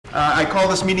I call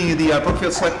this meeting of the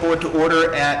Brookfield Select Board to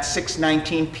order at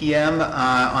 6:19 p.m.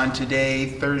 On today,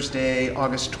 Thursday,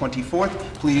 August 24th.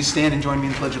 Please stand and join me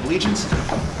in the Pledge of Allegiance.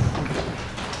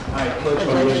 I pledge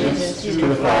allegiance to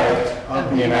the flag of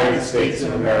the United States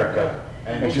of America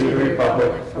and to the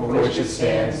republic for which it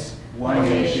stands, one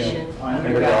nation,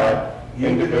 under God,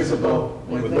 indivisible,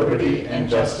 with liberty and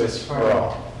justice for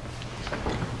all.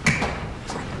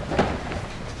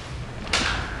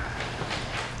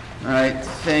 All right,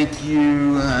 thank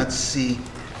you. Let's see.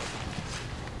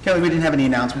 Kelly, we didn't have any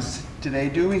announcements today,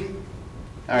 do we?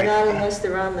 All right. Not unless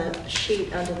they're on the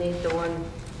sheet underneath the one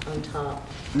on top.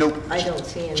 Nope. I don't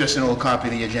see any. Just an old copy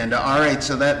of the agenda. All right,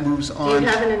 so that moves Do on. you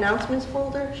have an announcements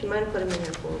folder? She might have put them in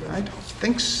her folder. I don't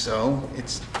think so.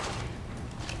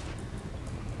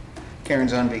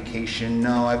 Karen's on vacation.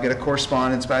 No, I've got a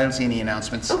correspondence, but I don't see any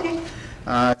announcements. Okay.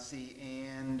 Let's see,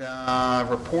 and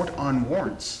report on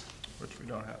warrants. Which we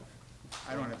don't have.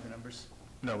 I don't have the numbers.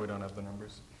 No, we don't have the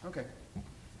numbers. Okay.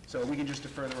 So we can just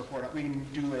defer the report. We can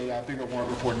do a bigger warrant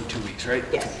report in 2 weeks, right?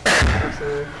 Yes,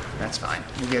 absolutely. That's fine.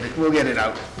 We'll get it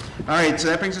out. All right, so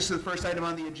that brings us to the first item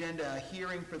on the agenda, a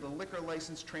hearing for the liquor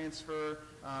license transfer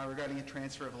regarding a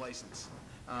transfer of license.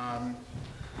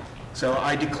 So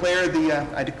I declare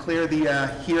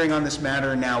the hearing on this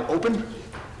matter now open.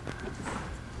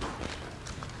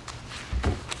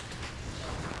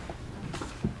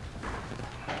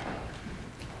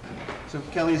 So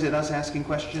Kelly, is it us asking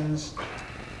questions?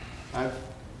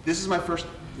 This is my first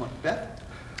one. Beth?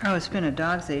 Oh, it's been a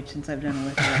dog's age since I've done a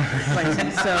liquor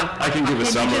license, so. I can give a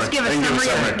summary. Just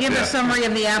give a summary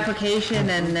of the application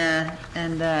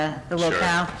and the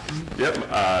locale.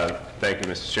 Yep. Thank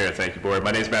you, Mr. Chair. Thank you, Board. My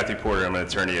name is Matthew Porter. I'm an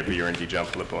attorney at V.R.N.D. John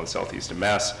Filippo in Southeastern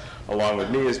Mass. Along with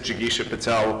me is Jigisha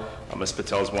Patel. Ms.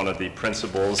 Patel is one of the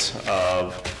principals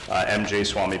of MJ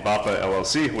Swami Bappa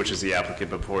LLC, which is the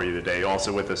applicant before you today.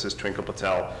 Also with us is Twinkle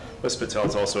Patel. Ms. Patel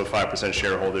is also a 5%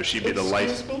 shareholder. She'd be the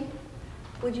Excuse me?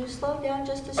 Would you slow down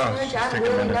just a smidge? I'm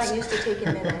really not used to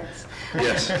taking minutes.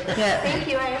 Yes. Yeah. Thank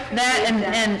you, I appreciate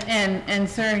That that. and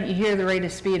sir, you hear the rate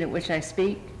of speed at which I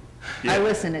speak? Yeah. I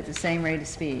listen at the same rate of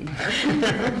speed.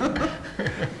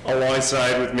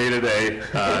 Alongside with me today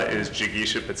is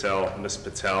Jigisha Patel. Ms.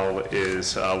 Patel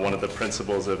is one of the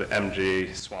principals of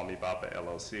MJ Swami Bappa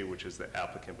LLC, which is the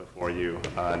applicant before you.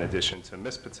 In addition to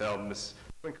Ms. Patel, Ms.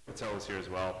 Twinkle Patel is here as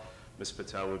well. Ms.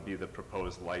 Patel would be the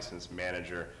proposed license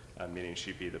manager, meaning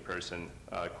she'd be the person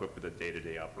equipped with the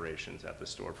day-to-day operations at the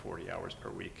store 40 hours per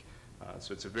week.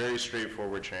 So it's a very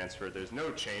straightforward transfer. There's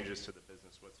no changes to the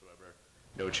business whatsoever,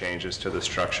 no changes to the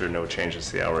structure, no changes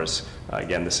to the hours.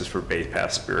 Again, this is for Bay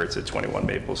Path Spirits at 21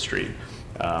 Maple Street.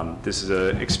 This is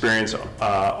an experienced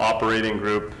operating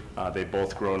group. They've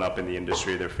both grown up in the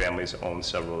industry. Their families own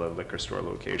several of the liquor store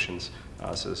locations.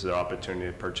 So this is an opportunity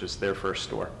to purchase their first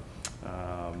store.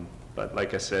 But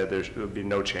like I said, there will be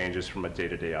no changes from a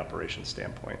day-to-day operation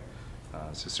standpoint.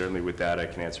 So certainly with that, I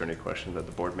can answer any questions that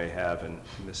the board may have, and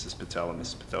Mrs. Patel and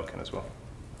Mrs. Patel can as well.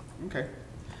 Okay.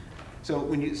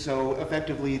 So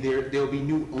effectively there'll be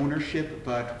new ownership,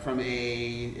 but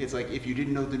it's like if you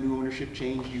didn't know the new ownership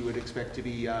change, you would expect to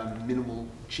be minimal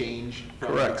change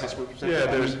from the customer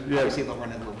perspective. Yeah, obviously they'll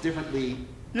run it a little differently.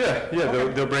 Yeah,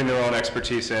 they'll bring their own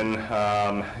expertise in,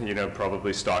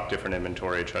 probably stock different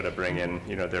inventory, try to bring in,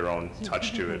 their own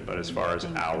touch to it. But as far as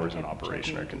hours and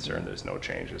operation are concerned, there's no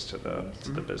changes to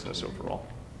the business overall.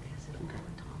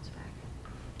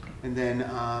 And then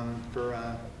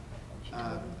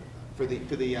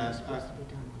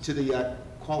to the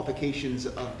qualifications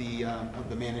of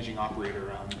the managing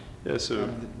operator. Yeah, so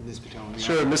Ms. Patel.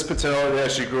 Sure, Ms. Patel,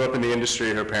 she grew up in the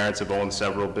industry. Her parents have owned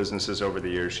several businesses over the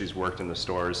years. She's worked in the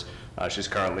stores. She's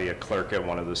currently a clerk at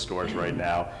one of the stores right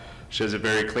now. She has a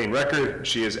very clean record.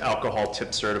 She is alcohol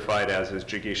tip certified, as is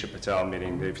Jigisha Patel,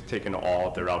 meaning they've taken all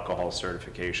of their alcohol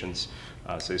certifications.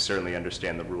 So they certainly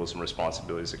understand the rules and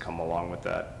responsibilities that come along with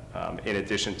that. In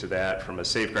addition to that, from a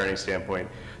safeguarding standpoint,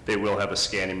 they will have a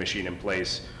scanning machine in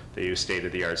place. They use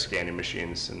state-of-the-art scanning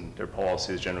machines, and their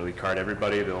policy is generally card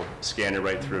everybody. They'll scan it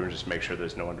right through and just make sure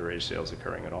there's no underage sales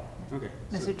occurring at all. Okay.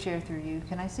 Mr. Chair, through you,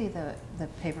 can I see the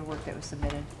paperwork that was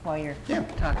submitted while you're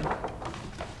talking?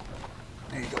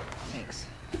 There you go. Thanks.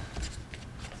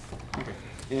 Okay.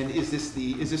 And is this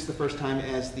the first time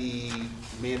as the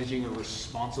managing or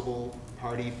responsible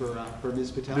party for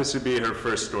Ms. Patel? This would be her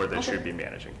first store that she would be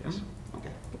managing, yes. Mm-hmm.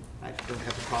 Okay. I don't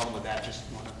have a problem with that. Just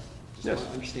want to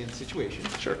understand the situation.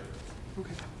 Sure.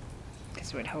 Okay.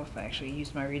 Guess it would help if I actually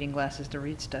used my reading glasses to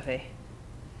read stuff, eh?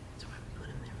 That's why we put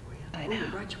them there for you. I Oh, know.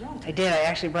 you brought your own. I did. I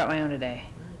actually brought my own today.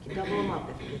 Well, you can double them up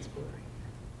if it gets blurry.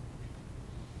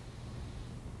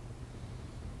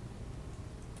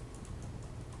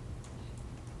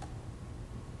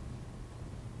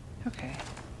 Okay.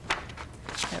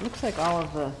 It looks like all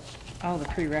the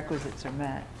prerequisites are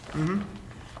met. Mm-hmm.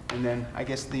 And then I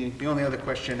guess the only other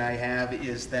question I have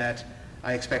is that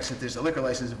I expect since there's a liquor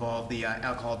license involved, the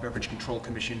Alcohol Beverage Control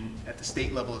Commission at the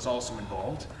state level is also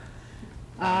involved.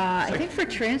 I think for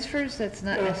transfers, that's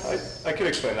not necessary. I could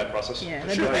explain that process. Yeah,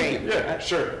 that'd Sure. be great. Yeah,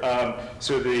 sure.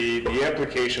 So the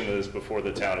application that is before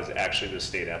the town is actually the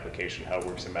state application. How it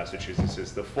works in Massachusetts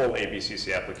is the full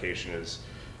ABCC application is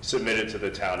submitted to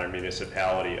the town or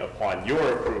municipality. Upon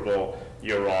your approval,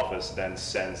 your office then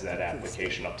sends that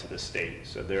application up to the state.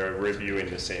 So they're reviewing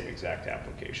the same exact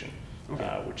application,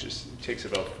 which takes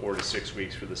about 4 to 6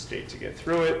 weeks for the state to get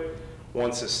through it.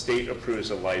 Once the state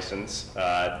approves a license,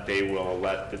 they will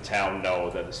let the town know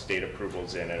that the state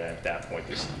approval's in, and at that point,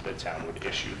 the town would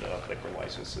issue the liquor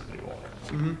license to the new owner.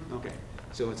 Mm-hmm. Okay,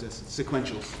 so it's a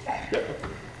sequential, Yep,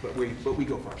 but we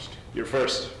go first. you're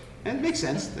first. And it makes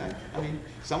sense. I mean,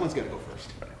 someone's got to go first.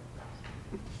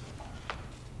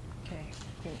 Okay,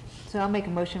 great. So I'll make a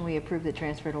motion, we approve the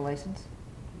transfer to license.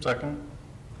 Second?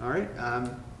 All right,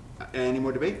 any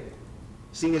more debate?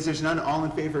 Seeing as there's none, all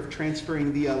in favor of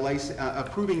transferring the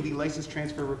approving the license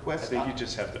transfer I request? think you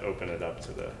just have to open it up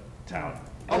to the town.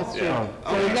 That's true. Yeah.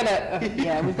 So we've got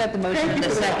a, we've got the motion in a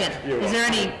second. You're Is there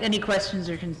any questions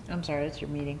or, I'm sorry, that's your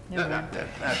meeting. Never mind.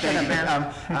 Thank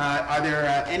you. Are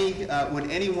there would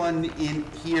anyone in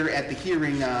here at the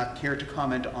hearing care to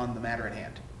comment on the matter at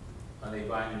hand? Are they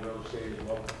buying the real estate as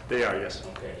well? They are, yes.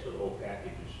 Okay, so the whole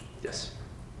package is... Yes.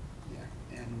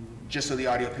 Yeah. And just so the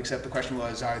audio picks up, the question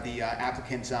was, are the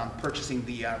applicants purchasing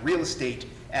the real estate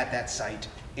at that site?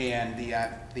 And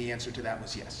the answer to that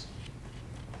was yes.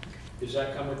 Does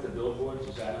that come with the billboards?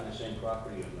 Is that on the same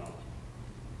property or no?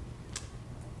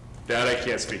 That I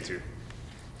can't speak to.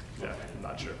 Yeah, I'm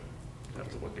not sure. I have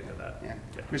to look into that. Yeah.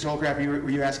 Yeah. Mr. Holcraft, were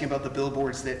you asking about the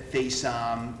billboards that face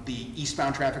the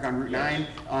eastbound traffic on Route 9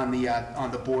 on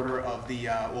the border of the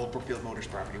old Brookfield Motors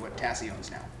property, what Tassie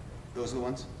owns now? Those are the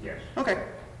ones? Yes. Okay.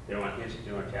 They're on his,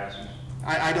 they're on Cassie's?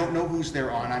 I don't know whose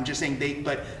they're on. I'm just saying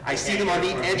but I see them on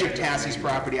the edge of Tassie's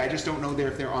property. I just don't know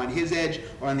if they're on his edge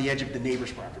or on the edge of the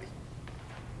neighbor's property.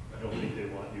 I don't think they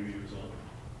want you to use them.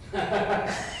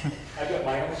 I got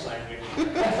my own sign here.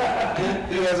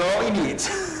 He has all he needs.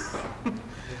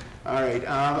 All right,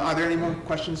 are there any more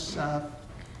questions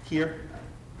here?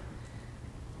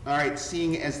 All right,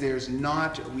 seeing as there's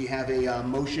not, we have a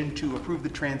motion to approve the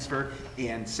transfer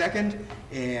and second.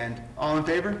 And all in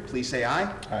favor, please say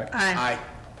aye. Aye. Aye.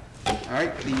 All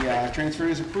right, the transfer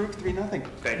is approved, 3-0. Thank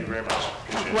you very much.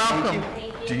 Appreciate it. Welcome.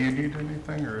 Do you need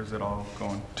anything, or is it all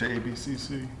going to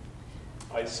ABCC?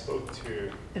 I spoke to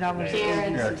It almost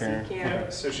Karen, Yeah, Susan, Karen.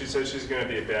 Karen. So she says she's going to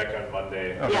be back on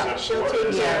Monday. Okay. Yeah, There's a she'll por- take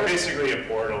there's care of it. basically a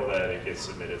portal that it gets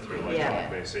submitted through Yeah.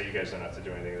 electronically, so you guys don't have to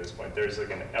do anything at this point. There's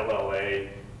like an LLA,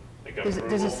 like There's a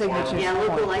approval signature. form. Yeah,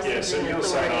 local Yeah, so licensing you'll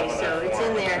sign off authority, on so that it's form.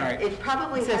 in there. Alright. It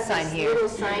probably It says has sign this here. little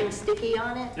sign sticky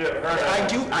on it. Yeah,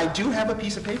 her- I do have a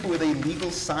piece of paper with a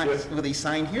legal sign, with a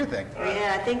sign here thing.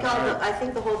 Yeah, I think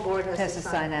the whole board has has to to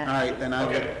sign sign. that. All right, then I'll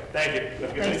Okay, thank you.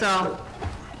 Have a good Thanks night. all.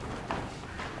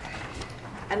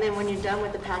 And then when you're done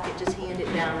with the packet, just hand it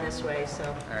down this way, so.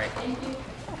 All right.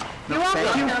 You're welcome.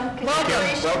 Thank you.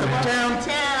 Congratulations, Welcome to town.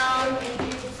 town.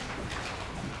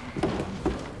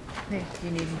 Hey,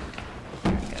 you need,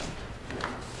 there you go.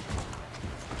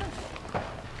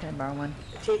 Can I borrow one?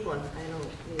 Take one, I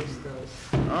don't use those.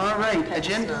 All right, Pet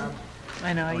agenda. snob.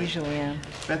 I know, I usually am.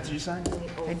 Beth, did you sign?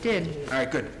 I did. All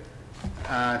right, good.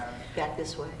 Back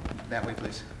this way. That way,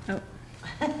 please. Oh,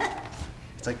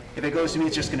 It's like, if it goes to me,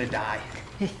 it's just gonna die.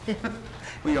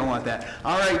 We don't want that.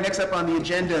 All right, next up on the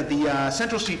agenda, the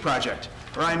Central Street project.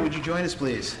 Ryan, would you join us,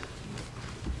 please?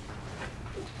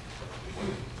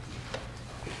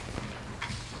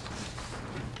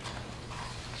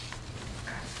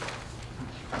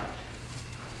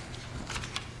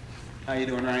 How you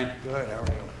doing, Ryan? Good, how are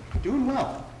you? Doing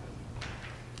well.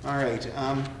 All right,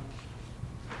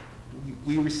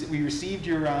 we received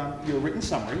your written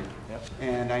summary. Yep.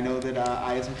 And I know that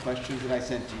I had some questions that I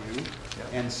sent to you. Yep.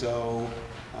 And so,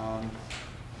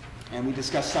 and we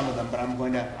discussed some of them, but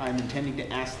I'm intending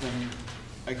to ask them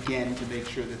again to make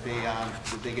sure that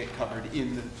they get covered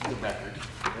in the record.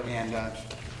 And,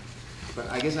 but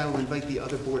I guess I will invite the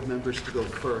other board members to go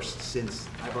first, since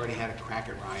I've already had a crack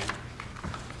at Ryan.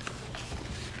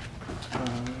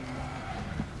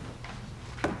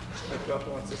 If Beth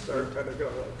wants to start, better go.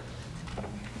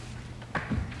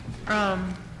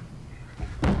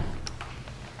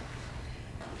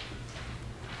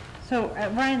 So,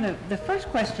 Ryan, the first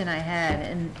question I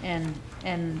had,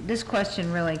 and this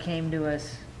question really came to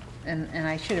us and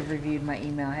I should have reviewed my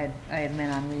email. I had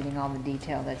meant on reading all the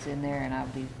detail that's in there, and I'll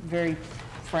be very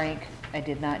frank, I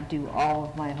did not do all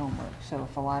of my homework. So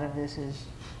if a lot of this is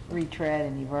retread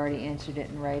and you've already answered it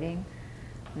in writing,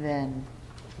 then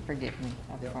forgive me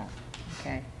up front,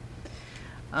 okay?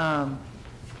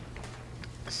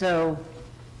 So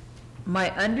my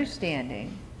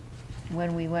understanding,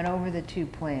 when we went over the two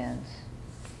plans,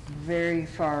 very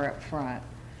far up front,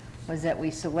 was that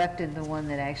we selected the one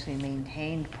that actually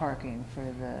maintained parking for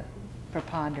the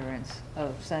preponderance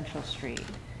of Central Street.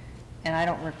 And I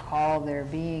don't recall there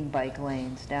being bike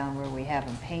lanes down where we have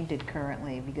them painted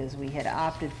currently, because we had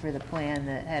opted for the plan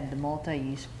that had the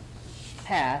multi-use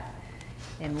path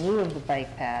in lieu of the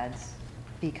bike paths,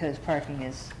 because parking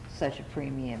is such a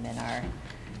premium in our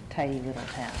tidy little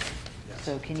town. Yes.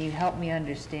 So can you help me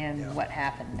understand Yeah. what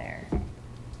happened there?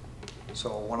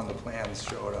 So one of the plans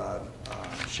showed a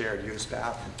shared use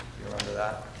path. You remember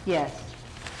that? Yes.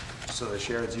 So the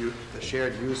shared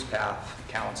use path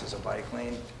counts as a bike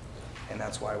lane, and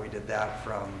that's why we did that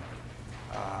from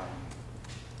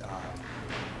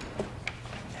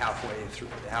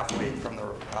halfway from the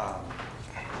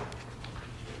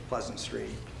Pleasant Street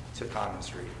to Common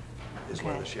Street is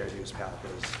where Okay. the shared use path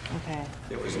is. Okay.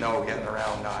 There was no getting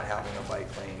around not having a bike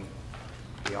lane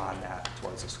beyond that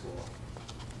towards the school.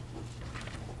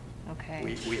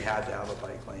 Okay. We had to have a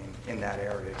bike lane in that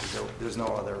area because there's no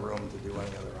other room to do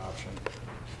any other option.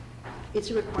 It's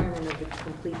a requirement of the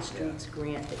Complete Streets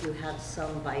grant that you have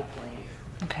some bike lane.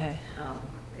 Okay.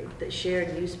 The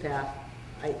shared use path,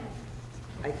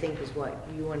 I think is what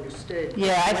you understood.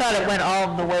 Yeah, I thought it went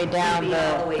all the way down, Would be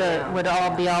all the way down, would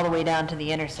all be yeah. all the way down to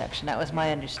the intersection. That was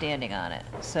my understanding on it,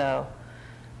 so,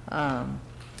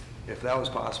 If that was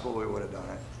possible, we would have done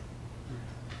it.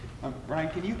 Brian,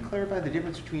 can you clarify the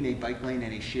difference between a bike lane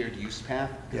and a shared use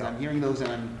path? Because Yeah. I'm hearing those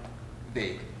and I'm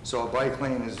vague. So a bike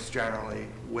lane is generally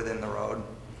within the road.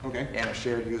 Okay. And a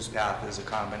shared use path is a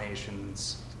combination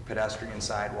pedestrian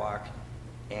sidewalk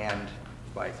and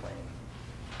bike lane.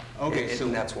 Okay, so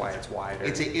And that's why it's wider.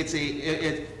 I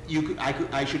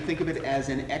should think of it as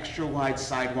an extra wide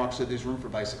sidewalk so there's room for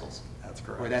bicycles. That's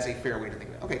correct. Or that's a fair way to think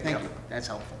of it. Okay, thank Yep. you. That's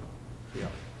helpful. Yeah.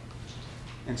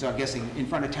 And so I'm guessing in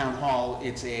front of Town Hall,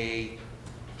 it's a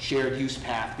shared use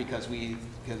path because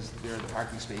there are the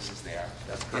parking spaces there.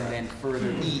 That's correct. And then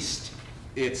further east,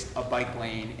 it's a bike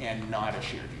lane and not a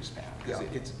shared use path. Because Yeah.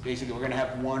 it's basically, we're gonna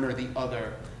have one or the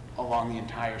other along the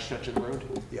entire stretch of the road?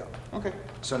 Yeah. Okay.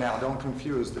 So now, don't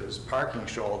confuse, there's parking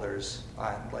shoulders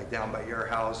on, like down by your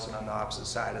house and on the opposite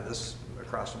side of this,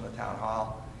 across from the town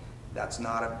hall. That's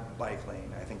not a bike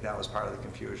lane. I think that was part of the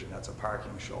confusion. That's a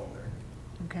parking shoulder.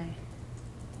 okay.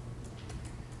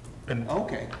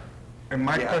 Okay. And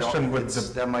my Yeah, question don't- would, it's-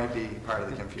 That might be part of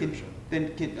the confusion.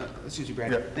 Excuse me,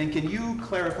 Brad. Yeah. Then can you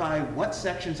clarify what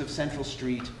sections of Central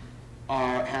Street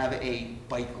have a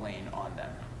bike lane on them?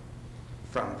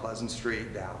 From Pleasant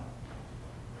Street down.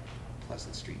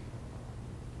 Pleasant Street.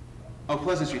 Oh,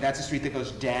 Pleasant Street, that's the street that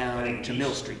goes down to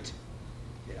Mill Street.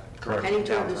 Yeah. Correct. Heading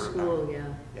Down toward the through school,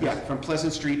 town. yeah. Yeah, from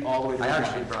Pleasant Street all the way to I the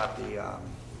actually line. brought the,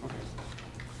 Okay.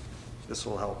 this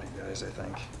will help you guys, I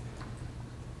think.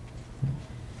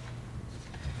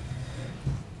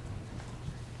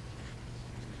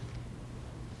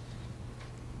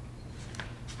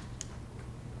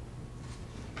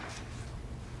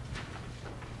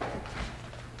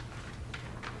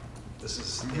 This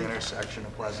is the intersection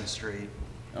of Pleasant Street.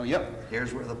 Oh, yep.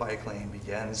 Here's where the bike lane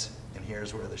begins, and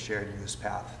here's where the shared use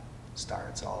path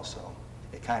starts also.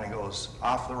 It kind of goes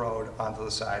off the road onto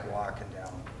the sidewalk and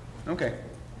down. Okay.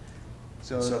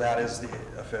 So that is the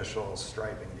official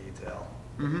striping detail,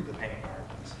 Mhm. the paint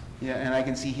markings. Yeah, and I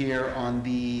can see here on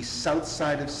the south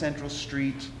side of Central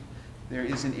Street, there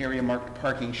is an area marked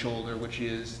parking shoulder, which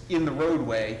is in the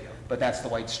roadway, but that's the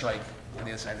white stripe on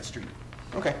the other side of the street.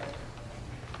 Okay.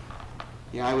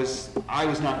 Yeah, I was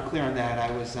not clear on that.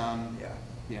 I was,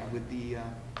 Yeah. with the,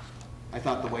 I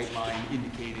thought the white line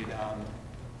indicated,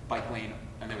 bike lane,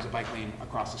 and there was a bike lane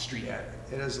across the street. Yeah,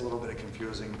 it is a little bit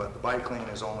confusing, but the bike lane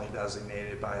is only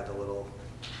designated by the little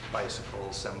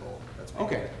bicycle symbol that's painted.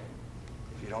 Okay.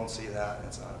 If you don't see that,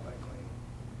 it's not a bike lane.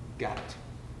 Got it.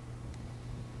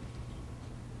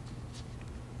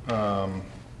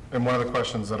 and one of the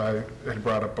questions that I had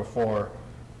brought up before,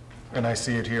 and I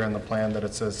see it here on the plan that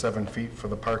it says 7 feet for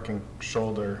the parking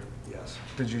shoulder. Yes.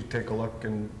 Did you take a look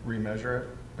and remeasure it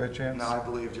by chance? No, I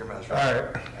believed your measurement. All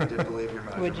right. I did believe your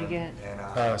measurement. What'd you get?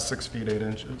 And, 6 feet 8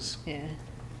 inches. Yeah.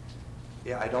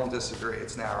 yeah, I don't disagree,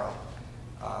 it's narrow.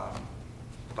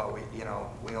 But we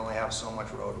only have so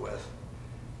much road width.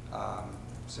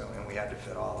 And we had to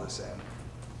fit all this in.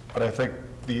 But I think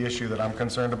the issue that I'm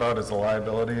concerned about is the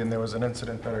liability, and there was an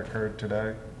incident that occurred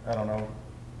today. I don't know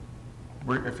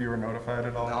if you were notified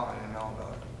at all? No, I didn't know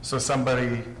about it. So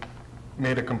somebody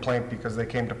made a complaint because they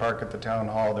came to park at the town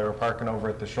hall. They were parking over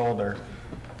at the shoulder.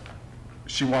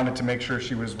 She wanted to make sure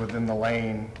she was within the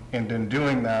lane, and in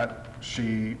doing that,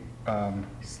 she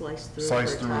Sliced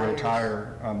through her tires.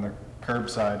 tire on the curb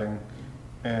siding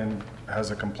and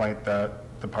has a complaint that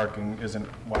the parking isn't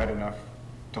wide enough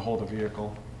to hold a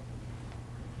vehicle.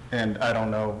 And I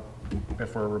don't know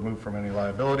if we're removed from any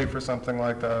liability for something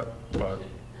like that, but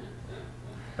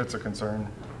it's a concern.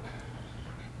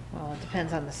 Well, it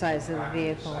depends on the size of the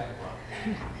vehicle.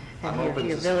 I'm And open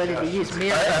your to ability to use suggestions.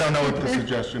 mirrors. I don't know what the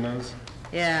suggestion is.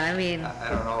 Yeah, I mean, I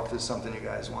don't know if there's something you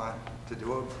guys want to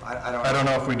do. I I don't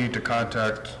know if we need to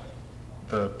contact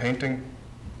the painting.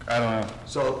 I don't know.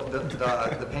 So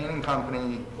the painting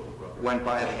company went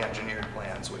by the engineered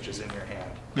plans, which is in your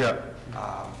hand. Yeah,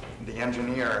 The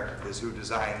engineer is who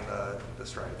designed the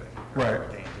striping. Right.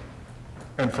 Painting.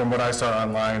 and from what I saw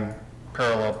online,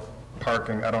 parallel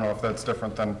parking, I don't know if that's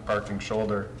different than parking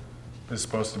shoulder, is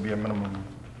supposed to be a minimum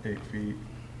 8 feet.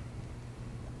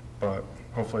 But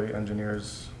hopefully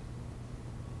engineers,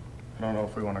 I don't know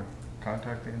if we want to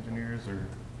contact the engineers or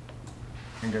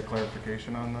can get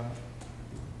clarification on that.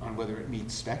 On whether it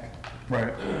meets spec?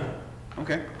 Right.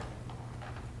 Okay.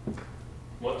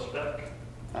 What spec?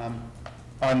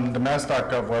 On the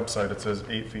mass.gov website, it says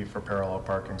 8 feet for parallel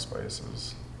parking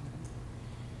spaces.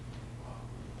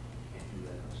 Can't do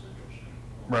that on Central Street.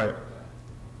 Right.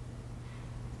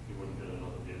 You wouldn't get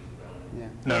another vehicle down there. Yeah.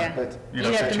 No, yeah, but you'd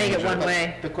have to make it change one But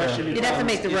way. The question You'd have to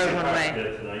make the becomes, road is one that- I way.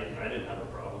 did it tonight, and I didn't have a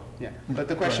problem. Yeah, but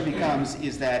the question becomes,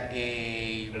 is that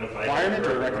a And if I requirement or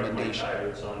hurt my recommendation? tire,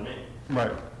 it's on me.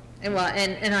 Right. And well,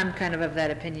 and I'm kind of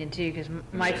that opinion too, because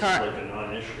my This is car, like a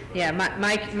non-issue. but- yeah, my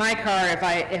car,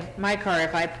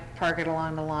 if I park it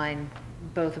along the line,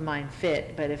 both of mine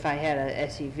fit, but if I had a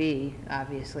SUV,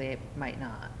 obviously it might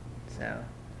not, so.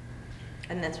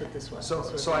 And that's what this was.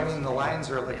 So I mean, the lines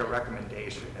are like a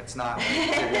recommendation. It's not like you're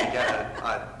gonna get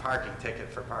a parking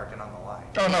ticket for parking on the line.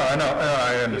 Oh, no, I know,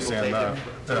 I understand People that. take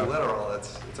it too Yeah. literal.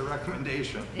 It's a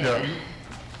recommendation. Yeah.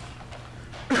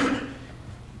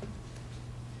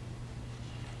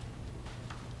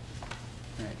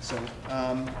 All right, so,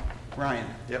 Ryan,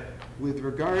 Yep. with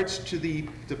regards to the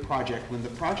project, when the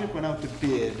project went out to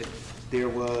bid, there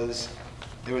was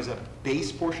a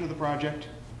base portion of the project,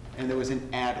 and there was an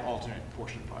add alternate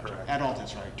portion of the project. Correct. Add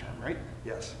alternate's the right term, right?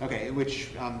 Yes. Okay,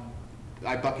 which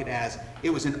I bucket as, it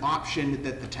was an option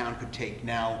that the town could take.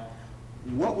 Now,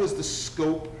 what was the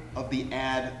scope of the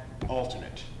add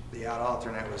alternate? The add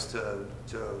alternate was to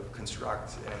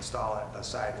construct and install a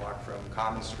sidewalk from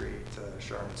Common Street to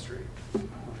Sherman Street.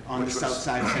 On the Which was- south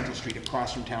side of Central Street,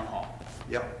 across from Town Hall?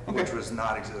 Yep, Okay. which was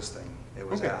not existing. It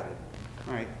was Okay. added.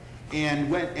 All right, and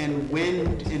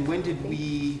when did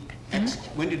we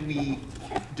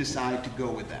decide to go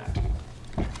with that?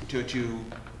 To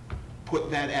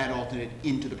put that add alternate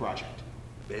into the project?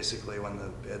 Basically, when the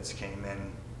bids came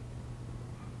in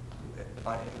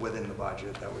within the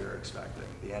budget that we were expecting,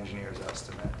 the engineer's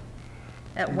estimate.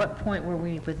 At what point were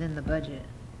we within the budget?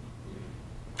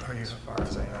 Are you- As far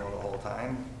as I know, the whole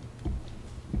time.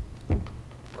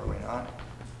 Were we not?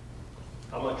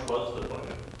 How much was the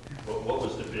budget? What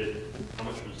was the bid? How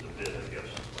much was the bid, I guess?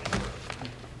 is my question.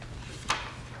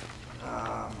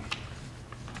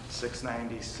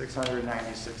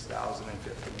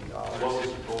 $696,015. What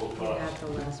was the total You have cost? the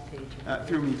last page.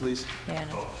 Through me, please. Yeah,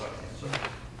 Oh, sorry.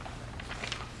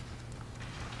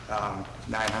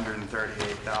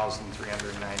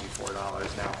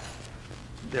 $938,394. Now,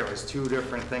 there was two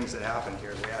different things that happened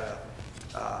here. We had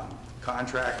a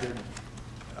contract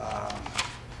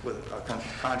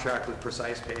with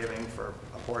Precise Paving for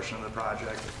a portion of the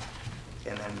project,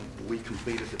 and then we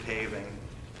completed the paving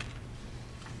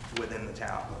within the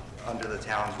town, under the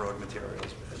town's road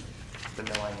materials bid, the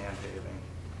milling and paving.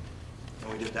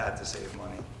 And we did that to save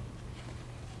money.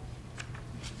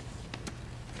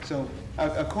 So,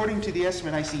 according to the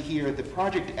estimate I see here, the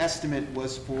project estimate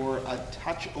was for a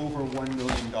touch over $1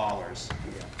 million,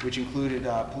 which included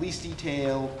police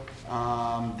detail,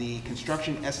 the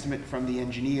construction estimate from the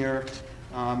engineer,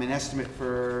 an estimate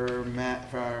for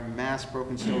mass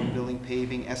broken stone building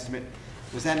paving estimate.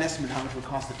 Was that an estimate how much it would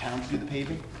cost the town to do the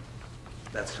paving?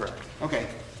 That's correct. Okay,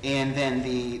 and then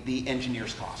the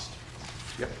engineer's cost.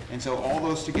 Yep. And so all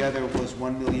those together was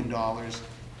 $1 million,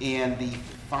 and the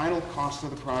final cost of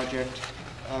the project,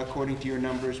 according to your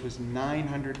numbers, was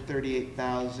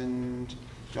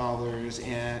 $938,000,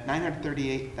 and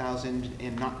 $938,000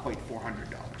 and not quite $400.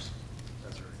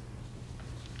 That's right.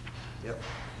 Yep.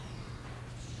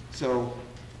 So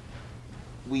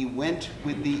we went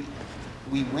with the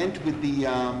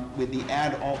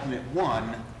add alternate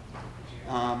one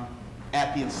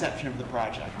at the inception of the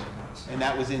project, and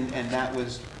that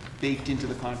was baked into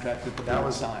the contract that the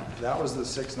board signed. That was the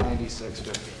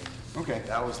 $696.15. Okay.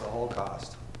 That was the whole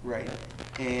cost. Right,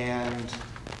 and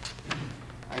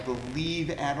I believe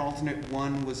add alternate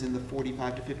one was in the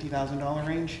 $45,000 to $50,000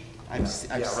 range.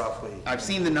 Roughly. I've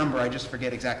seen the number, I just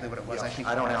forget exactly what it was. Yeah, I think.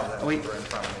 I don't have that Oh, wait. number in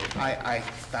front of me. I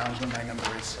found what my number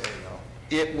is. There you go.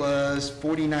 It was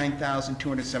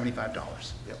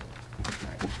 $49,275. Yep.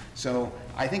 Right. So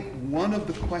I think one of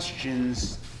the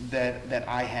questions that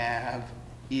I have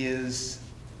is,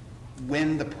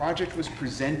 when the project was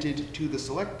presented to the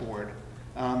select board,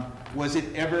 was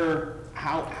it ever,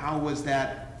 how was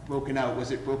that broken out?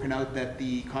 Was it broken out that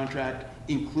the contract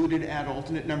included add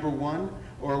alternate number one,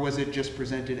 or was it just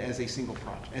presented as a single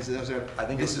project? This is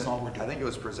all we're doing? I think it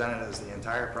was presented as the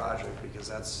entire project, because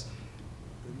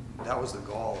that was the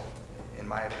goal, in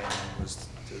my opinion, was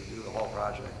to do the whole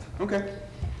project. Okay.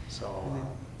 So,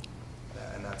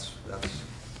 and that's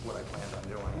what I planned on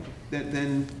doing.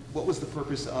 Then what was the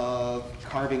purpose of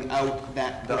carving out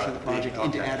that portion of the project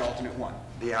into add alternate one?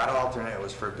 The add alternate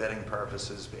was for bidding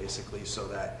purposes, basically, so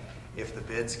that if the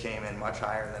bids came in much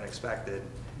higher than expected,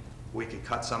 we could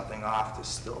cut something off to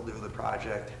still do the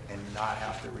project and not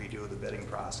have to redo the bidding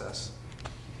process,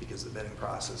 because the bidding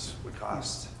process would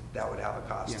cost, that would have a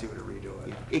cost too to redo it.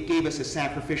 Yeah. It gave us a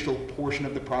sacrificial portion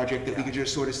of the project that we could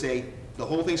just sort of say, the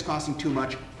whole thing's costing too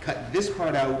much, cut this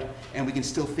part out, and we can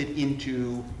still fit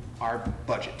into our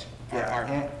budget.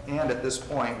 Yeah, and at this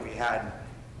point, we had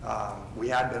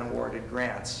been awarded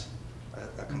grants,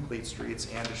 a complete streets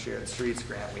and a shared streets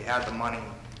grant. We had the money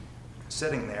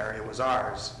sitting there, it was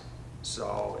ours,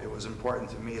 so it was important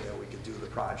to me that we could do the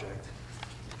project,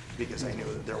 because I knew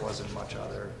that there wasn't much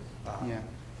other. Yeah.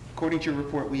 According to your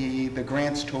report, the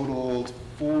grants totaled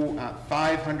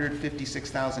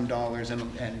 $556,000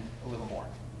 and a little more.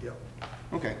 Yep.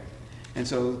 Okay. And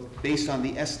so based on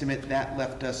the estimate, that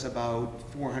left us about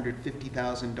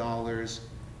 $450,000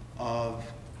 of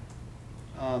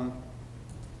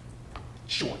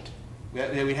short.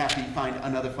 We'd have to find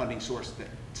another funding source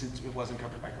since it wasn't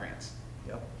covered by grants.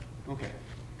 Yep. Okay.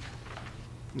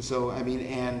 And so, I mean,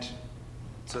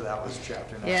 so that was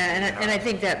chapter 9. Yeah, and I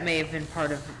think that may have been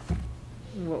part of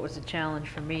what was a challenge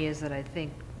for me, is that I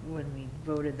think when we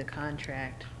voted the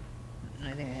contract, and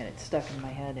I think I had it stuck in my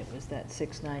head, it was that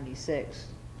 696,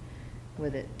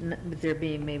 with there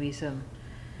being maybe some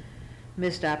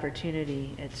missed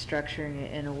opportunity at structuring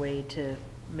it in a way to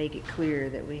make it clear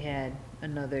that we had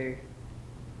another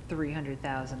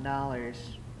 $300,000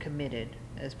 committed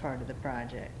as part of the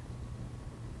project.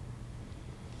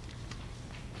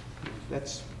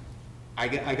 I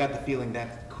got the feeling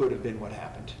that could have been what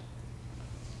happened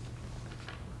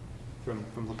from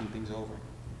looking things over.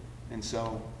 And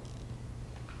so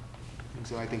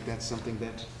I think that's something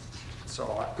that.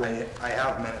 So I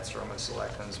have minutes from a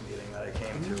selectmen's meeting that I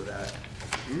came to that.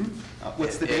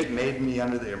 What's the date? It made me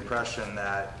under the impression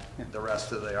that the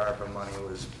rest of the ARPA money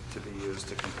was to be used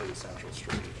to complete Central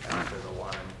Street after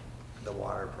the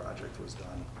water project was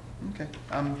done. Okay.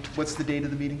 What's the date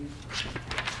of the meeting?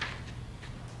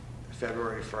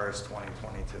 February 1st,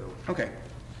 2022. Okay.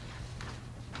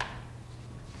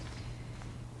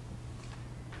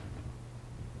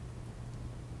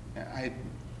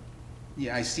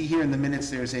 I see here in the minutes,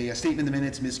 there's a statement in the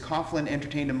minutes, Ms. Coughlin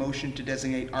entertained a motion to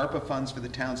designate ARPA funds for the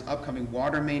town's upcoming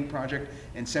water main project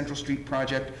and Central Street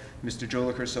project. Mr.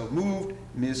 Joliker so moved,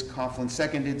 Ms. Coughlin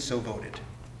seconded, so voted.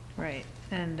 Right,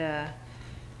 and,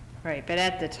 right, but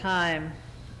at the time,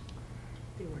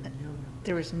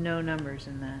 there was no numbers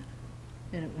in that.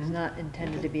 And it was not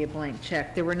intended to be a blank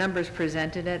check. There were numbers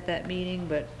presented at that meeting,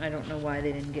 but I don't know why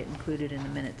they didn't get included in the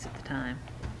minutes at the time.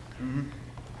 Mm-hmm.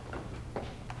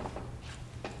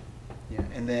 Yeah,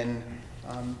 and then,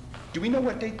 do we know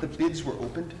what date the bids were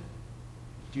opened?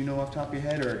 Do you know off the top of your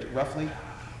head, or roughly?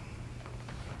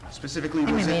 Specifically, I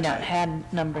think we was may it? not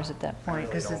had numbers at that point,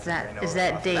 because really is don't know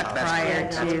that off the date top of my prior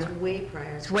head. That was to? way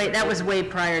prior. That was way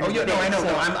prior to Oh, the yeah, no, I bid, know,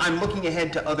 so- no, I'm looking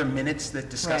ahead to other minutes that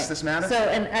discuss Right. this matter. So,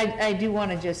 and I do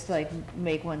want to just like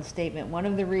make one statement. One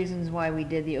of the reasons why we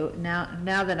did now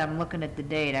that I'm looking at the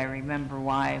date, I remember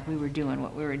why we were doing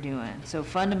what we were doing. So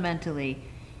fundamentally,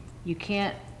 you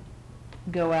can't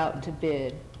go out to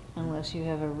bid unless you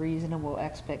have a reasonable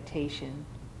expectation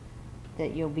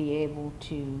that you'll be able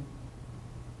to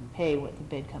pay what the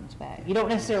bid comes back. You don't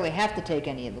necessarily have to take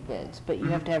any of the bids, but you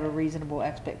have to have a reasonable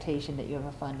expectation that you have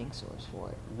a funding source for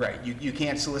it. Right, you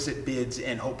can't solicit bids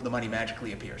and hope the money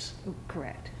magically appears.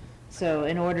 Correct. So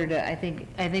in order to, I think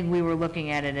we were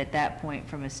looking at it at that point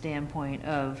from a standpoint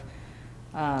of,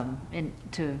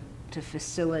 to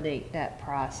facilitate that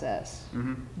process,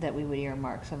 that we would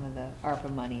earmark some of the ARPA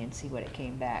money and see what it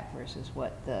came back versus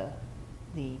what the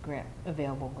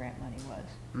available grant money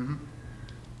was.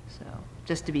 So,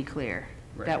 just to be clear,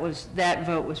 Right. that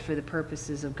vote was for the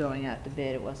purposes of going out to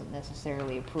bid. It wasn't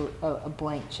necessarily a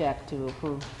blank check to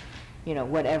approve,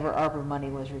 whatever ARPA money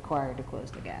was required to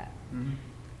close the gap.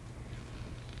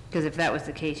 Because if that was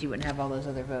the case, you wouldn't have all those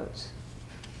other votes.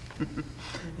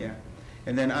 Yeah.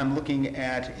 And then I'm looking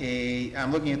at an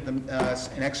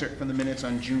excerpt from the minutes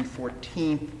on June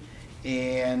 14th,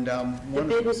 and The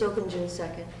bid was open June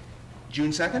 2nd,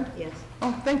 June 2nd? yes.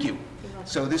 Oh, thank you. You're welcome.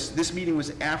 So this meeting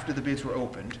was after the bids were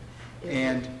opened,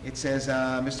 and it says,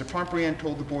 Mr. Pomprian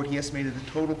told the board he estimated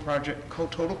the total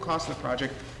cost of the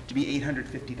project to be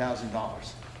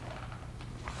 $850,000.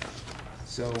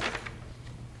 So,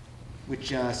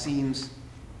 which seems,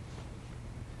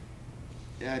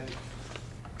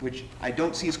 which I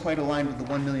don't see is quite aligned with the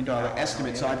 $1 million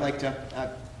estimate, so I'd like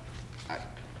to,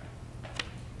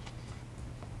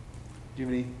 do you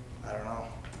have any? I don't know.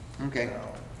 Okay. So,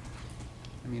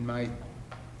 I mean,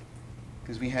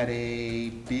 because we had a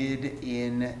bid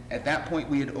in, at that point,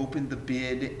 we had opened the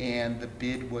bid, and the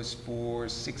bid was for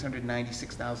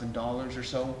 $696,000 or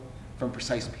so from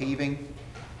Precise Paving,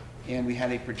 and we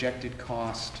had a projected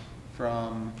cost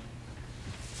from,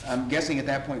 I'm guessing at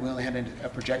that point, we only had a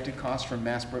projected cost from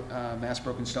Mass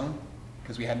Broken Stone,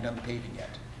 because we hadn't done the paving yet.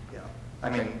 Yeah, I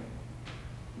mean,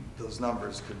 those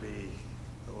numbers could be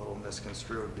a little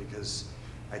misconstrued because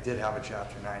I did have a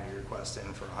Chapter 90 request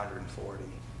in for 140.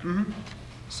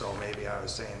 So maybe I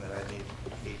was saying that I need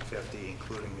 850,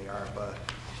 including the ARPA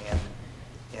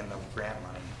and the grant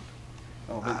money.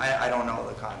 Oh, but- I don't know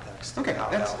the context of Okay, how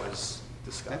that's- that was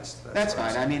discussed. That's what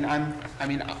I'm fine. saying. I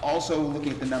mean, also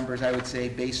looking at the numbers, I would say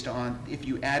based on, if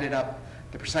you added up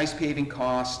the Precise Paving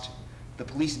cost, the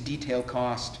police detail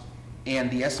cost, and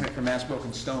the estimate for Mass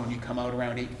Broken Stone, you come out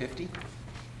around 850.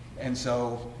 And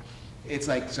so, it's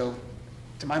like, so,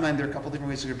 to my mind, there are a couple different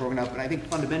ways they're broken up, but I think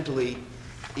fundamentally,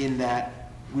 in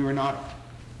that we were not,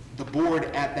 the board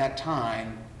at that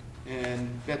time, and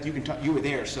Beth, you can talk, you were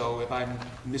there, so if I'm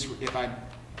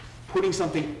putting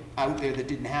something out there that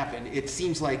didn't happen, it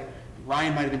seems like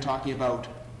Ryan might have been talking about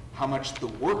how much the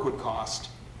work would cost,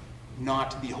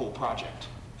 not the whole project.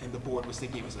 And the board was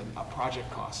thinking it was a project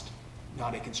cost,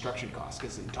 not a construction cost,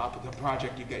 because on top of the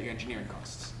project, you've got your engineering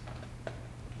costs.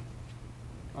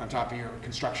 On top of your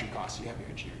construction costs, you have your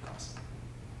engineering costs.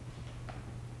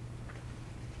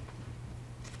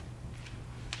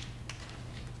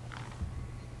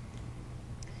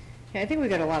 Yeah, I think we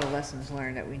got a lot of lessons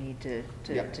learned that we need to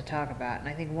Yep. talk about, and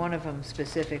I think one of them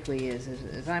specifically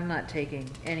is I'm not taking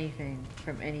anything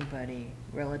from anybody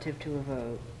relative to a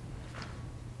vote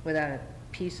without a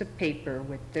piece of paper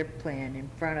with their plan in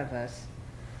front of us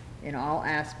in all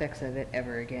aspects of it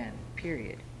ever again,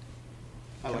 period.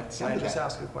 I like the Can I sound of just that.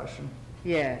 ask a question?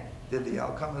 Yeah, Did the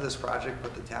outcome of this project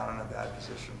put the town in a bad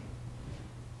position?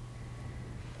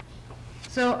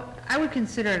 so I would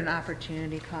consider it an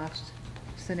opportunity cost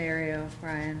scenario,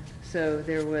 Ryan. So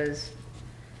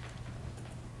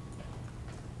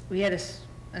we had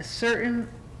a certain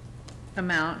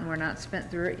amount, and we're not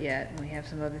spent through it yet, and we have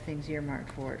some other things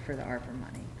earmarked for it for the ARPA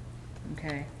money,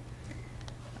 okay?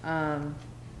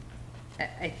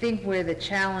 I think where the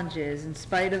challenge is, in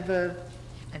spite of the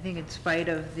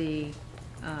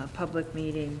public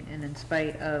meeting, and in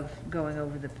spite of going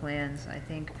over the plans, I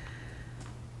think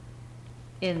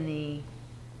in the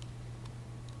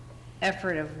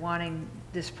effort of wanting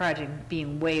this project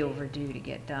being way overdue to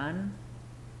get done,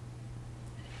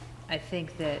 I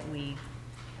think that we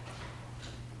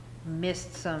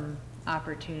missed some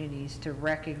opportunities to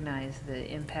recognize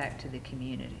the impact to the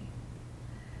community.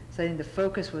 So I think the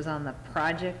focus was on the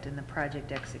project and the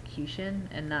project execution,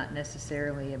 and not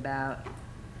necessarily about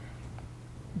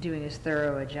doing as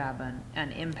thorough a job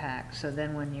on impact. So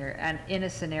then when you're in a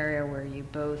scenario where you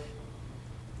both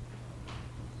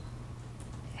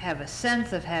have a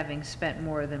sense of having spent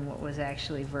more than what was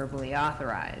actually verbally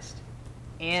authorized,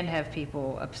 and have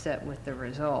people upset with the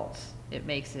results, it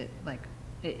makes it like,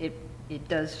 it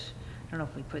does, I don't know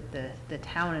if we put the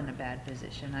town in a bad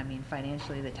position. I mean,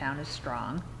 financially, the town is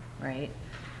strong, right?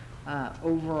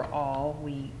 Overall,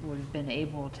 we've been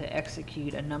able to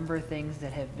execute a number of things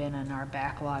that have been in our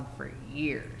backlog for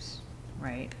years,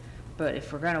 right? But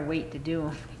if we're gonna wait to do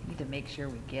them, we need to make sure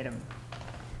we get them,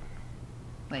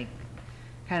 like,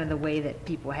 kind of the way that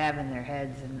people have in their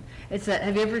heads. And it's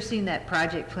have you ever seen that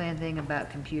project plan thing about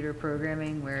computer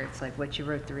programming, where it's like what you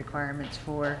wrote the requirements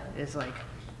for is like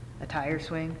a tire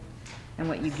swing, and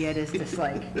what you get is this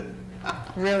like,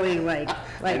 really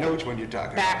I know which one you're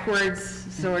talking about. backwards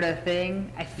sort of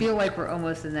thing. I feel like we're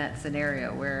almost in that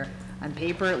scenario where on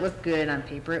paper it looked good, on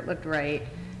paper it looked right,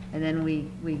 and then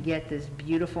we get this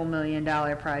beautiful $1 million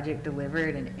project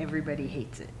delivered and everybody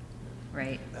hates it,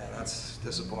 right? Man, that's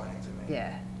disappointing to me.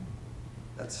 Yeah.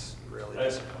 That's really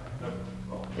disappointing.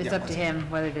 It's Yeah. up to him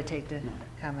whether to take the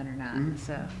comment or not,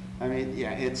 so. I mean,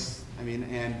 yeah, I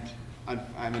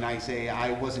say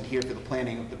I wasn't here for the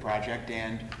planning of the project,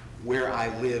 and where I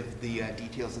live, the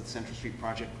details of the Central Street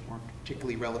project weren't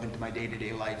particularly relevant to my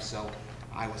day-to-day life, so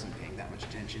I wasn't paying that much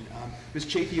attention. Ms.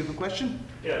 Chafee, you have a question?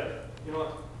 Yeah, you know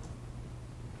what?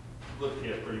 Lived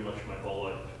here pretty much my whole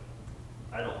life.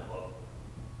 I don't love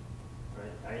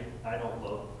it, right? I don't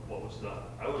love what was done.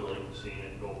 I would like to see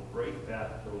it go right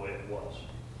back to the way it was,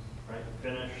 right?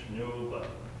 Finished, new, but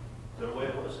to the way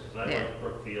it was. Because I Yeah. like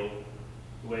Brookfield,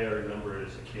 the way I remember it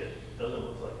as a kid. It doesn't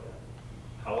look like that.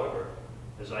 However,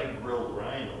 as I grilled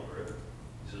Ryan over it,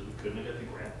 he says we couldn't get the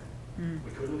grant.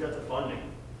 We couldn't get the funding.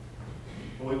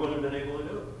 And we wouldn't have been able to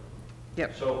do it.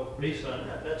 Yep. So based on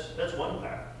that, that's one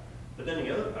part. But then the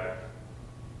other part,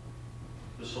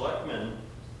 the selectmen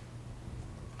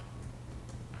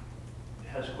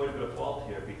has quite a bit of fault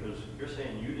here, because you're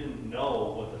saying you didn't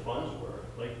know what the funds were.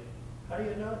 Like, how do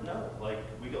you not know? Like,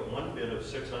 we got one bid of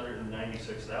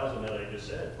 $696,000 that I just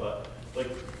said, but like,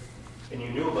 and you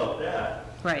knew about that,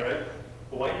 Right. right?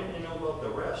 But why didn't you know about the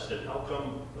rest? And how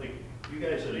come, like, you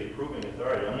guys are the approving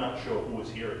authority. I'm not sure who was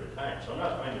here at the time, so I'm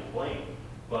not trying to blame,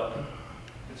 but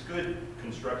it's good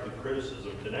constructive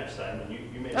criticism to next time, and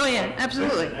you made. Oh, yeah,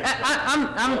 absolutely.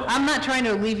 I'm not trying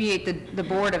to alleviate the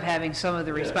board of having some of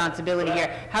the Yeah. responsibility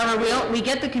here. However, we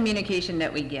get the communication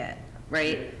that we get,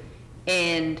 right?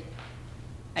 And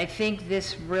I think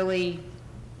this really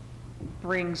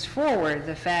brings forward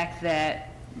the fact that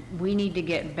we need to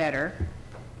get better.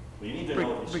 Well, you need to know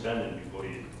what you're spending before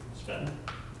you spend it.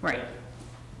 Right,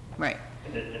 right.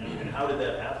 And how did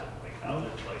that happen? Like, how did,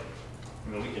 like, I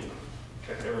mean, we can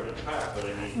check everyone apart, but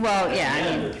I mean. Well, at yeah, the I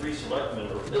end, mean- the three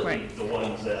selectmen are really Right. the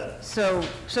ones that, So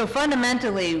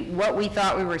fundamentally, what we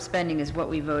thought we were spending is what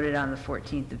we voted on the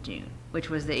 14th of June, which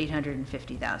was the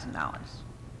 $850,000,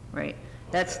 right?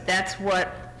 That's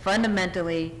what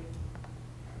fundamentally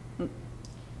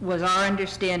was our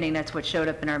understanding, that's what showed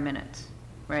up in our minutes,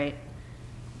 right?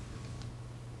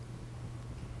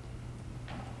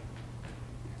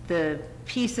 The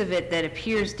piece of it that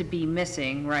appears to be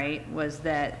missing, right, was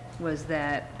that,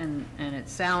 and it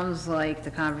sounds like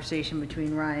the conversation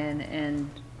between Ryan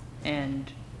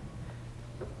and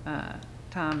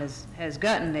Tom has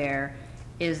gotten there,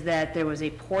 is that there was a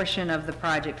portion of the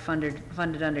project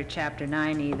funded under Chapter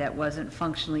 90 that wasn't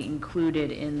functionally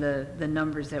included in the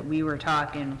numbers that we were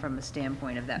talking from a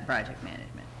standpoint of that project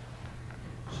management.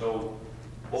 so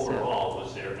overall,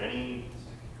 was there any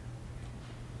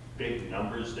big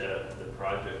numbers that the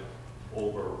project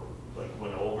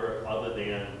went over, other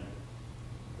than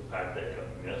the part that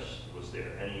got missed? Was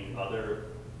there any other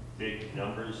big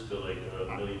numbers to like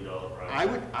 $1 million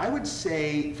project? I would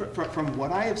say, from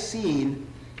what I have seen,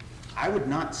 I would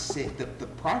not say, the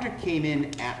project came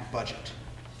in at budget.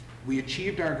 We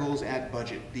achieved our goals at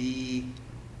budget. The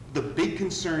big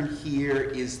concern here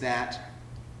is that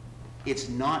it's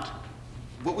not,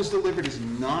 what was delivered is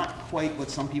not quite what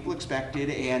some people expected,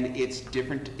 and it's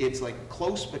different, it's like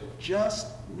close, but just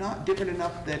not different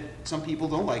enough that some people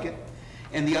don't like it.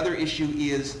 And the other issue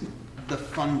is the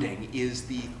funding, is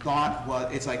the thought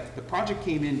was, it's like the project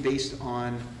came in based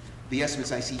on the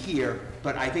estimates I see here,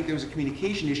 but I think there was a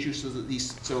communication issue,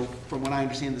 so from what I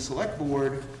understand, the select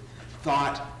board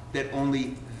thought that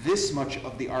only this much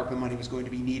of the ARPA money was going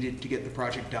to be needed to get the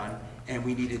project done, and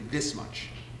we needed this much.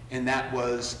 And that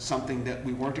was something that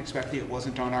we weren't expecting, it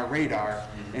wasn't on our radar.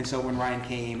 And so when Ryan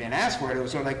came and asked for it, it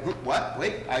was sort of like, what,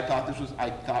 wait, I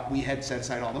thought we had set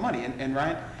aside all the money. And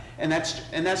Ryan, and that's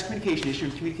a communication issue,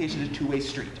 and communication is a two-way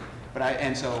street. But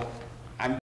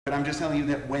I'm just telling you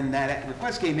that when that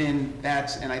request came in,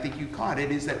 and I think you caught it,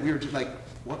 is that we were just like,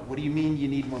 what do you mean you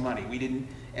need more money? We didn't,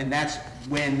 and that's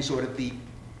when sort of the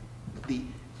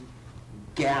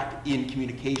gap in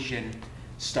communication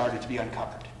started to be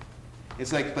uncovered.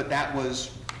 It's like, but that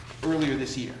was earlier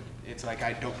this year. It's like,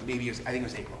 I think it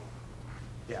was April.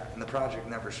 Yeah, and the project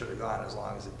never should have gone as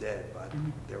long as it did, but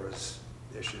there was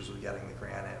issues with getting the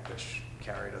granite, which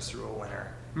carried us through a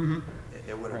winter.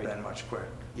 It would have Right. been much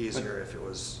easier if it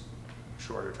was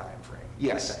shorter time frame.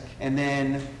 Yes, I think.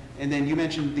 and then you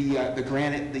mentioned the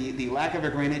granite, the lack of a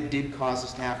granite did cause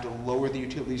us to have to lower the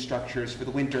utility structures for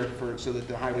the winter so that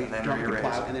the highway And then truck could re-raise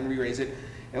plow, it. and then re-raise it.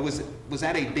 Was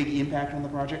that a big impact on the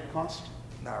project cost?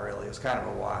 Not really, it was kind of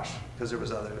a wash, because there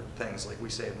was other things, like we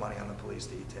saved money on the police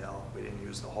detail, we didn't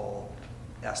use the whole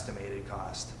estimated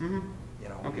cost. You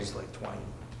know, we Okay. used like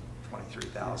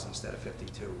 23,000 instead of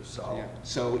 52, so. Yeah.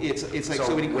 So it's like, So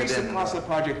so it increased the within cost the- of the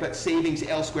project, but savings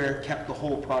elsewhere kept the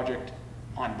whole project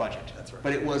on budget. That's right.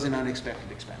 But it was an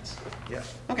unexpected expense. Yeah,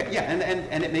 Okay, yeah,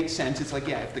 and it makes sense. It's like,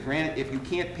 yeah, if you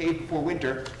can't pave before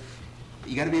winter,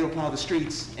 you gotta be able to plow the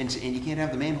streets, and you can't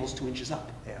have the manholes 2 inches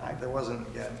up. yeah, there wasn't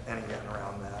any getting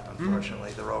around that,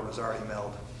 unfortunately, the road was already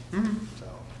milled, so.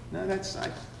 No, that's,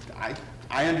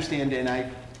 I understand,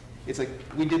 and it's like,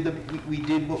 we did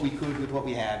what we could with what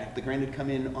we had. If the grant had come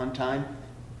in on time,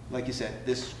 like you said,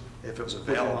 this If it was would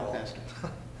have been a lot available.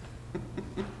 faster.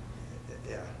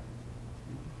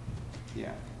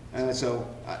 Yeah, Yeah, so,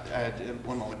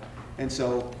 one moment. And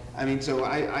so, I mean, so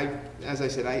as I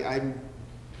said,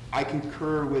 I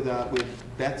concur with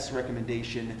Beth's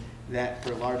recommendation that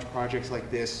for large projects like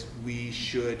this, we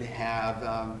should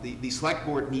have, the select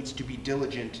board needs to be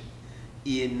diligent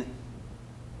in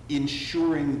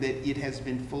ensuring that it has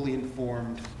been fully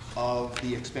informed of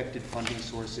the expected funding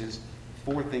sources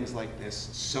for things like this,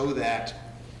 so that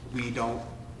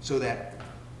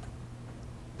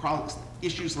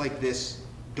issues like this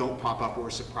don't pop up. We're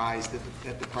surprised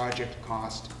that the project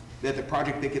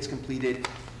that gets completed,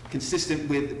 consistent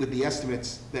with the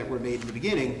estimates that were made in the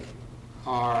beginning,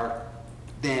 are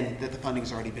then that the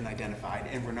funding's already been identified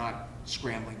and we're not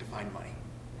scrambling to find money.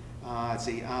 Let's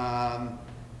see,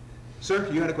 sir,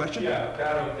 you had a question? Yeah,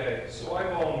 Pat, okay. So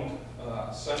I've owned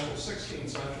 16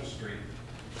 Central Street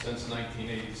since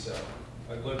 1987.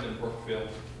 I've lived in Brookfield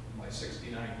my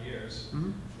 69 years,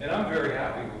 and I'm very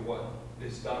happy with what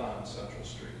is done on Central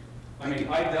Street. I mean,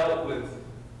 I dealt with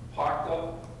parked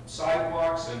up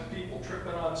sidewalks and people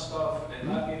tripping on stuff and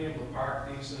not being able to park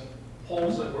decent,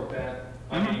 poles that were bent.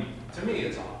 I mean, to me,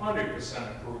 it's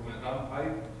 100% improvement.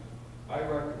 I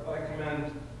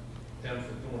commend them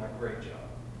for doing a great job.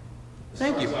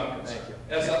 Thank you. As far as I'm concerned.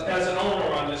 As an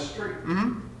owner on this street.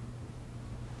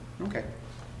 Okay.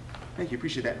 Thank you,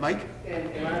 appreciate that. Mike?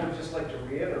 And I would just like to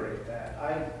reiterate that.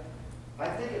 I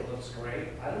think it looks great.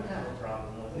 I don't have a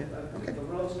problem with it. Yeah, okay. The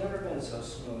road's never been so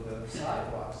smooth, the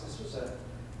sidewalks. This was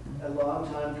a long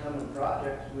time coming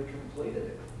project. We completed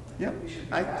it. Yep. We should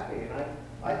be happy, and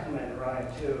I commend Ryan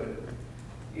too. And,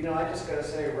 you know, I just gotta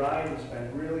say, Ryan's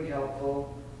been really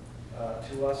helpful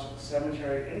to us with the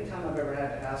cemetery. Anytime I've ever had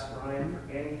to ask Ryan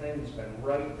for anything, he's been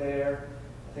right there.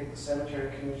 I think the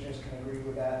cemetery commissioners can agree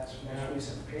with that. This most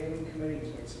recent paving committee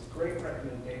has made some great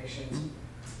recommendations,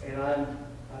 and I'm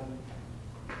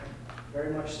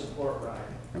very much support Ryan.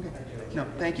 Okay. I do. No,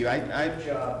 thank you. Good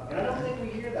job. And I don't think we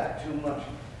hear that too much,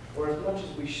 or as much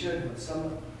as we should with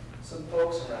some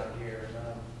folks around here.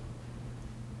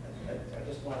 I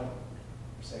just want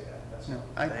to say that. That's No,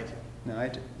 all. thank you. No,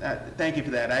 thank you for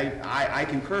that. I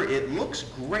concur. It looks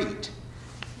great.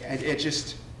 It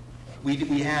just, we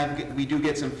do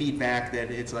get some feedback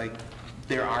that it's like,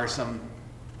 there are some,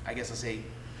 I guess I'll say,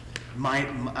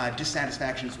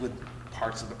 dissatisfactions with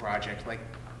parts of the project. Like,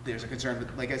 there's a concern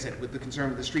with, like I said, with the concern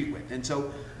with the street width. And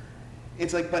so,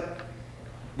 it's like, but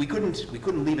we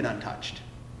couldn't leave it untouched.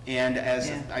 And as,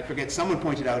 Yeah. I forget, someone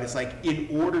pointed out, it's like, in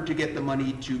order to get the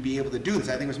money to be able to do this,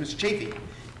 I think it was Mr. Chafee,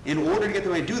 in order to get the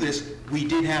money to do this, we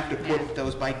did have to put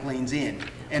those bike lanes in.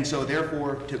 And so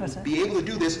therefore, to What's that? be able to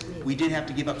do this, we did have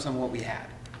to give up some of what we had.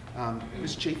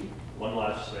 Mr. Chafee? One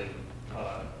last thing.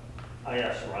 I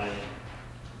asked Ryan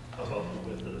about the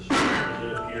width of the street, because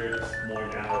it appeared more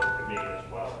narrow to me as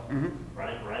well.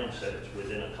 Ryan said it's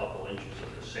within a couple inches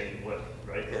of the same width,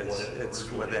 right? of what it It's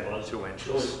originally within was. 2 So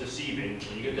inches. it's deceiving.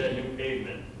 When you get that new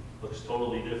pavement, looks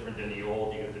totally different than the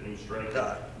old, you get the new stripe.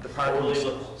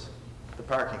 The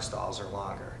parking stalls are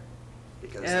longer,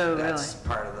 because Oh, that's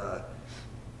part of the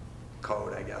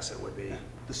code, I guess it would be.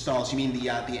 The stalls, you mean the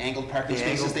angled parking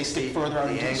spaces, they stick further out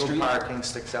into the street? The angled parking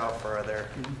sticks out further,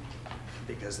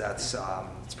 because that's,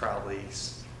 it's probably,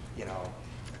 you know,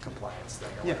 a compliance thing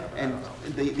or Yeah, whatever, I and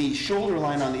don't know. the shoulder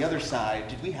line on the other side,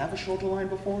 did we have a shoulder line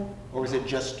before? Or was it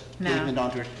just No.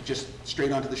 pavement just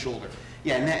straight onto the shoulder?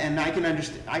 Yeah, and I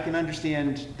can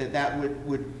understand that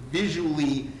would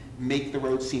visually make the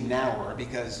road seem narrower,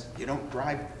 because you don't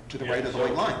drive to the right of the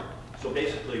white line. So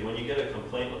basically, when you get a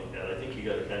complaint like that, I think you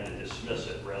gotta kind of dismiss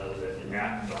it rather than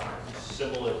act on it.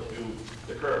 Similar to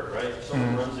the curb, right?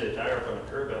 Someone runs their tire up on a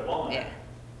curb at Walmart. Yeah.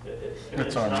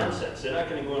 It's nonsense. They're not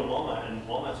gonna go to Walmart, and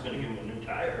Walmart's gonna give them a new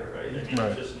tire, right? I mean,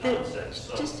 it's just nonsense,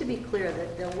 so. Just to be clear,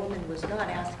 that the woman was not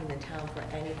asking the town for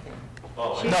anything.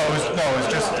 Oh, I- No,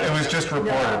 it was just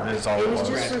reported, is all it It was. was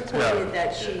just Yeah. reported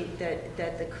that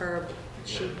that the curb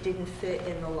she Yeah. didn't fit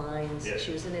in the lines. Yeah.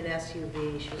 She was in an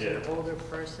SUV, she was an Yeah. older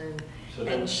person. So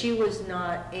then- And she was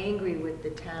not angry with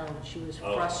the town, she was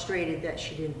Oh. frustrated that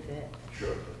she didn't fit.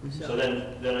 Sure. So- So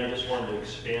then I just wanted to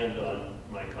expand on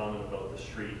my comment about the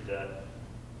street, that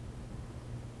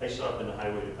I stop in the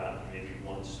highway department maybe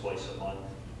once, twice a month.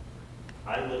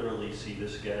 I literally see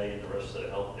this guy and the rest of the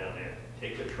help down there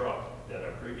take a truck that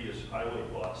our previous highway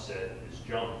boss said is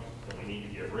junk, and we need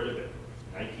to get rid of it.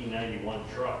 1991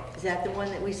 truck. Is that the one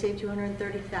that we saved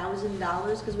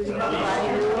 $230,000 because we didn't At least- buy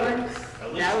a new one?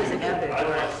 At That was least epic. I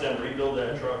watched them rebuild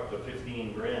that truck for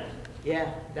 15 grand.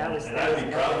 Yeah, that was And that was I'd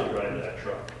be proud to epic. drive that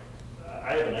truck.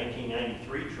 I have a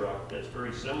 1993 truck that's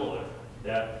very similar,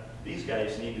 that these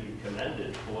guys need to be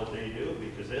commended for what they do,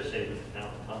 because they're saving the town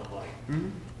a ton of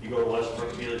money. You go to West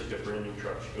Brookfield, he's got brand new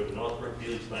trucks. You go to North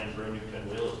Brookfield, he's buying brand new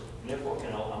 10-wheelers. And they're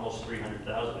forking out almost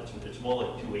 300,000. It's more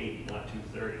like 280, not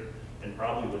 230. And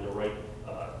probably with the right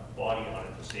body on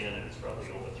it for sanding, it's probably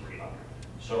over 300.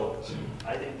 So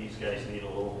I think these guys need a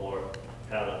little more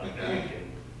pat on the back.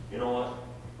 And you know what?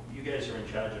 You guys are in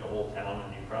charge of the whole town,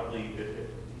 and you probably,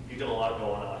 you got a lot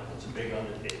going on. It's a big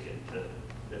undertaking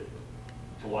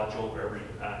to watch over every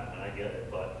department, and I get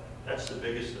it, but that's the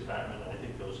biggest department. I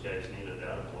think those guys need a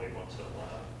data point once in a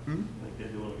while. I think they're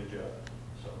doing a good job.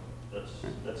 So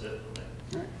that's it for me.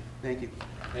 All right, thank you.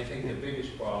 I think the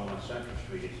biggest problem on Central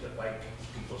Street is the bike.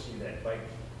 People see that bike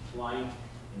line,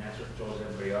 and that's what throws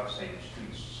everybody off, saying the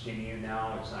street's skinnier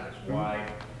now, it's not as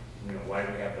wide. You know, why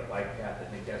do we have the bike path? I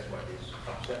think that's what is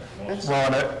upsetting most.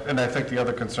 Well, and I think the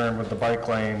other concern with the bike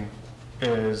lane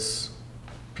is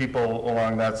people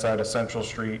along that side of Central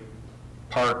Street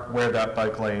park where that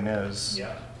bike lane is.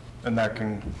 Yeah. And that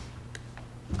can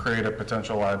create a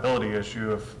potential liability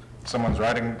issue if someone's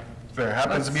riding, there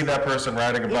happens to be that person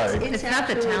riding a bike. It's not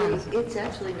the town's It's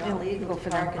actually not legal illegal to for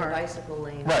them park in a park. bicycle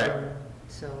lane. Right.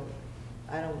 So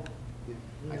I don't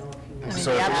know if you. I mean,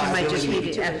 So the if option might just be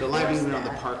Liability- to. The liability on the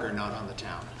parker, not on the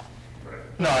town.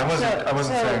 No, I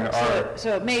wasn't saying our,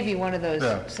 So it may be one of those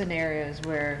Yeah. scenarios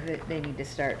where they need to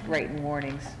start writing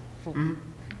warnings and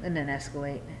then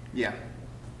escalate. Yeah.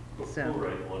 So- Who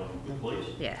write one? The police?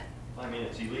 Yeah. I mean,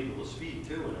 it's illegal to speed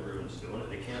too, and everyone's doing it.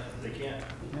 They can't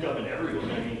govern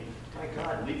everyone. I mean, my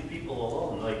God, leave people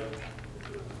alone. Like,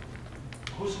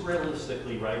 who's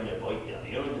realistically riding their bike down?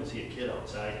 You don't even see a kid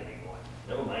outside anymore.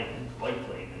 Never mind a bike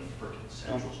lane in frickin'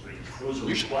 Central Street. It was a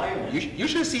requirement. You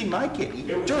should have seen my kid, he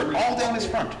It was a dirt all down his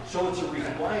front. So it's a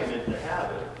requirement to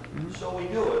have it, so we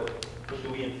do it. But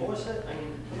do we enforce it? I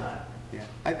mean, come on. Yeah,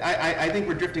 I think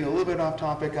we're drifting a little bit off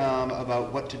topic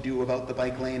about what to do about the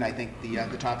bike lane. I think the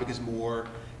topic is more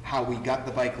how we got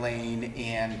the bike lane,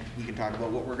 and we can talk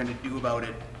about what we're going to do about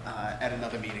it at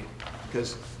another meeting,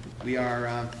 because we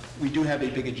do have a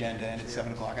big agenda, and it's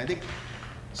 7 o'clock. I think,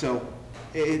 so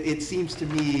it seems to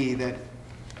me that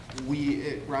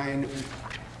Ryan,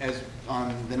 as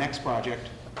on the next project,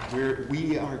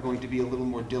 we are going to be a little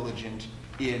more diligent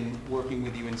in working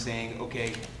with you and saying,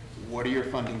 okay, what are your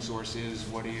funding sources,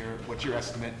 what's your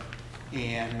estimate,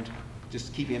 and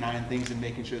just keeping an eye on things and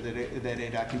making sure that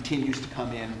it continues to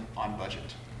come in on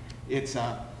budget. It's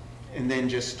and then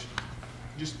just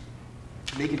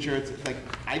making sure it's like,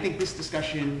 I think this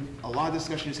discussion, a lot of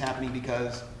discussion is happening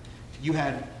because you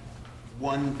had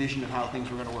one vision of how things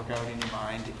were going to work out in your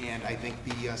mind, and I think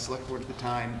the select board at the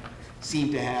time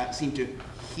seemed to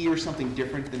hear something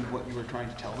different than what you were trying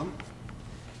to tell them,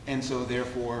 and so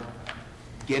therefore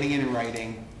getting it in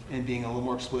writing and being a little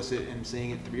more explicit and saying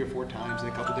it 3 or 4 times in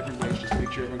a couple different ways, just to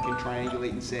make sure everyone can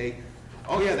triangulate and say,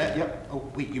 oh yeah, that, yep, oh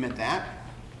wait, you meant that?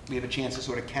 We have a chance to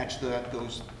sort of catch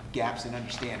those gaps in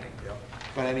understanding. Yep.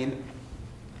 But I mean,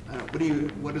 I don't know,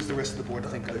 what does the rest of the board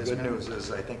think of The this? good man? news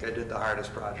is, I think I did the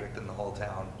hardest project in the whole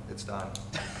town. It's done.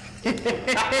 So, All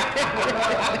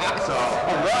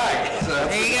right. so that's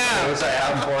There you the go. news I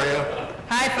have for you.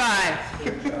 High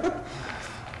five.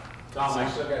 Tom, I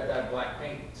still got that black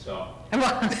paint, so.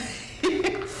 Well,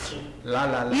 La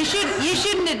la la. you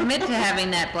shouldn't admit to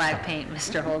having that black paint,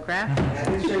 Mr. Holcraft. I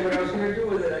didn't say what I was gonna do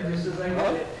with it, I just said I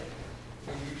got it.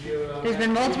 There's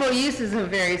been multiple uses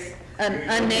of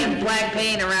unnamed black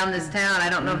paint around this town. I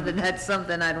don't know if that's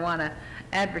something I'd want to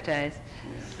advertise.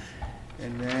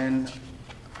 And then,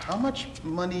 how much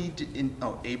money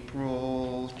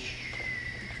April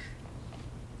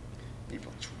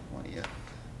 20th.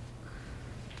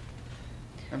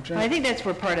 I'm trying. I think that's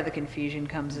where part of the confusion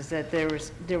comes, is that there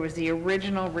was the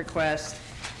original request,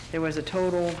 there was a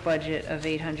total budget of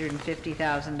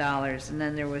 $850,000, and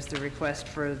then there was the request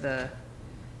for the,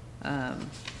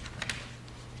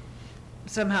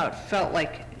 somehow it felt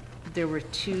like there were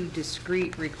 2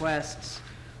 discrete requests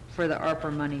for the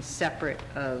ARPA money separate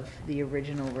of the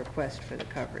original request for the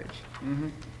coverage.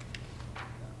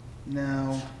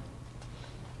 Now,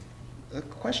 the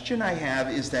question I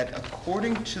have is that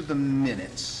according to the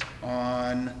minutes,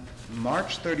 on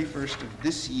March 31st of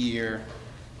this year,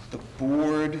 the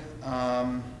board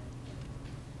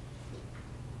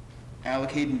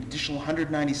allocated an additional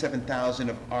 $197,000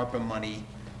 of ARPA money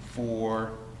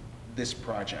for this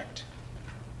project.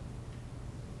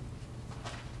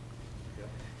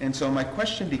 And so my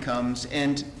question becomes,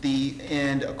 and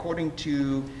according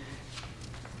to,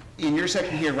 in your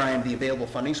section here, Ryan, the available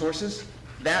funding sources,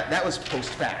 that was post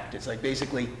fact. It's like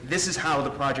basically, this is how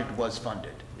the project was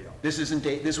funded. Yeah. This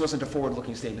wasn't a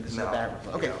forward-looking statement. This is a No.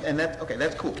 backward. Okay, Yeah. and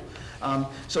that's cool.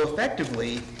 So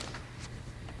effectively,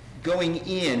 going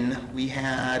in, we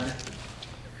had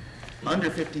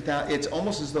under 50,000. It's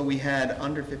almost as though we had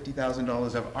under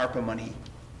 $50,000 of ARPA money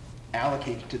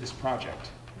allocated to this project.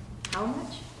 How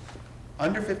much?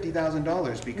 Under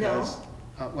 $50,000 because,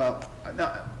 well,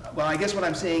 I guess what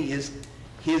I'm saying is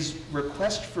his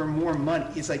request for more money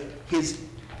is like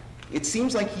it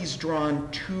seems like he's drawn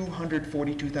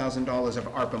 $242,000 of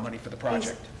ARPA money for the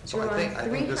project. So I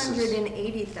think this is. Yeah,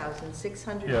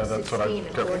 that's what I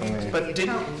 $380,616 according to But the did-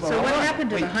 accountant. well, So what hold on. happened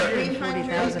to the Wait, but-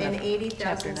 $140,000 of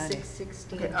chapter 90?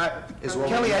 $380,616. Is what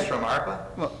Kelly, we I- used from ARPA?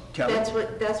 Well, Kelly, That's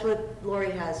what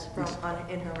Lori has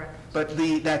in her record. but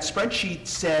that spreadsheet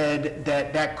said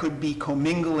that could be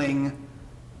commingling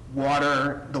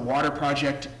the water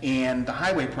project and the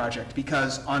highway project,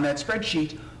 because on that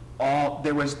spreadsheet,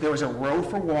 there was a row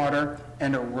for water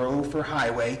and a row for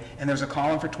highway, and there's a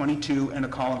column for 22 and a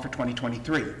column for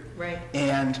 2023. Right.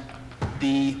 And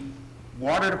the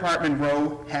water department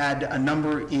row had a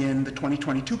number in the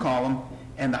 2022 column,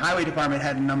 and the highway department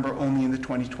had a number only in the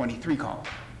 2023 column.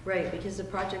 Right, because the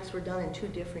projects were done in 2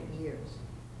 different years.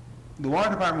 The water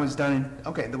department was done in,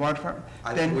 okay, the water department.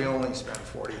 I think we only spent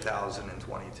 40,000 in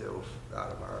 22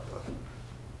 out of ARPA.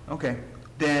 Okay,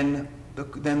 then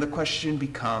the question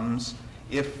becomes,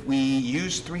 if we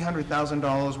use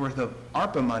 $300,000 worth of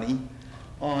ARPA money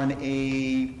on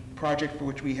a project for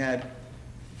which we had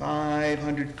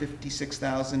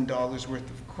 $556,000 worth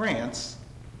of grants,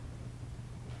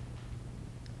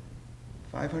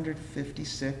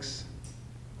 556,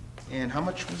 and how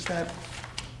much was that?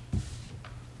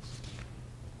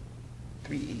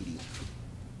 380.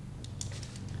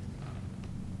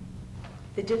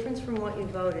 The difference from what you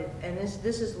voted, and this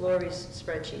is Lori's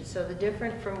spreadsheet, so the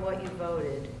difference from what you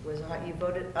voted was, you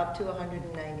voted up to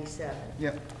 197.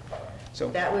 Yep. So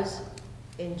That was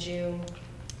in June,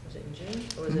 was it in June,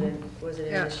 or was it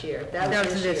in Yeah. this year? That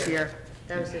was this year.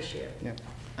 That was this year. yeah,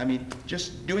 I mean,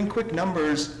 just doing quick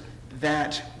numbers,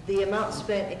 that The amount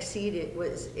spent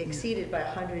was exceeded by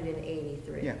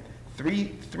 183. yeah,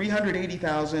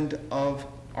 380,000 of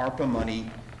ARPA money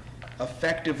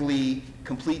effectively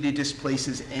completely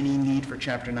displaces any need for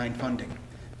Chapter 9 funding.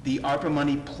 The ARPA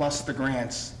money plus the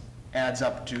grants adds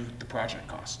up to the project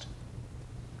cost,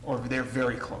 or they're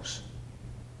very close.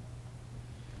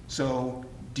 So,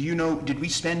 do you know, did we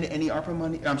spend any ARPA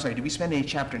money, I'm sorry, did we spend any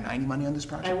Chapter 90 money on this I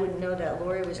project? wouldn't know that.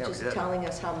 Lori was Yeah, we just did. telling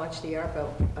us how much the ARPA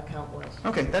account was.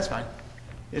 Okay, that's fine.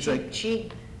 It's like, She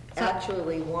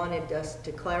actually wanted us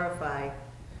to clarify,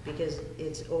 because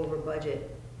it's over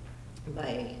budget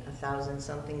by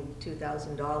 $1,000-something,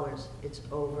 $2,000. It's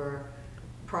over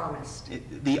promised.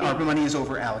 the ARPA money is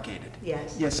over allocated.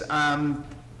 Yes. Yes,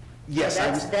 yes, So I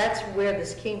was, that's where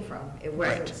this came from. It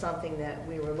wasn't Right. something that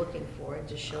we were looking for. It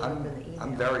just showed up in the email.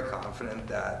 I'm very confident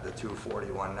that the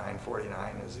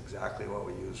 241,949 is exactly what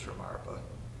we used from ARPA.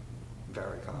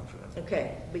 Very confident.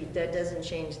 Okay, but that doesn't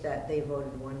change that they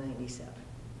voted 197.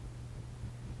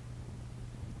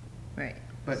 Right,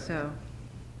 But- so,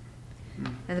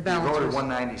 and the We balance voted was,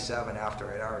 197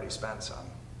 after I'd already spent some.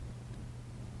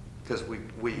 Because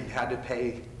we had to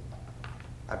pay,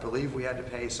 I believe we had to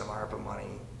pay some ARPA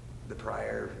money the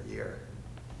prior year.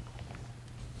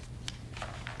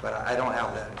 But I don't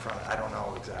have that in front, I don't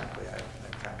know exactly,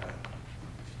 I kind of.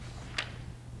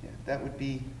 yeah, that would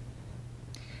be,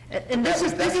 and this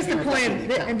is That the would be point, reflected in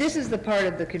the and this accounts. is the part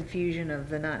of the confusion of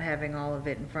the not having all of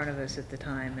it in front of us at the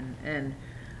time, and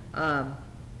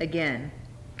again,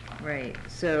 right,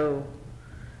 so,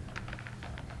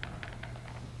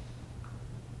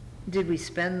 did we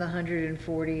spend the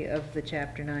 140 of the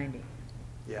Chapter 90?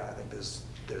 Yeah, I think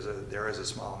there is a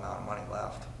small amount of money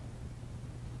left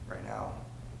right now.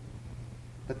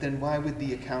 but then why would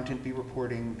the accountant be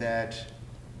reporting that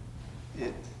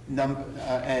an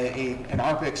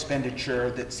ARPA expenditure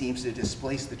that seems to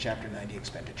displace the Chapter 90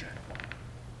 expenditure?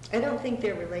 I don't think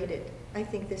they're related. I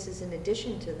think this is in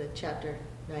addition to the Chapter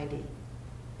 90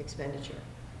 expenditure.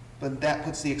 but that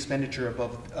puts the expenditure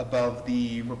above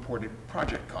the reported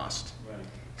project cost. Right.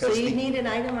 So 'Cause you the- need an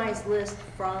itemized list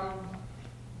from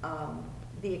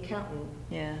the accountant.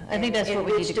 Yeah, I think that's what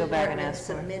we need to go back and ask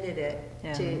for. And which department submitted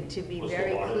Yeah. it, to be Was the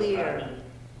very water clear. department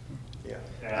Yeah.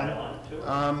 added on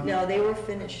to it? No, they were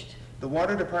finished. The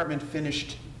water department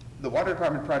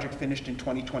project finished in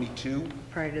 2022.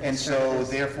 Prior to the And start of so this.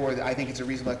 therefore, I think it's a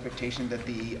reasonable expectation that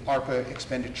the ARPA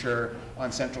expenditure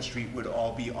on Central Street would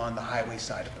all be on the highway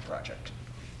side of the project.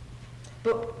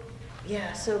 But,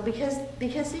 yeah, so because the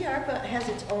ARPA has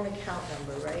its own account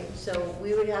number, right? So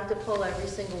we would have to pull every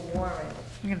single warrant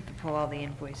You're gonna have to pull all the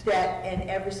invoices. and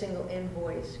every single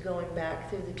invoice going back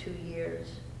through the 2 years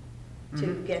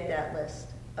to get that list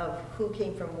of who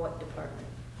came from what department.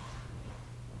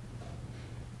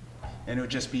 And it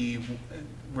would just be,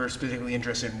 we're specifically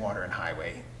interested in water and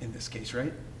highway in this case,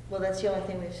 right? Well, that's the only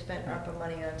thing we've spent ARPA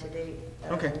money on to date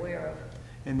that Okay. I'm aware of.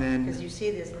 And then. Because you see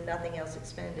there's nothing else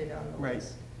expended on the Right.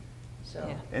 list. So.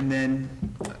 Yeah. And then,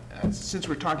 since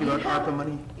we're talking about You have- ARPA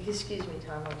money, Excuse me,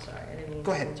 Tom, I'm sorry, I didn't mean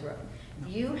Go to ahead. interrupt.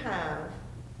 You have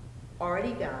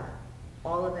already got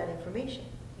all of that information.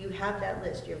 You have that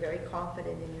list, you're very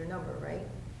confident in your number, right?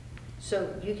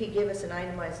 So you could give us an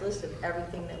itemized list of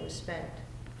everything that was spent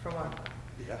from ARPA.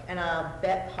 Yeah. And I'll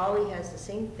bet Holly has the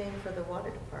same thing for the water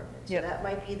department, so Yep. that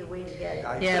might be the way to get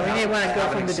it. Yeah, we may wanna go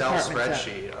from the departments I up. have an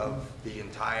Excel spreadsheet of the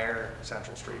entire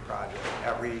Central Street project,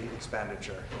 every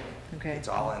expenditure. Okay. It's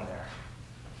all in there.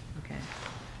 Okay.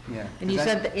 yeah. And you Is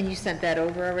that- sent, that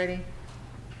over already?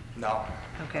 No.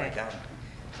 Okay. I can.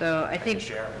 So I can think,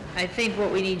 share it. I think what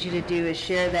we need you to do is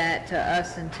share that to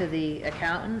us and to the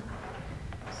accountant,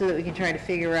 so that we can try to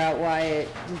figure out why it,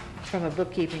 from a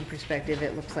bookkeeping perspective,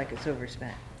 it looks like it's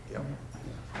overspent. Yep.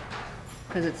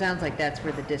 Because it sounds like that's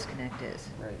where the disconnect is.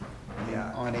 Right.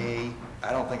 Yeah. On a,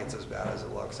 I don't think it's as bad as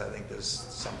it looks. I think there's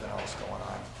something else going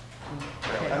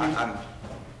on. Really, I mean-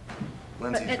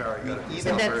 Lindsay's But- very good at these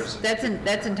But numbers.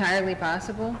 That's entirely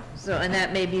possible, so, and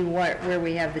that may be where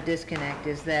we have the disconnect,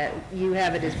 is that you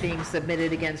have it as being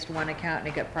submitted against one account and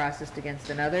it got processed against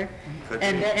another. Could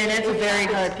And, be. and that's a very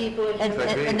hard, People- and,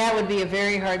 Could be. and that would be a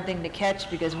very hard thing to catch,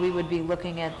 because we would be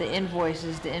looking at the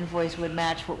invoices, the invoice would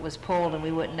match what was pulled, and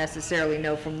we wouldn't necessarily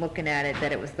know from looking at it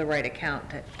that it was the right account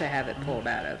to have it pulled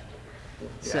out of,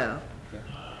 so.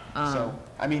 so,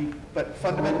 I mean, but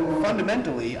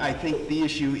fundamentally, I think the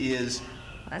issue is,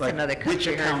 That's like, another which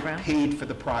country heard account from. paid for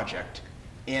the project?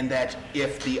 And that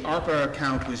if the ARPA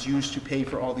account was used to pay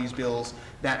for all these bills,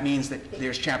 that means that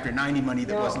there's Chapter 90 money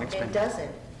that wasn't No, it expended.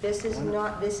 doesn't. This is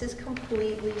not, this is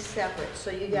completely separate.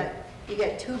 So you got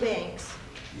 2 banks,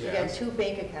 you got Yes. 2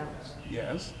 bank accounts.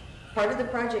 Yes. Part of the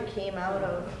project came out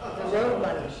of the road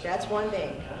money. That's one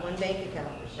bank account,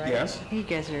 right? Yes. I think you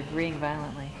guys are agreeing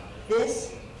violently.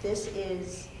 This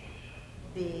is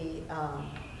the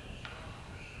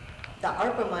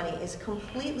ARPA money is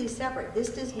completely separate. This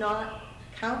does not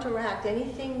counteract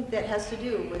anything that has to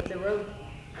do with the road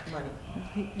money.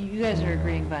 You guys are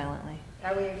agreeing violently.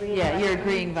 Are we agreeing? Yeah, on you're that?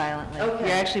 agreeing violently. Okay.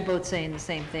 You're actually both saying the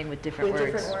same thing with different With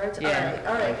words. different words? Yeah.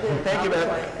 All right, good. Thank you, I'll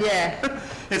Beth. try it. Yeah,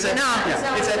 It's a, No,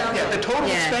 yeah, it's a, sounds yeah, the good. total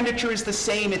Yeah. expenditure is the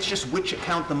same, it's just which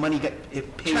account the money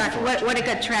it paid track, for. what it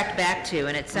got tracked back to,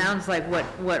 and it sounds like what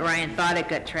Ryan thought it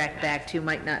got tracked back to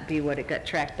might not be what it got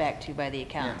tracked back to by the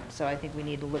accountant. Yeah. So I think we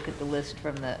need to look at the list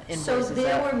from the So invoices they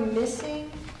up. were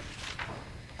missing,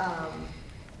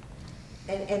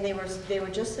 and they were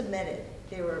just submitted.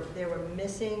 They were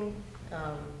missing,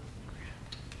 what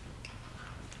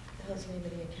was the name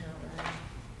of the account, Ryan,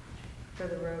 for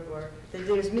the road work?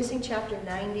 There's missing Chapter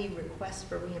 90 requests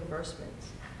for reimbursements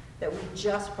that we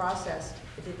just processed.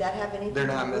 Did that have anything? They're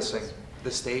to not do with missing. this?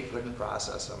 The state couldn't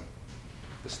process them.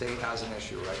 The state has an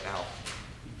issue right now.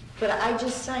 But I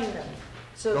just signed them.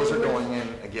 So Those they are were- going in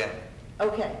again.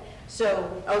 Okay,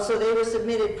 so, so they were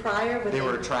submitted prior, but They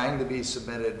were trying to be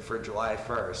submitted for July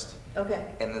 1st, Okay.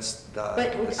 and this,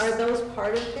 But are those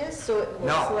part of this, so it looks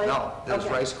No, like? no, there's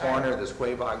Okay, Rice all right. Corner, there's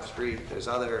Quabog Street, there's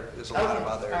a lot of Okay,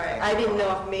 other all right. things. I didn't going know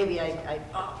on. if maybe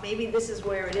maybe this is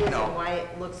where it is No. and why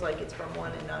it looks like it's from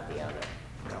one and not the other.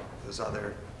 No, there's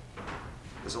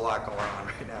a lot going on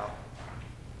right now.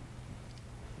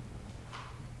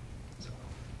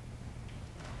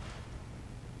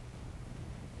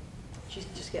 She's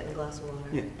just getting a glass of water.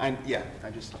 Yeah, I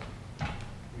just, You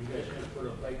guys gonna put a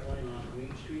bike lane on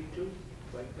Green Street too,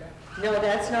 like that? No,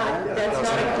 that's not a complete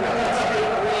street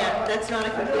grant. That's not a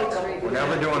complete street. We're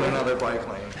never doing another bike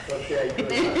lane. Okay,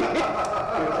 good.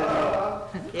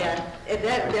 Yeah, and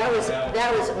that was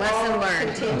Lesson all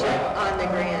learned. contingent on the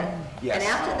grant. Yes. And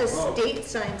after the state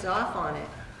signs off on it,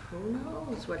 who knows?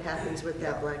 knows what happens with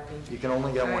that black paint. You can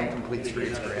only get one Alright. complete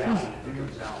streets grant. It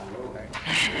goes down the road.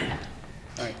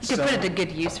 All right, You could put it to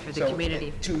good use for the so,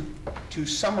 community. To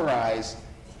summarize,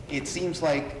 it seems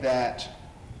like that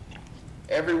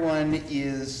everyone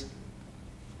is,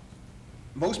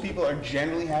 most people are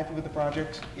generally happy with the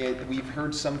project. We've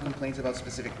heard some complaints about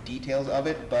specific details of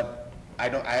it, but I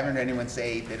haven't heard anyone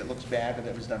say that it looks bad or that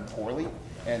it was done poorly,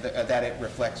 and that it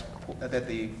reflects, that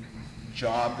the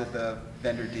job that the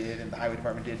vendor did and the highway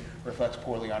department did reflects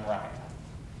poorly on Ryan.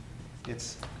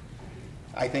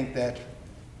 I think that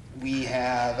we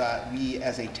have, we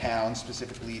as a town,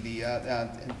 specifically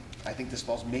and I think this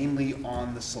falls mainly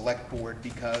on the select board,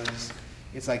 because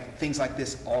it's like, things like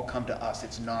this all come to us.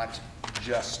 It's not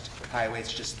just highway,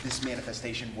 it's just this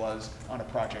manifestation was on a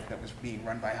project that was being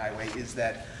run by highway, is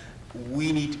that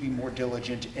we need to be more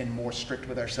diligent and more strict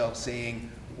with ourselves,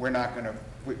 saying we're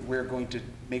going to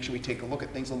make sure we take a look at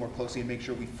things a little more closely and make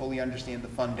sure we fully understand the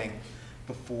funding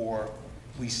before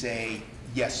we say,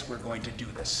 yes, we're going to do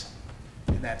this.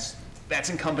 And that's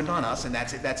incumbent on us, and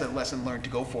that's a lesson learned to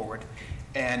go forward.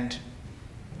 And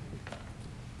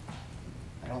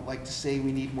I don't like to say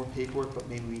we need more paperwork, but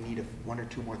maybe we need one or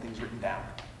two more things written down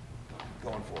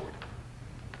going forward.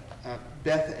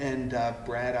 Beth and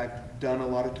Brad, I've done a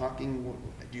lot of talking.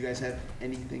 Do you guys have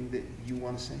anything that you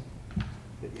want to say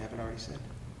that you haven't already said?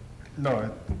 No,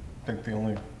 I think the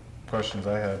only questions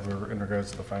I had were in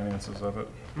regards to the finances of it.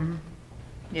 Mm-hmm.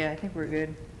 Yeah, I think we're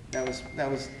good. That was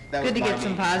Good to my get some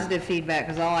main- positive feedback,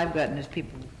 because all I've gotten is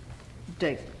people,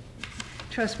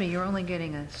 trust me, you're only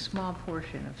getting a small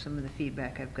portion of some of the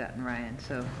feedback I've gotten, Ryan,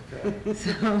 so.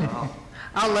 So,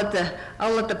 I'll let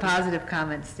the positive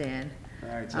comments stand. All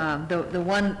right, so The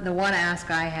one ask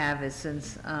I have is,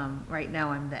 since, right now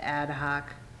I'm the ad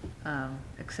hoc,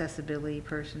 accessibility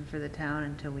person for the town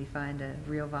until we find a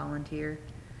real volunteer.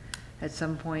 At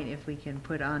some point, if we can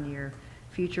put on your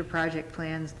future project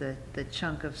plans, the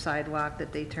chunk of sidewalk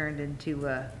that they turned into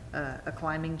a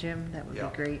climbing gym, that would Yeah.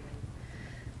 be great.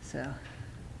 So,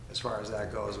 As far as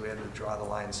that goes, we had to draw the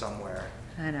line somewhere.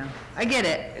 I know, I get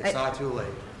it. It's not too late.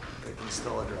 We can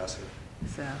still address it.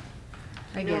 So,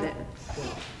 I get it.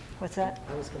 What's that?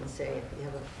 I was gonna say, if you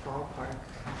have a ballpark,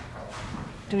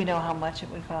 Do we know how much it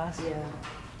would cost? yeah.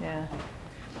 Yeah.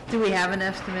 Do we have an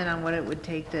estimate on what it would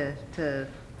take to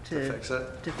fix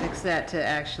it? to fix that, to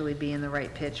actually be in the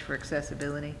right pitch for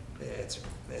accessibility? It's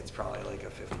probably like a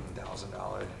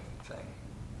 $15,000 thing,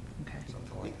 Okay.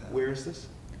 something like that. where is this?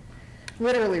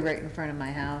 Literally right in front of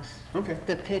my house. Okay.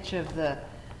 The pitch of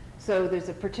so there's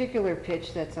a particular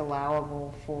pitch that's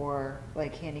allowable for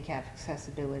like handicap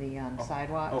accessibility on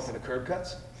sidewalks. Oh, for the curb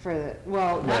cuts?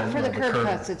 Well, not for the the curb curb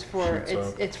cuts, it's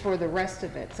shoots up. for the rest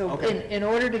of it. So Okay. in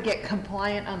order to get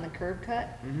compliant on the curb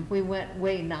cut, Mhm. we went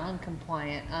way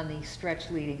non-compliant on the stretch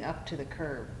leading up to the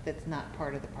curb that's not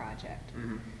part of the project.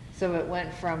 Mhm. So it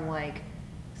went from like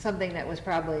something that was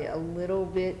probably a little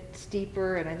bit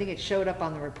steeper, and I think it showed up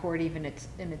on the report even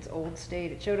in its old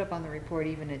state. It showed up on the report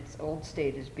even its old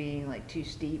state as being like too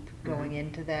steep going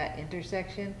into that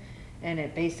intersection, and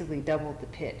it basically doubled the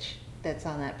pitch that's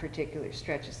on that particular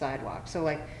stretch of sidewalk. So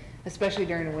like, especially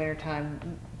during the winter time,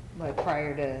 like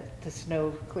prior to snow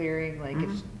clearing, like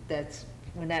that's,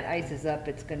 when that ice is up,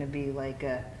 it's gonna be like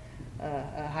a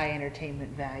high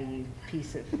entertainment value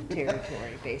piece of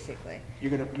territory, basically.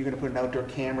 You're gonna put an outdoor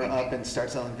camera up and start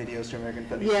selling videos to American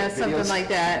Funny Yeah, videos? something like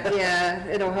that, yeah.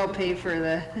 It'll help pay for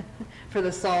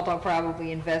the salt I'll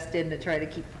probably invest in to try to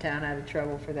keep the town out of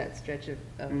trouble for that stretch of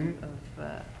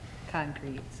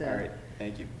concrete, so. All right,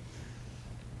 thank you.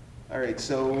 All right,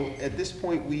 so at this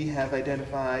point, we have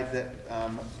identified that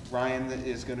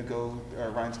Ryan's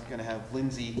gonna have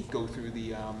Lindsay go through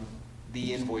the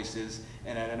invoices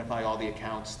and identify all the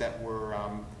accounts that were,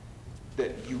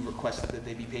 that you requested that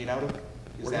they be paid out of?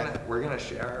 Is that? We're gonna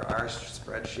share our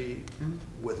spreadsheet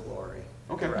with Lori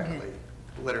Okay. directly,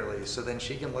 literally. So then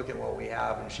she can look at what we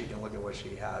have and she can look at what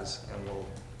she has, and we'll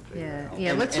figure it out.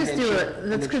 Yeah, let's And just then do she'll- it, and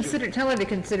let's then she'll- tell her to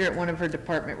consider it one of her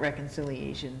department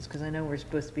reconciliations, because I know we're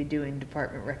supposed to be doing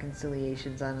department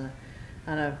reconciliations on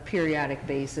a periodic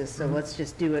basis, so let's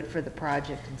just do it for the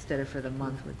project instead of for the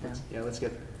month with them. Yeah, let's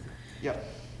get, yep.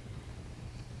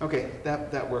 Okay,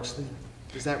 that works.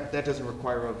 Does that doesn't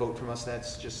require a vote from us,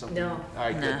 that's just something? No. All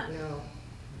right, good. Nah. No.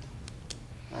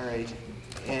 All right,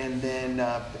 and then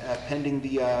pending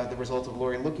the results of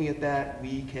Lori looking at that,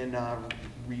 we can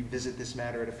revisit this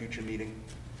matter at a future meeting.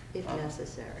 If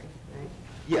necessary, right?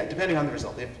 Yeah, depending on the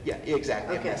result, yeah,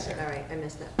 exactly, if Okay, necessary. all right, I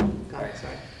missed that. Got it,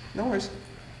 sorry. No worries.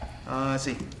 Let's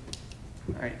see.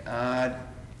 All right,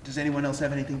 does anyone else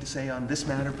have anything to say on this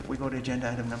matter before we go to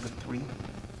agenda item number 3?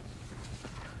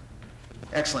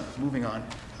 Excellent, moving on.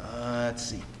 Let's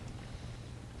see.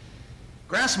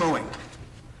 Grass mowing.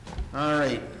 All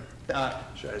right.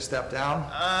 Should I step down?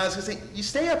 I was gonna say, you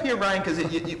stay up here, Ryan, because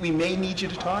we may need you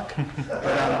to talk.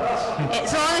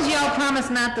 As long as y'all promise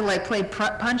not to like play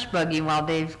punch buggy while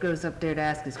Dave goes up there to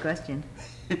ask his question.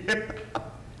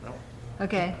 No.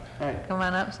 Okay, All right. come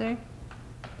on up, sir.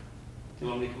 You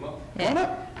want me to come up? Come on Yeah.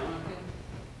 up. Okay.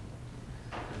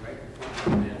 Right in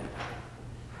front of you.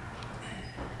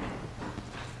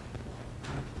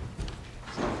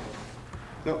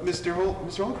 So, Mr.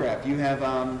 Holcraft, you have,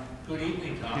 Good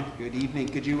evening, Tom. good evening.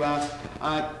 Could you,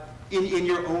 in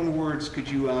your own words, could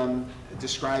you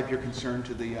describe your concern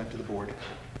to the board?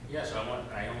 Yes,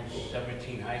 I own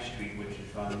 17 High Street, which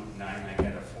is on Route 9. I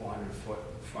got a 400-foot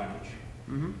frontage.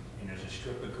 Mm-hmm. And there's a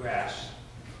strip of grass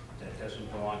that doesn't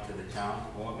belong to the town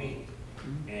or me.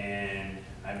 And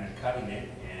I've been cutting it,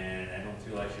 and I don't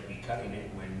feel I should be cutting it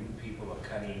when new people are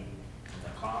cutting from the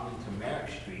Common to Merrick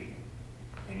Street.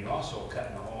 And you're also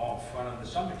cutting the whole front of the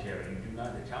cemetery. You do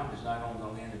not, the town does not own the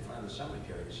land in front of the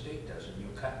cemetery, the state does, and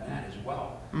you're cutting that as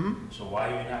well. Mm-hmm. So why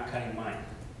are you not cutting mine?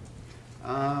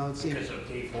 Let's see. Because of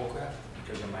Dave Holcraft?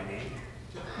 Because of my name?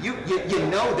 You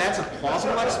know that's a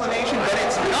plausible explanation, but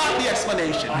it's not the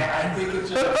explanation. I think it's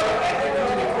an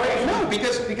equation. No,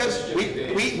 because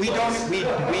we don't.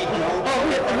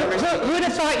 Who'd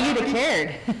have thought you'd have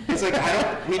cared? It's like,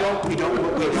 we don't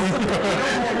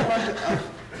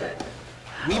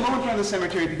we mow in front of the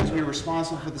cemetery because we're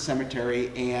responsible for the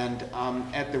cemetery, and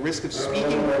at the risk of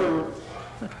speaking for,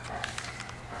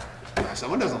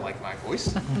 someone doesn't like my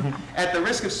voice. At the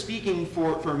risk of speaking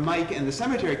for Mike and the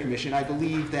Cemetery Commission, I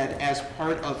believe that as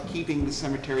part of keeping the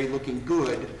cemetery looking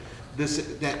good,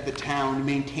 that the town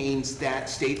maintains that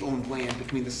state-owned land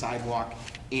between the sidewalk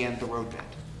and the roadbed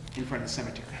in front of the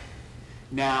cemetery.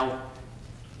 Now,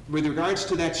 with regards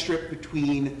to that strip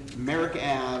between Merrick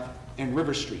Ave and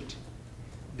River Street,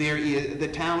 the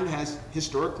town has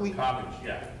historically, Commons,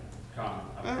 yeah, Common.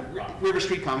 River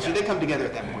Street Commons, so they come together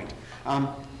at that point.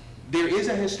 There is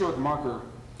a historic marker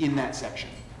in that section.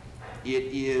 It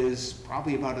is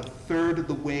probably about a third of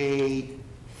the way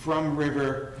from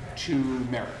River to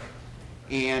Merrick.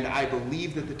 And I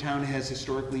believe that the town has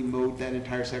historically mowed that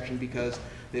entire section because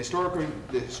the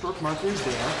historic marker is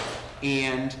there,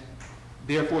 and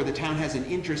therefore the town has an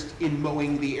interest in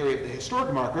mowing the area of the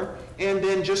historic marker, and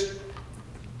then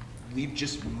we've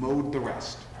just mowed the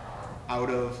rest out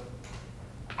of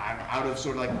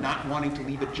sort of like not wanting to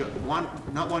leave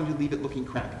it looking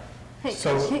crappy. Hey,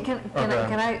 So- can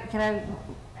I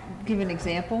give an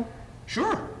example?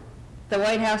 Sure. The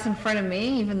White House in front of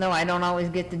me, even though I don't always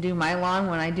get to do my lawn,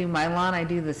 when I do my lawn, I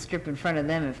do the strip in front of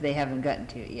them if they haven't gotten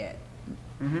to it yet.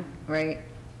 Mm-hmm. Right?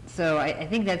 So I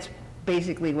think that's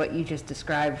basically what you just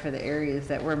described for the areas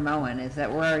that we're mowing, is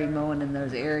that we're already mowing in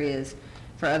those areas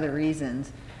for other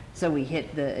reasons, so we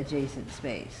hit the adjacent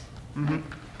space. Mm-hmm.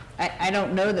 I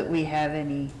don't know that we have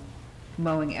any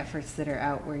mowing efforts that are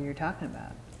out where you're talking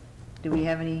about. Do we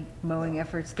have any mowing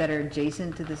efforts that are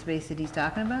adjacent to the space that he's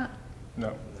talking about?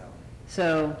 No.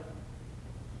 So,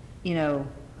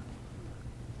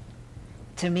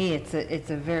 to me, it's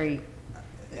a very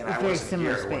And I very wasn't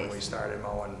similar here when we space. started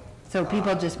mowing. So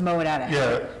people just mow it out of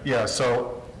habit. Yeah,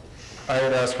 so I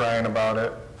had asked Ryan about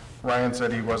it. Ryan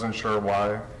said he wasn't sure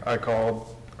why. I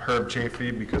called Herb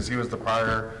Chafee because he was the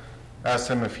prior, asked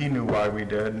him if he knew why we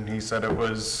did, and he said it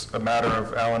was a matter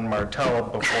of Alan Martell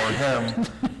before him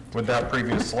with that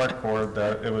previous select board,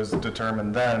 that it was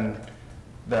determined then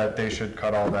that they should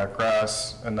cut all that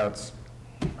grass, and that's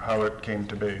how it came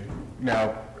to be.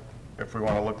 Now, if we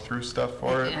want to look through stuff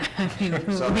for it,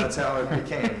 So that's how it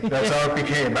became. that's how it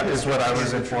became, is what I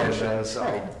was informed as.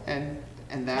 So,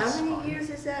 And that's How many fine. years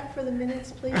is that for the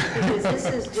minutes, please? Because this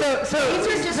is So, just, these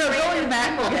are just going random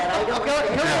back, people that I don't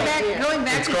know. going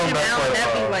back It's to going Jim back Allen, quite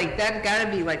that'd be far. like, that gotta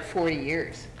be like 40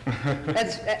 years.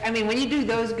 That's, I mean, when you do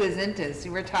those gazintas,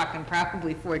 we're talking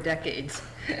probably 4 decades.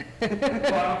 Well, I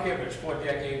don't care if it's 4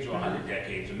 decades or 100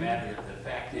 decades, the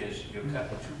fact is, you're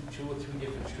cutting two or three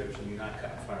different strips and you're not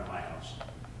cutting in front of my house.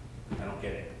 I don't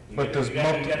get it. But there's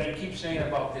You keep saying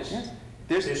about this, Yes.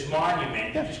 this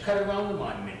monument, you just cut around the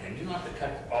monument, then you don't have to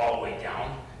cut all the way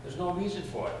down, there's no reason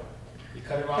for it. You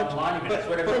cut around the monument, that's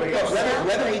what everybody else does.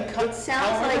 whether we cut It sounds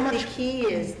however like the much- key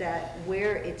is that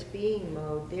where it's being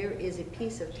mowed, there is a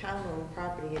piece of town-owned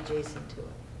property adjacent to it.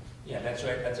 Yeah, that's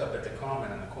right, that's up at the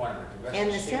common in the corner, but the rest And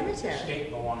of the the state, cemetery. the state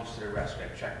belongs to the rest,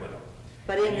 I checked with them.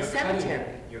 But in And the you're cutting-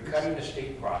 cemetery, You're cutting the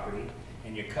state property,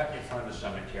 and you're cutting in front of the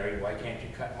cemetery, why can't you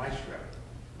cut my strip?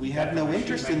 We have no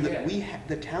interest in Right there.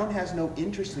 the town has no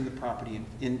interest in the property,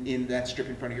 in that strip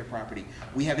in front of your property.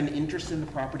 We have an interest in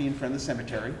the property in front of the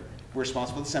cemetery, we're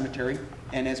responsible for the cemetery,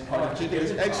 and as part of keeping,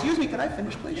 excuse me, could I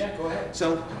finish, please? Yeah, go ahead.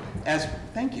 So,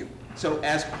 thank you. So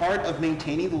as part of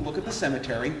maintaining the look of the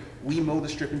cemetery, we mow the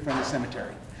strip in front of the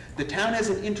cemetery. The town has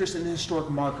an interest in the historic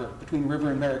marker between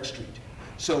River and Merrick Street,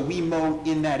 so we mow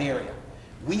in that area.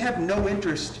 We have no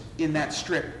interest in that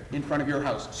strip in front of your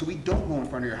house, so we don't mow in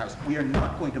front of your house. We are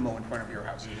not going to mow in front of your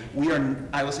house.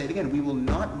 I will say it again, we will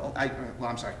not mow,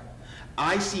 I'm sorry.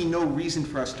 I see no reason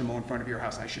for us to mow in front of your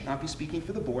house. I should not be speaking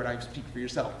for the board, I speak for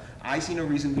yourself. I see no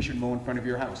reason we should mow in front of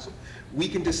your house. We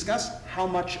can discuss how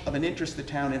much of an interest the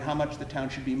town and how much the town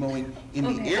should be mowing in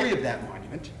the area of that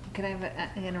monument. Can I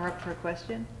interrupt for a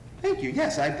question? Thank you,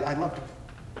 yes, I'd love to.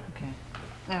 Okay.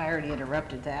 I already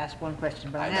interrupted to ask one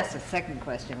question, but I'll ask a second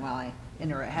question while I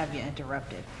have you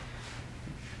interrupted.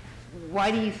 Why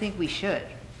do you think we should?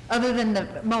 Other than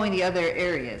mowing the other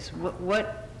areas,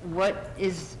 what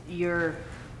is your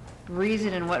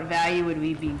reason and what value would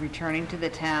we be returning to the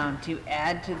town to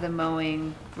add to the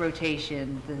mowing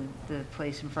rotation, the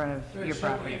place in front of Very your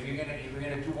simply, property? if you're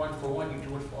gonna do one for one, you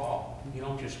do it for all. You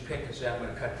don't just pick and say, I'm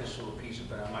gonna cut this little piece,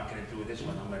 but I'm not gonna do this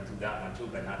one, I'm gonna do that one too,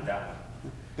 but not that one.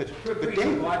 But Pretty Dave,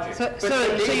 good logic.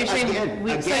 So Dave, you're saying,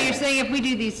 again, so you're saying if we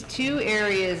do these two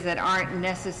areas that aren't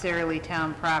necessarily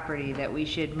town property, that we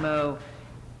should mow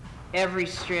every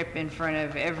strip in front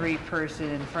of every person,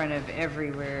 in front of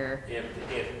everywhere? If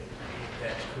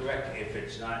that's correct, if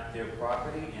it's not their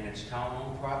property and it's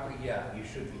town-owned property, yeah, you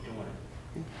should be doing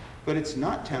it. but it's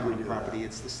not town-owned property,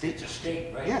 it's the state. It's a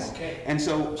state, right? Yes, Okay. and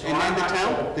so, So and then I'm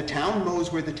not the town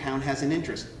mows where the town has an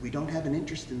interest. We don't have an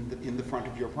interest in the front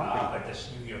of your property. But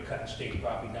you're cutting state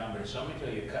property down by the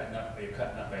cemetery, you're cutting up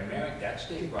by Merrick, that's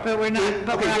state property. But we're not, Dave,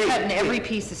 okay, Dave, cutting every Dave,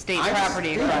 piece of state I was-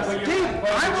 property Dave, across. but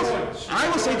Dave, I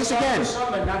will say this again. For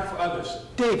some and not for others.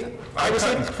 Dave, I was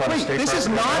cut in front of wait, state this is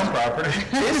property, not, town property.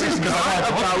 this is not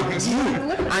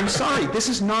about you. I'm sorry, this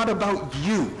is not about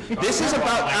you. This is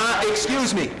about,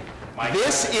 excuse me.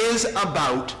 This is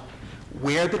about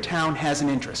where the town has an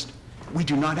interest. We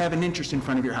do not have an interest in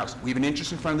front of your house. We have an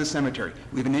interest in front of the cemetery.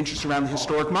 We have an interest around the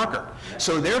historic marker.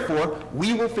 So therefore,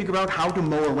 we will figure out how to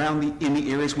mow around in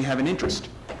the areas we have an interest.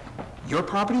 Your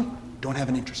property, don't have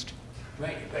an interest.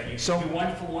 Right, but you So- do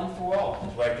one for all,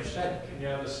 that's what I just said. Can you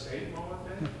have the state mow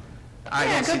it then? I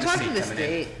Yeah, don't see go talk to the coming in.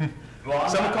 state. Well,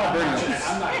 Someone call Bernie.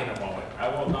 I'm not gonna mow it, I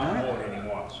will not mow it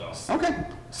anymore, so. Okay.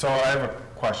 So I have a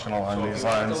question along So if these you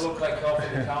want it lines. to look like help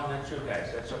for the town, that's your guys,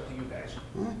 that's up to you guys.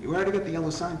 You already got the yellow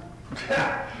sign.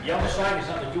 Yellow sign has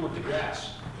nothing to do with the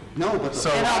grass. No, but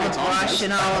So- And all the it's on brush us.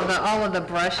 and all of the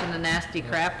brush and the nasty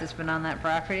crap that's been on that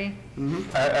property?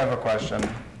 I have a question.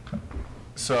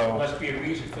 So Must be a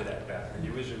reason for that, Beth, and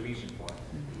there is a reason for it.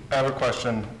 I have a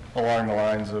question along the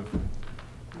lines of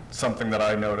something that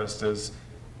I noticed is,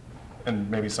 and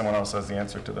maybe someone else has the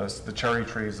answer to this, the cherry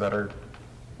trees that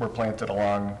were planted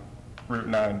along Route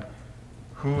 9,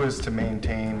 who is to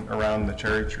maintain around the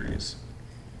cherry trees?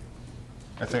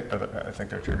 I think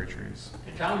they're cherry trees.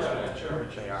 The town's doing it.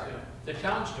 The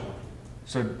town's doing it.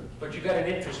 So, But you got an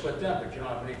interest with them, but you don't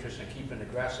have an interest in keeping the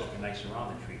grass looking nice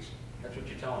around the trees. That's what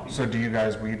you're telling me. so do you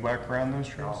guys weed whack around those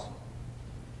trees?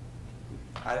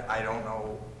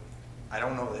 No. I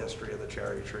don't know the history of the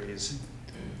cherry trees,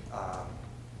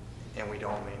 and we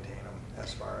don't maintain them,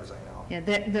 as far as I know. Yeah,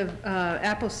 the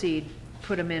Appleseed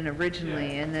put them in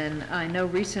originally, and then I know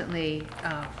recently,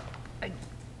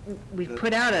 we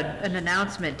put out an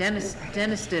announcement, Dennis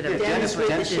did a. Dennis with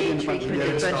the shade tree.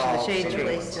 With a bunch of the shade trees.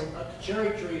 Replaced them. Cherry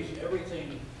trees,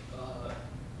 everything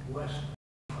west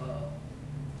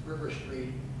River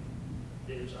Street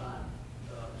is on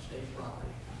state property.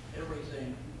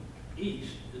 Everything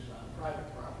east is on private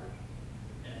property.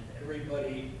 And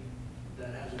everybody that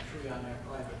has a tree on their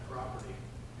private property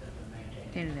has been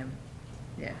maintained. Painted them,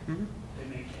 yeah. They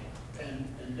maintain.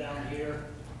 And down here,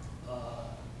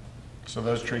 So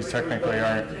those trees technically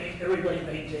aren't, everybody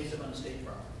maintains them on state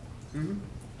property.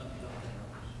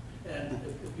 And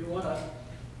if you want to,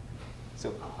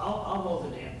 So, I'll mow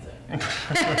the damn thing. I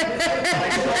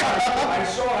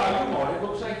saw how you mowed it, it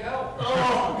looks like hell.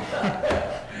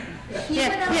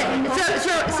 Yeah, I don't mow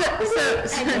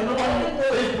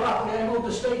his property, I mow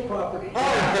the state property.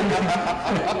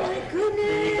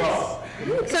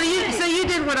 so you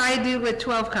did what I do with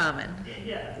 12 Common.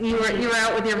 Yeah. You were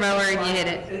out with your mower and you hit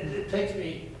it. It takes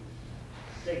me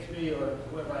or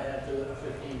whoever I have to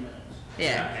 15 minutes.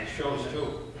 Yeah. And it shows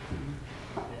too.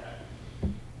 Yeah.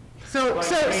 So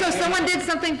someone did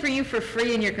something for you for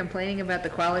free and you're complaining about the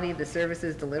quality of the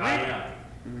services delivered? I am.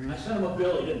 I sent him a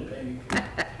bill, he didn't pay me for it.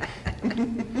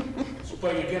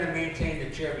 But you're gonna maintain the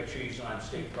cherry trees on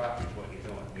state property is what you're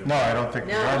doing. no, I don't think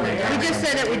we No, are we maintaining We just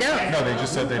them. said that we don't. No, they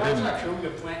just said they That's didn't. not true,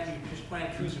 you're planting, you just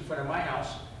planted trees in front of my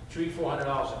house,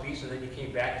 $300-400 a piece, and then you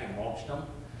came back and mulched them.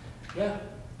 Yeah.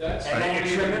 That's And then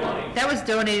you trim it up. That was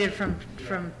donated from,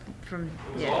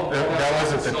 yeah. That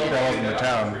wasn't the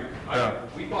town. Yeah.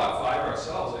 We bought 5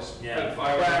 ourselves, I Yeah, spent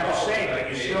but $500. I'm just saying,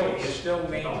 like, you're Maybe. still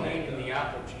maintaining the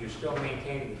apple, you're still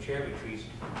maintaining the cherry trees.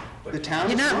 But The town.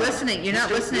 You're is not listening, you're not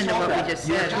Mr. listening to what we just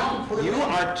Your said. town put You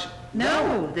are.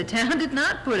 No, the town did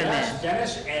not put them in.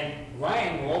 Dennis and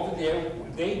Ryan were over there,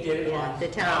 they did it Yeah, on the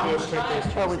town did town's put those time.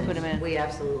 trees Oh, we put 'em in. We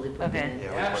absolutely put them Okay.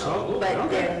 in. Absolutely. But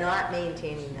they're not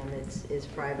maintaining them, it's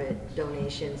private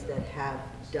donations that have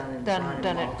done and Done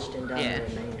done and it. mulched and done Yeah,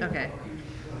 the remainder. okay.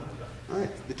 All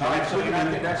right, the All town right, so put you're them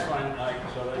not, in. that's fine, all right,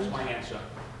 so that's my answer.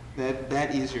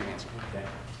 That is your answer. Okay,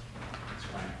 that's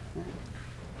fine.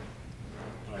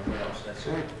 All right, what else, that's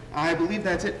All it? right, I believe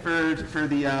that's it for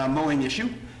the mowing issue.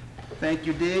 Thank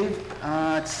you, Dave.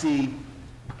 Let's see.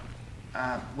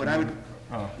 What I would,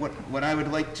 what I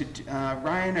would like to,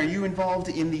 Ryan, are you involved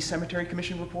in the cemetery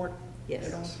commission report?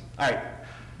 Yes. All right,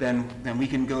 then we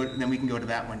can go to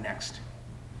that one next.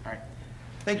 All right.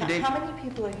 Thank you, Dave. How many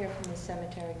people are here from the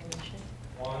cemetery commission?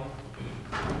 One,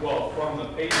 well, from the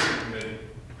paving committee,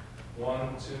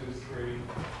 1, 2, 3, and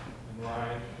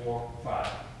Ryan, 4, 5.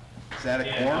 Is that a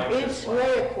Yeah, quorum? I- It's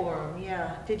way a quorum,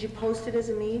 yeah. Did you post it as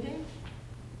a meeting?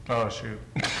 Oh, shoot.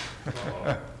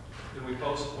 Did we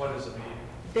post what is a meeting?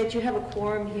 That you have a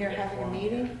quorum here having a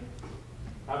meeting?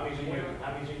 How many's in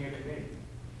your committee?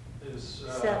 Is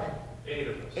 7, 8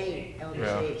 of us. 8, oh, Yeah,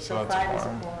 there's 8, so so that's a 5 is a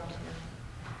quorum. quorum.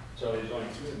 So there's only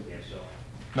 2 in here, so,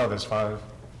 No, there's 5.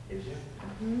 is there?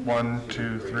 1,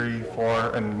 2, 3,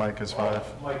 4, and Mike is 5.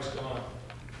 Mike's gone.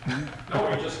 No,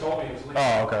 he just told me he was leaving.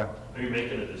 Oh, okay. Are you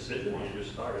making a decision, or you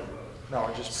just started? No,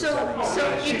 just So, presenting.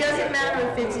 so it doesn't matter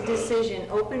if it's a decision,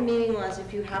 open meeting laws,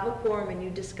 if you have a quorum and you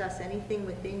discuss anything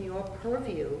within your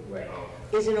purview, Right.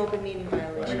 is an open meeting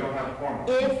violation. have a quorum.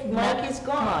 If Mike is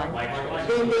gone, Mike's gone.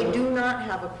 then they do not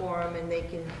have a quorum and they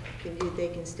can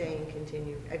stay and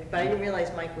continue. But I didn't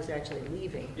realize Mike was actually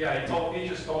leaving. Yeah, he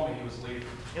just told me he was leaving,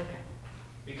 Okay.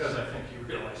 because I think he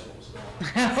realized what was going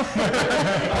on.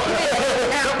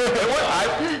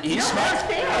 He's No, that's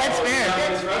fair. That's fair. Not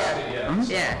That's interested fair. yet.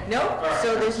 Yeah, No,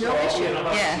 so there's no So I'll issue. get him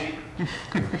up to Yeah.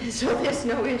 seat. So there's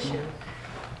no issue.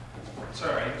 It's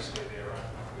all right, you can stay there, Ryan.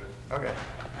 I'm good. Okay.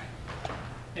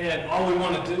 And all we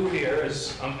want to do here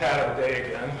is, I'm Pat O'Day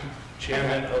again,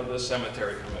 Chairman of the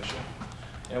Cemetery Commission.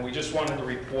 And we just wanted to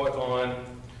report on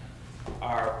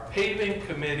our paving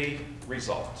committee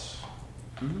results,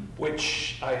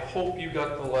 which I hope you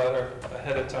got the letter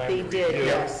ahead of time. They to did, review.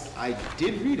 yes. I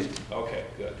did read it. Okay,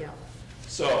 good. Yeah.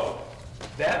 So,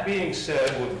 that being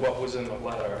said, with what was in the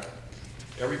letter,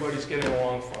 everybody's getting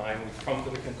along fine. We've come to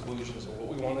the conclusions of what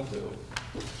we want to do.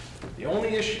 The only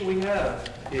issue we have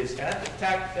is at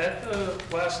the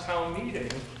last town meeting,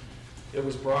 it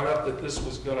was brought up that this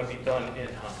was going to be done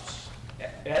in-house.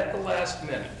 At the last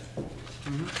minute,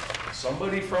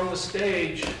 somebody from the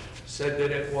stage said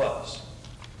that it was.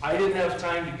 I didn't have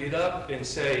time to get up and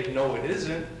say, no, it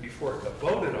isn't, before it got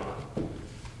voted on.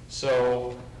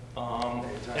 So, and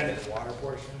The water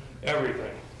portion?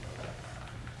 everything.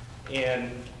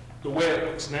 And the way it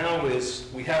looks now is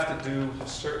we have to do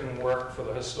certain work for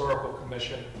the historical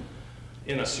commission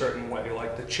in a certain way,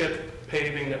 like the chip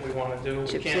paving that we want to do. We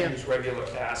Chip can't seal. use regular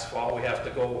asphalt, we have to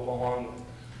go along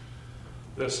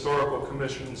the historical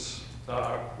commission's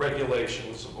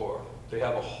regulations, or they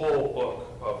have a whole book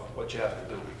of what you have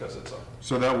to do because it's a,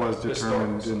 So that was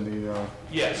determined Historical. in the,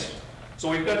 yes. So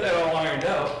we've got that all ironed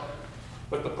out,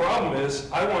 but the problem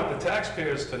is, I want the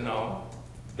taxpayers to know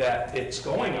that it's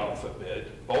going out for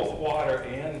bid, both water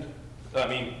and, that,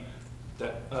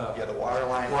 Yeah, the water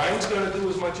line. Ryan's gonna do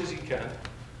as much as he can,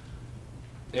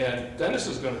 and Dennis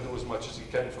is gonna do as much as he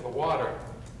can for the water,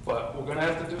 but we're gonna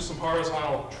have to do some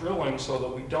horizontal drilling so that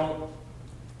we don't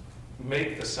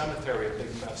make the cemetery a big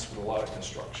mess with a lot of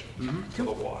construction for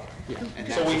the water. And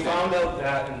So we that's- found out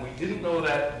that, and we didn't know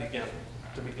that to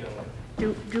begin with.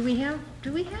 do we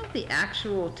have the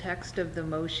actual text of the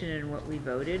motion and what we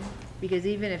voted? Because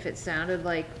even if it sounded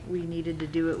like we needed to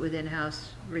do it with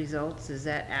in-house results, is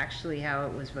that actually how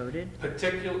it was voted?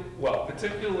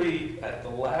 Particularly at the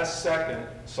last second,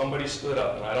 somebody stood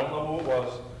up, and I don't know who it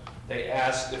was, they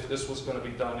asked if this was gonna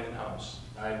be done in-house.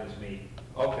 I was me,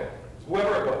 Okay,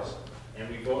 whoever it was. and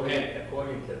we voted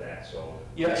according to that, so.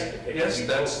 Yes,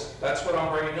 that's what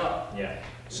I'm bringing up. Yeah.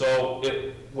 So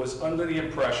it was under the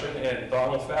impression, and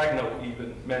Donald Fagno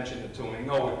even mentioned it to me,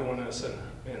 no, we're doing this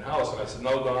in-house. And I said,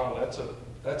 no, Donald,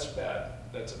 that's bad.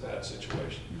 That's a bad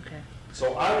situation. Okay.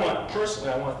 So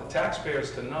personally, I want the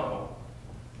taxpayers to know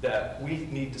that we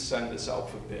need to send this out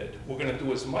for bid. We're gonna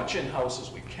do as much in-house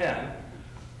as we can.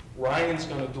 Ryan's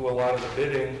gonna do a lot of the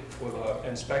bidding for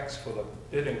the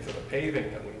bidding for the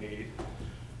paving that we need.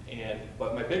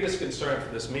 But my biggest concern for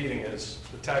this meeting is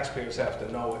the taxpayers have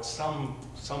to know at some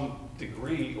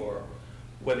degree, or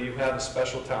whether you have a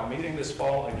special town meeting this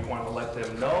fall and you want to let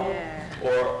them know,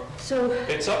 or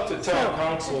it's up to town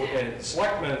council and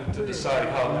selectmen to decide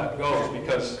how that goes,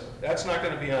 because that's not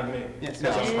going to be on me. Yes,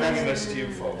 Because I'm bringing this to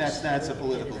you folks. That's a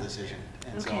political decision,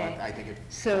 and so Okay. I think it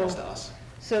So- falls to us.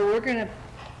 So we're gonna,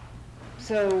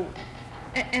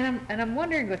 and I'm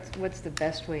wondering what's the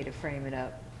best way to frame it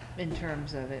up in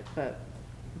terms of it, but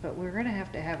we're gonna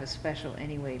have to have a special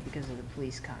anyway because of the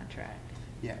police contract.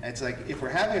 Yeah, it's like, if we're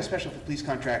having a special police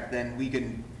contract, then we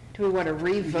can, Do we wanna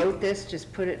re-vote this,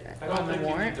 just put it I don't on the think you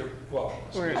need warrant? to, well,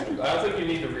 Or- excuse me, I don't think you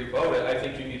need to revote it. I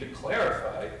think you need to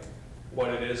clarify what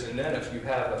it is, and then if you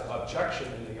have an objection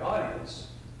in the audience,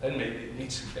 then maybe it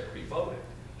needs to get revoted.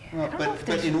 well, I don't know if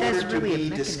but in there's order to really a be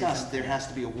mechanism. discussed, there has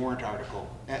to be a warrant article.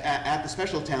 At the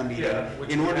special town meeting, Yeah, which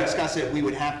in we order to had. discuss it, we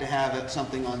would have to have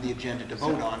something on the agenda to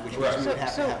vote on, which means we would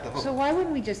have to have the vote. So why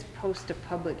wouldn't we just post a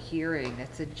public hearing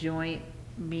that's a joint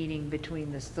meeting between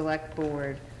the select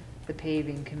board, the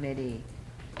paving committee,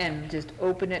 and just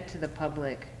open it to the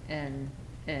public and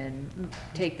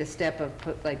take the step of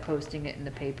posting it in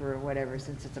the paper or whatever,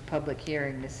 since it's a public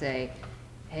hearing, to say,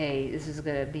 hey, this is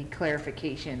gonna be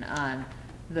clarification on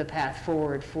the path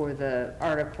forward for the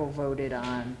article voted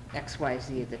on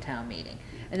XYZ at the town meeting.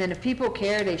 And then if people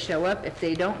care, they show up. If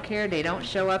they don't care, they don't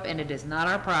show up, and it is not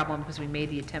our problem because we made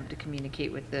the attempt to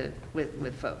communicate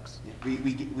with folks.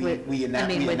 We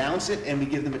announce it, and we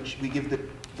give the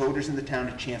voters in the town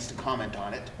a chance to comment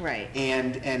on it. Right.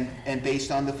 And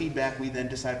based on the feedback, we then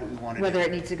decide what we want to do. Whether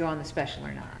it needs to go on the special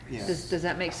or not. Yes. Does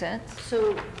that make sense?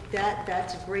 So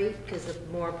that's great, because the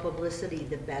more publicity,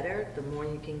 the better, the more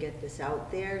you can get this out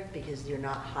there, because you're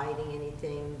not hiding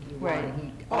anything. You want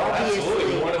Right. Oh,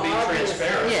 absolutely, we want to be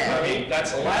transparent. Yeah. I mean,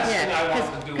 that's the last thing I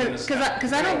want to do in this town.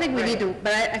 Because I don't think we need to,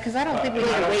 because I don't think we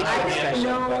need to wait for the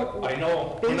special. I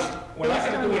know, we're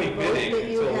not going to do any bidding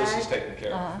until this is taken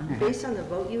care of. Based on the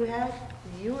vote you had,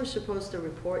 you were supposed to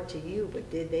report to you, but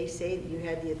did they say that you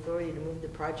had the authority to move the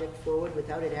project forward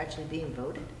without it actually being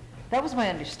voted? That was my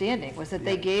understanding, was that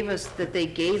they gave us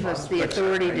the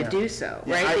authority to do so,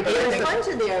 Yeah, right? They gave us The the- funds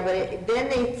are there, but then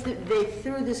they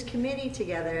threw this committee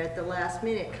together at the last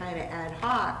minute, kind of ad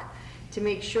hoc, to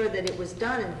make sure that it was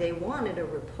done, and they wanted a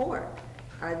report.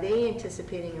 Are they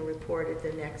anticipating a report at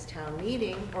the next town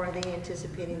meeting, or are they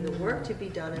anticipating the work to be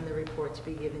done and the report to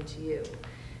be given to you?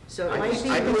 So it might be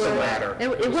I think the worth, latter.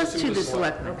 It was to the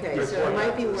selectmen. okay, so it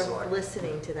might be worth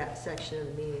listening to that section of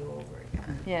the meeting over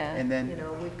again. Yeah. And then. You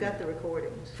know, we've got the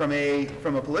recordings. From a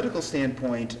political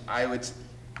standpoint,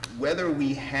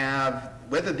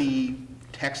 whether the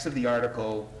text of the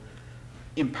article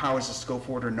empowers us to go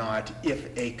forward or not,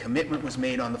 if a commitment was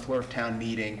made on the floor of town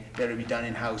meeting that it would be done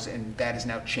in-house, and that is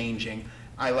now changing,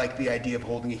 I like the idea of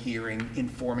holding a hearing,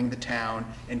 informing the town,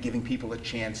 and giving people a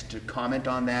chance to comment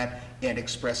on that and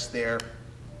express their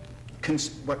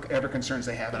whatever concerns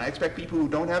they have. And I expect people who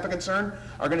don't have a concern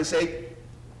are going to say,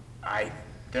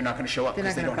 they're not going to show up They're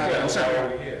because not they don't gonna have a Yeah, concern.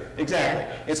 why are we here?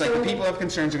 Exactly. It's like the people who have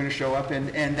concerns are going to show up, and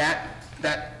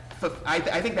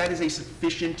I think that is a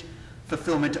sufficient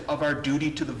fulfillment of our duty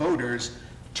to the voters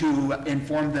to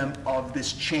inform them of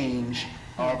this change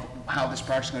of how this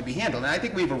project's going to be handled. And I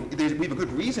think we have a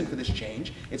good reason for this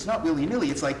change. It's not willy-nilly.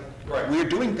 It's like, Right. we're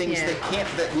doing things Yeah.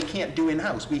 that we can't do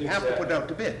in-house. We have to put it out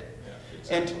to bid.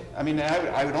 Yeah, And, I mean,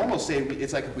 I would almost say,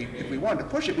 it's like, if we wanted to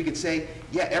push it, we could say,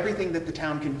 yeah, everything that the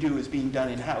town can do is being done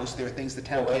in-house. There are things the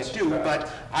town Well, can't that's do,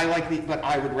 fact. but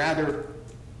I would rather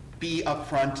be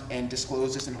upfront and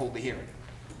disclose this and hold the hearing.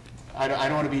 I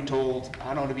don't want to be told,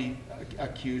 I don't want to be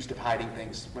accused of hiding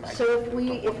things when I. So if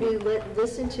we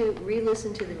re-listen to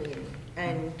the meeting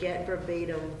and get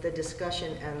verbatim the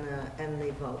discussion and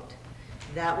the vote,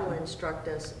 that will instruct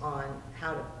us on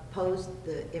how to pose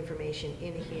the information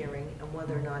in a hearing and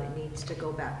whether or not it needs to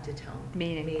go back to town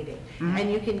meeting. And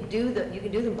you can do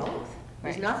them both.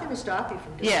 There's Right. nothing to stop you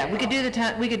from doing Yeah, it we could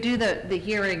both. do the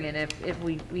hearing, and if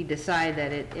we decide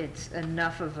that it's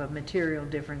enough of a material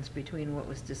difference between what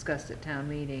was discussed at town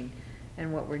meeting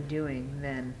and what we're doing,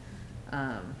 then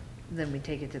we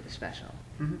take it to the special,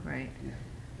 right?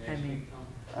 I mean,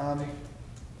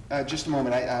 Just a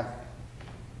moment,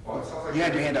 Well, it sounds like you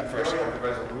had your hand up first. We already have the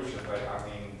resolution, but I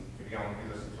mean, if you don't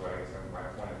listen to it, I guess my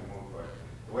point is moved. But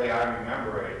the way I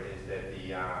remember it is that the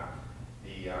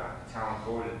town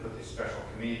voted to put this special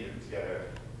committee together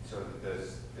so that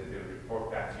they would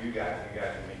report back to to you guys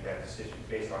can make that decision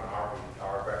based on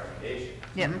our recommendation.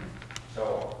 Yep.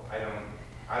 So I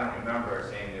don't remember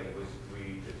saying that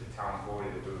the town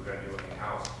voted that we were gonna do it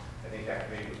in-house. I think that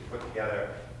committee was put together,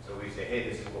 so we say, hey,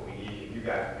 this is what we need, and you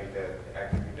guys make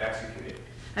execute it.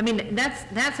 I mean,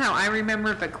 that's how I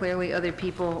remember it, but clearly other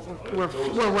people were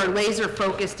laser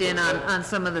focused in on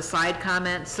some of the side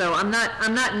comments. So I'm not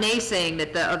naysaying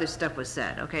that the other stuff was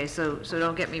said, okay? So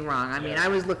don't get me wrong. I mean, I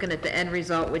was looking at the end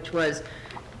result, which was,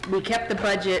 we kept the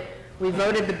budget, we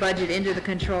voted the budget into the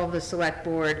control of the select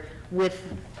board with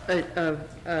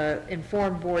a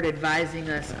informed board advising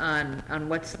us on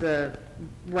what's the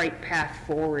right path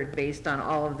forward based on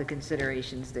all of the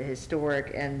considerations, the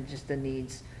historic and just the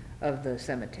needs of the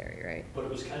cemetery, right? But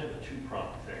it was kind of a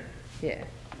two-pronged thing. Yeah.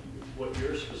 What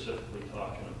you're specifically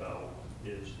talking about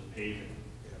is the paving.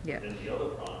 Yeah. And the other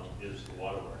prong is the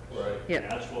waterworks. Right. Yep.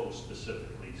 And that's what was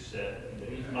specifically said.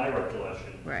 In my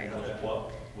recollection, Right.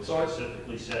 what was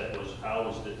specifically said was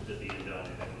housed at the being done,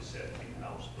 and it was said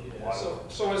in-house for the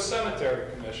waterworks. So as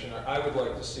cemetery commissioner, I would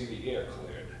like to see the air cleared.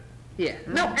 Yeah,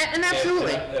 no, and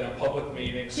absolutely, In a public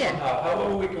meeting, Yeah. somehow,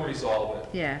 however we can resolve it.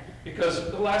 yeah, Because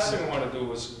the last thing we want to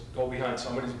do is go behind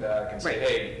somebody's back and say, Right.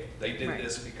 hey, they did Right.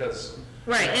 this because.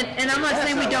 right, and I'm not That's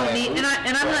saying we not don't what I need, and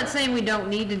I'm Right. not saying we don't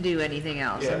need to do anything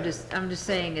else, Yeah. I'm just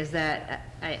saying is that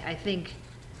I think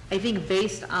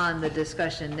based on the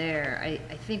discussion there, I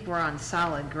think we're on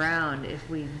solid ground if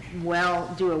we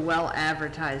do a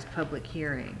well-advertised public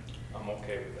hearing. I'm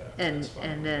okay with that. And- That's fine.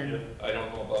 and then- I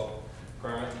don't know about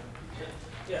Kermit.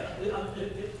 Yeah,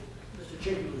 Mr.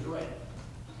 Chapin was right.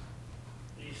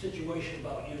 The situation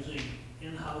about using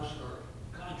in-house or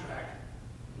contract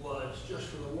was just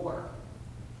for the water.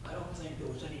 I don't think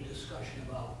there was any discussion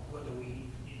about whether we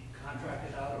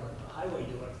contract it out or the highway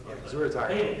do it. Yeah, because we were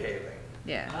talking about paving.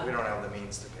 Yeah, We don't have the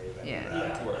means to pave any of Yeah.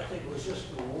 that. Yeah, I think it was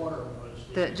just the water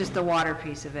was. just the water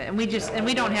piece of it, and we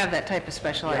don't have that type of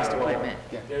specialized Yeah, well, equipment.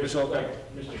 There's,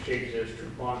 like Mr. Shakes, there's two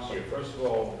prongs here. First of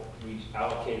all, we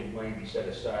allocated money to be set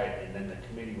aside, and then the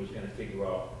committee was gonna figure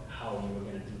out how we were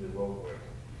gonna do the road work.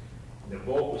 The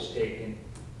vote was taken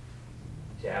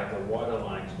to have the water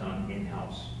lines done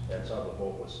in-house. That's how the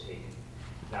vote was taken.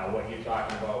 Now, what you're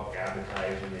talking about,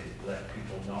 advertising and letting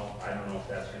people know, I don't know if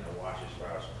that's gonna watch as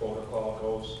far as protocol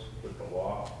goes with the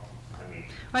law. I mean.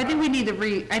 I think we need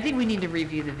to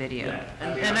review the video, Yeah,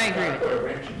 and mean, I I'm agree not with gonna you. put a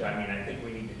wrench in it. I mean, I think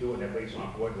we need to do it, and everybody's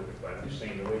on board with it, but I'm just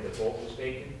saying the way the vote was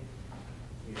taken,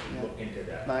 you should look into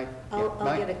that.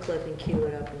 I'll get a clip and queue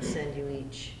it up and send you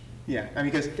each, Yeah, I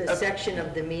mean, because. the section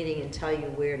of the meeting and tell you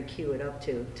where to queue it up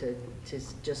to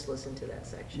just listen to that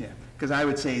section. Yeah, because I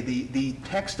would say the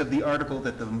text of the article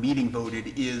that the meeting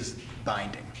voted is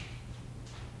binding.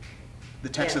 The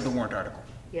text of the Yes. warrant article.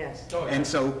 Yes. Oh, yeah. And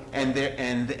so, and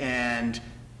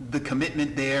the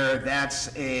commitment there,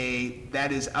 that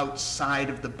is outside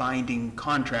of the binding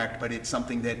contract, but it's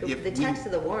something that if we. The text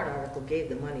of the warrant article gave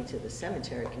the money to the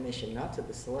cemetery commission, not to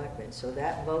the selectmen, so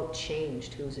that vote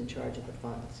changed who's in charge of the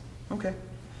funds. Okay.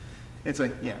 It's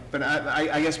like, yeah, but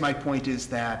I guess my point is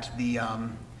that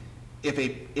if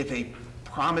a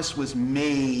promise was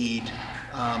made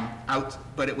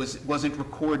but it wasn't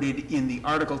recorded in the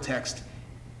article text,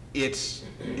 it's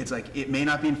like, it may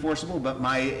not be enforceable, but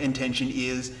my intention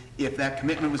is, if that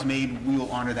commitment was made, we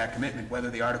will honor that commitment, whether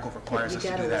the article requires us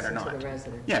to do that or You not. gotta listen to the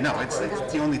resident. Yeah, no, it's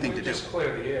the only thing to We do. just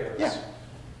clear the air. Yeah.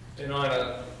 And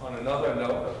on another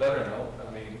note, a better note,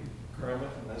 I mean, Kermit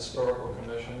and the Historical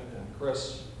Commission and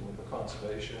Chris with the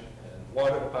Conservation and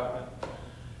Water Department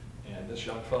and this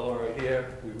young fellow right here,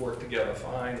 we work together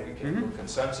fine. We came to a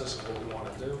consensus of what we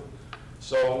want to do.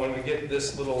 So when we get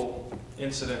this little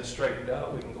incident straightened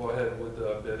out, we can go ahead with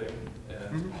the bidding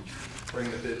and bring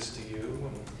the bids to you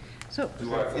and So,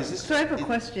 do our thing. so I have a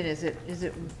question, is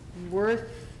it worth,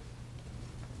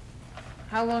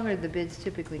 how long are the bids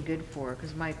typically good for?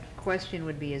 Because my question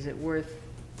would be, is it worth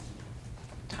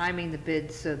timing the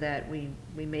bids so that we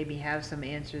maybe have some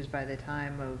answers by the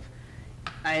time of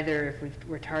either if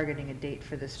we're targeting a date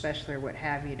for the special or what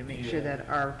have you, to make sure Yeah. that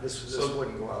our, This So,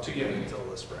 wouldn't go out to to bid get- until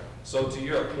the spring. So to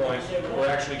your point, we're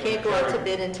actually going Can't go out to to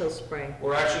bid until spring.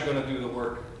 we're actually going to do the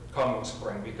work coming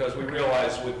spring, because we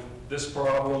realize with this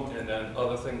problem and then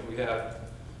other things we have,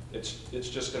 it's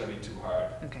just going to be too hard.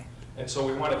 okay. And so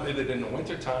we want to bid it in the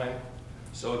wintertime,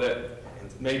 so that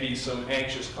maybe some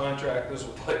anxious contractors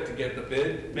would like to get the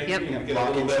bid, maybe Yep. and get a Lock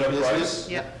little in some better business. price.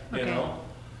 Yep, You okay. know?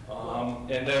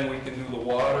 And then we can do the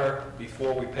water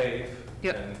before we pave.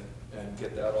 Yep. And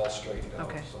get that all straightened out,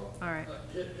 Okay. so. All right.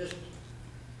 Just,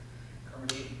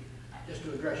 Kermit, just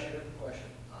to address your question,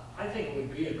 I think it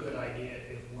would be a good idea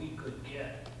if we could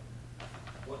get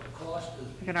what the cost is.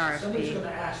 Like an RFP. Somebody's gonna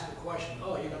ask the question,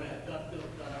 oh, you're gonna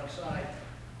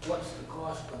what's the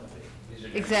cost gonna be? Is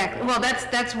it- Exactly, well,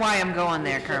 that's why I'm going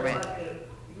there, Kermit.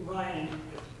 Ryan,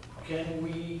 can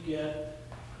we get,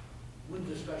 when's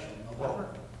the special, November?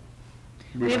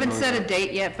 We haven't set a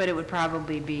date yet, but it would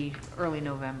probably be early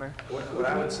November. What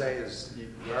I would say is, you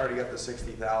already got the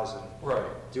 60,000. Right.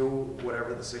 Do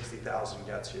whatever the 60,000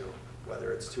 gets you,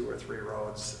 whether it's 2 or 3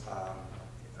 roads,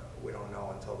 we don't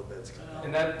know until the bids come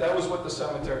in. And that was what the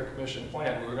cemetery commission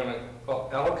planned. We were gonna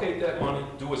allocate that money,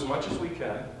 do as much as we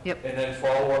can. Yep. And then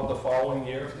follow up the following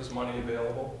year if there's money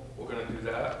available. We're gonna do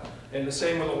that. And the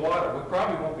same with the water. We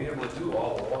probably won't be able to do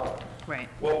all the water. Right.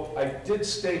 Well, I did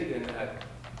state in that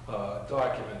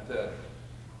document that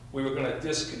we were gonna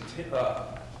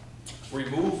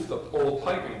remove the old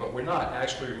piping, but we're not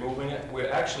actually removing it. We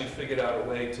actually figured out a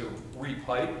way to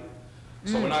re-pipe.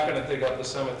 So we're not gonna dig up the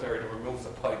cemetery to remove the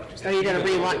piping. Oh, you're gonna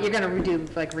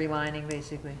redo like relining,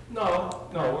 basically? No,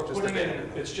 we're Just putting in,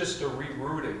 abandon it. it's just a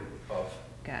rerouting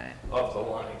Got it. of the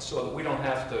line, so that we don't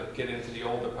have to get into the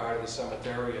older part of the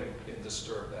cemetery and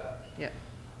disturb that. Yep.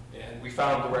 And we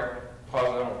found direct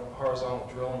horizontal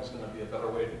drilling is gonna be a better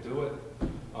way to do it,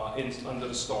 under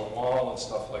the stone wall and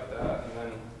stuff like that, and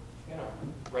then,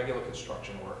 regular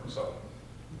construction work, so.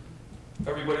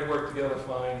 Everybody worked together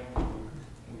fine,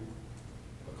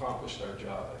 we accomplished our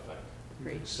job, I think.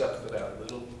 Great. Except for that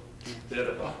little bit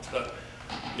about the,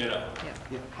 Yeah.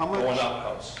 Yeah. How going much, up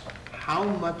house. how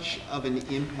much of an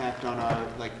impact on our,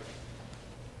 like,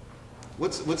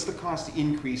 what's the cost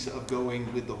increase of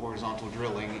going with the horizontal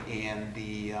drilling and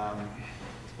the,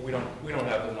 We don't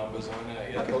have the numbers on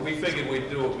that yet, but we figured we'd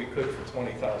do what we could for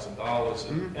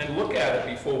 $20,000 and look at it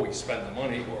before we spend the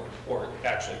money or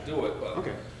actually do it, but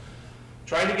okay.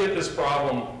 trying to get this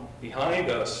problem behind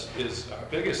us is our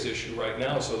biggest issue right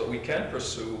now so that we can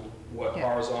pursue what Yeah.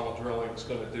 horizontal drilling is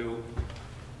gonna do.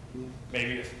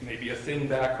 Maybe a thin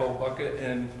backhoe bucket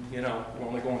and, we're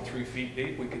only going 3 feet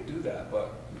deep, we could do that,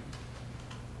 but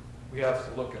we have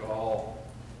to look at all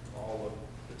the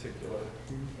particular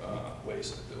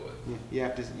ways to do it. You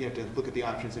have to look at the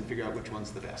options and figure out which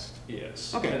one's the best.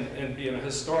 Yes. Okay. And being a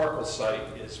historical site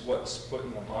is what's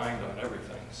putting the mind on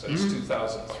everything. Since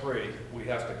 2003, we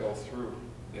have to go through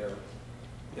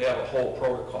they have a whole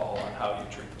protocol on how you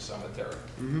treat the cemetery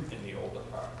in the older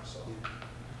part, so.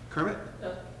 Kermit?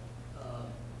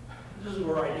 This is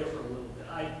where I differ a little bit.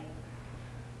 I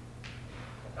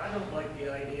don't like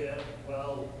the idea,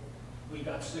 well, we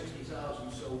got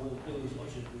 60,000, so we'll do as much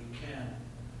as we can.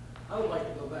 I would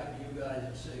like to go back to you guys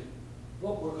and say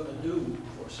what we're gonna do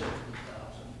for 60,000.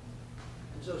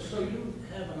 And so you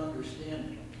have an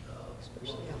understanding of.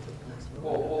 Especially after the last one.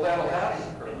 Well, that'll happen,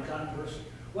 In Kermit. Congress,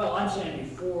 well, I'm saying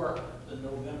before the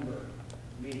November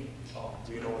meeting. Oh,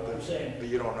 Do you know what I'm saying- but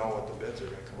you don't know what the bids are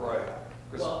gonna come Right. out.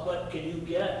 Well, but can you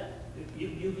get, if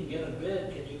you can get a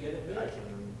bid, can you get a bid? I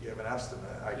can give an estimate.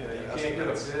 I can Yeah, give you can't get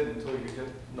a estimates. bid until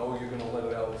you know you're gonna let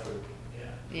it out for Yeah.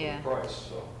 Yeah. the price,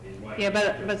 so. Yeah,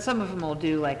 but some of them will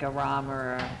do like a ROM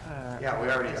or a. Yeah, we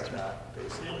already got that,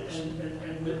 basically.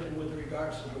 And with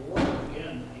regards to the work,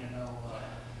 again,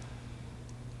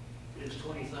 is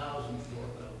 20,000 for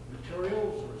the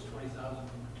materials, or is 20,000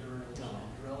 for materials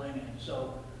and drilling? And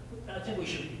so, I think we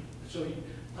should,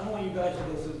 I don't want you guys to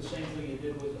go through the same thing you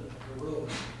did with the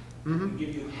roads. We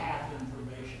give you half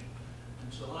information.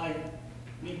 And so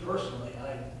me personally,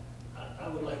 I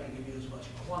would like to give you as much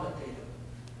quantitative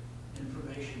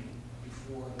information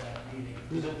before that meeting.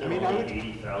 Isn't I there mean, I only would-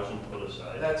 80,000 put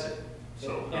aside? That's it.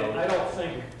 So, And I don't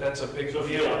think that's a big so if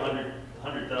you get deal. a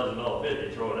 $100,000 bid,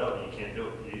 they throw it out and you can't do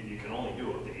it. You can only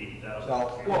do up to 80,000.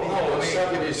 Well, Well, no, let it's me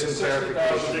separate. give you It's some 60,000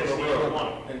 clarification. for the 60 road or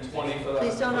 20. and 20 for the.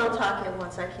 Please don't all talk at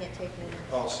once, I can't take minutes.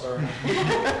 Oh, sorry.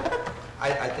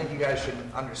 I think you guys should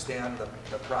understand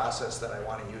the process that I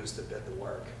want to use to bid the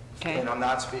work. Okay. And I'm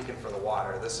not speaking for the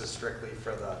water, this is strictly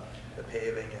for the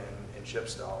paving and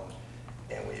chipstone.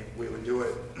 And we would do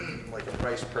it like a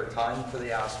price per ton for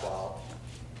the asphalt.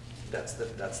 That's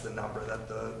the number that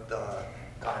the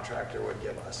contractor would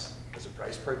give us, as a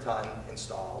price per ton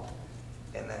installed.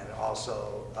 And then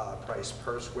also price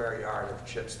per square yard of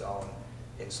chipstone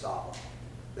installed.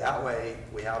 That way,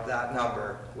 we have that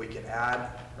number, we can add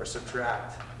or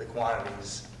subtract the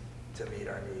quantities to meet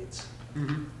our needs,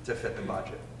 to fit the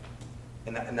budget.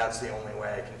 And that's the only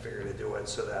way I can figure to do it,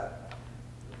 so that,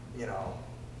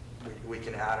 we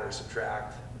can add or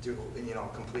subtract,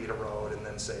 complete a road, and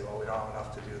then say, well, we don't have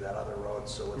enough to do that other road,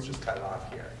 so let's just cut it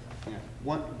off here. Yeah.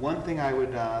 One thing I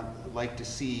would like to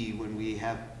see when we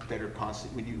have better cost,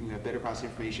 when you have better cost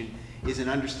information, is an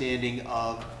understanding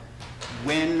of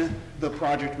when the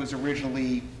project was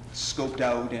originally scoped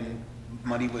out and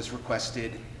money was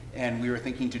requested, and we were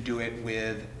thinking to do it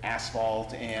with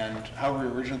asphalt and how we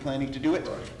were originally planning to do it.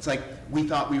 It's like, we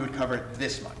thought we would cover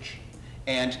this much.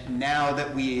 And now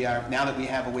that we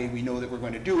have a way we know that we're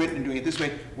going to do it and doing it this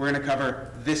way, we're going to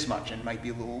cover this much, and might be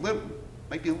a little bit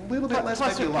less,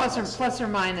 might be a lot less. Plus or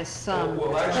minus some, Well,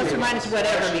 plus actually, or minus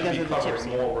whatever actually because be of the chip covering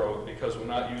seal. more road because we're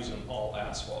not using all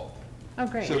asphalt. Oh,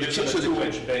 great. So We're using so a the-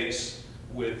 2-inch base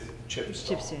with chip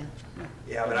stone. Chip seal.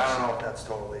 Yeah, but I don't know if that's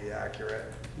totally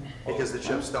accurate, because the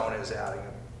chip stone is adding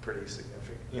a pretty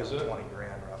significant, Is it? 20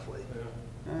 grand roughly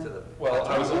Yeah. to the. Well,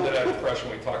 I was under that impression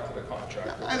we talked to the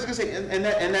contractor. I was gonna say, and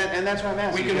that's what I'm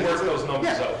asking. We can because work it's those like-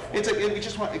 numbers yeah, out. It's like, we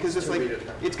just want, because it's like,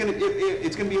 it's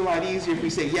gonna be a lot easier if we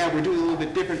say, yeah, we're doing a little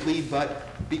bit differently, but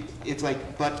it's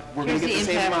like, but we're gonna Here's get the the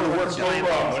same impact amount of we're work No done.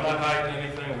 problem, we're not hiding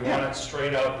anything, we Yeah. want it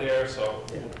straight out there, so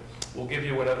we'll give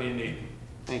you whatever you need.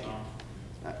 Thank you.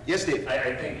 Yes, Dave?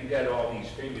 I think you got all these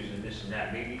figures and this and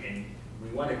that, maybe, and we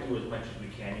want to do as much as we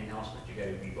can in-house, but you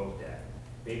gotta revote that.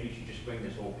 Maybe you should just bring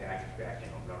this whole package back in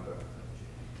November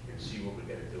and see what we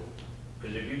gotta do.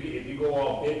 Because if you go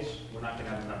all bids, we're not gonna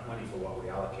have enough money for what we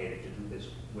allocated to do this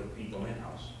with people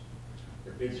in-house.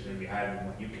 The bids are gonna be higher than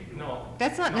what you can do. No,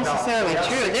 That's not necessarily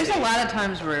true. There's a lot of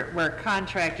times where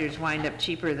contractors wind up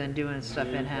cheaper than doing stuff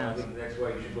I in-house. think that's why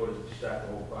you should go to start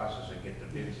the whole process and get the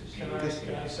bids and see can what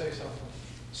I say something?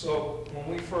 So when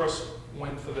we first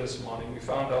went for this money, we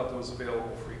found out there was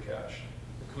available free cash.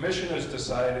 The commissioners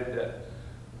decided that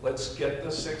let's get the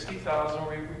 60,000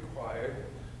 we required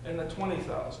and the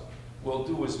 20,000. We'll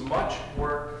do as much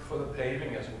work for the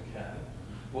paving as we can.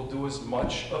 We'll do as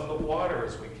much of the water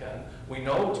as we can. We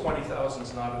know 20,000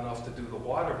 is not enough to do the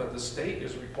water, but the state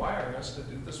is requiring us to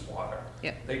do this water.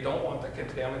 Yep. They don't want the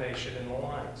contamination in the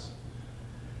lines.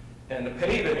 And the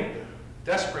paving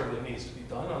desperately needs to be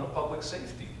done on a public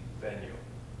safety venue,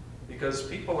 because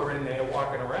people are in there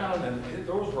walking around and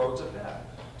those roads are bad.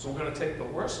 So we're gonna take the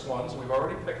worst ones, we've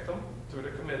already picked them through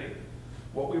the committee,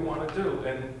 what we wanna do,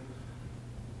 and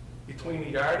between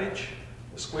the yardage,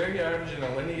 the square yardage and the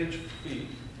lineage feet,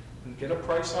 and get a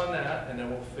price on that, and then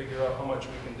we'll figure out how much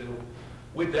we can do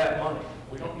with that money.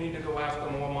 We don't need to go after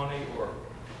more money or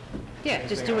Yeah,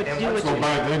 just do what So you.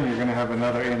 by then, you're gonna have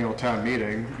another annual town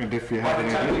meeting, and if you have by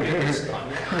the time we get any. this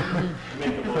done.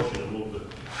 Make a motion to move it.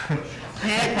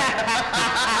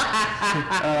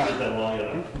 Been long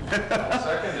enough.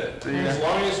 Second it. As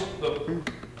long as the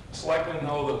selectmen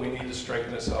know that we need to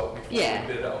straighten this out before we Yeah.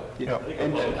 bid out. Yeah.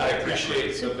 And I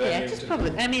appreciate the Yeah, venue. just to-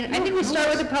 public, I mean, I think we start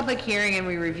with a public hearing and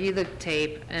we review the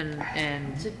tape and.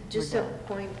 So just we're a done.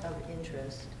 point of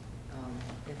interest,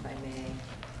 if I may.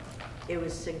 It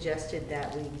was suggested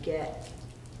that we get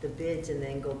the bids and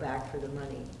then go back for the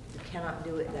money. You cannot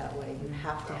do it that way. You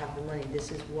have to have the money.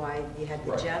 This is why you had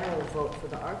the Right. general vote for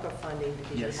the ARPA funding,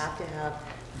 because you Yes. have to have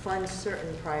funds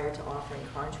certain prior to offering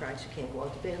contracts. You can't go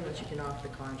out to bid unless you can offer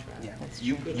the contract. Yeah. The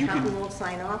You county can, won't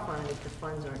sign off on it if the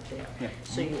funds aren't there. Yeah.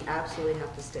 So you absolutely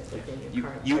have to stick within You- your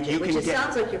current you budget, which can it get-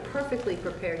 sounds like you're perfectly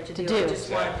prepared to To do. I do.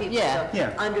 just want people Yeah. Yeah.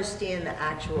 to understand the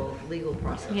actual legal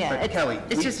process. Yeah, but Kelly,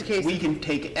 it's just a case. we can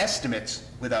take estimates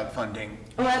without funding.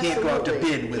 Oh, We can't go out to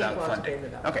absolutely. bid You without can't go out to funding. bid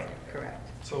without Okay. funding, correct.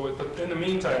 So in the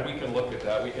meantime, we can look at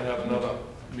that. We can have another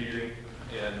meeting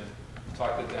and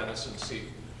talk to Dennis and see,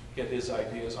 get his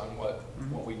ideas on what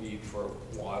we need for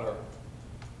water.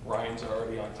 Ryan's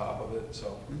already on top of it,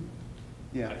 so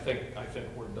Yeah. I think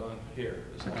we're done here.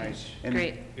 as long Right. as- And-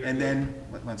 Great. And then,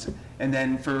 and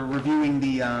then for reviewing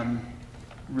the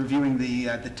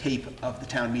tape of the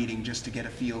town meeting, just to get a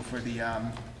feel for the,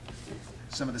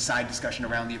 some of the side discussion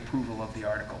around the approval of the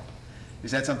article. Is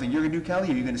that something you're gonna do, Kelly,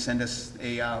 or are you gonna send us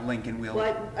a link and we'll?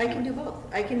 Well, I can do both.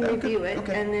 I can Okay, review it,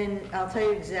 okay. and then I'll tell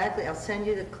you exactly, I'll send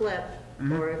you the clip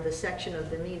Mhm. or the section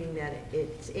of the meeting that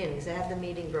it's in, because I have the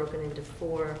meeting broken into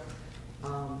 4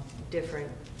 different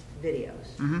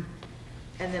videos. Mhm.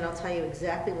 And then I'll tell you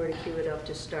exactly where to cue it up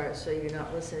to start, so you're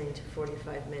not listening to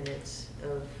 45 minutes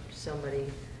of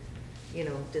somebody,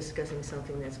 discussing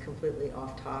something that's completely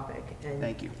off topic. And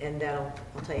Thank you. And I'll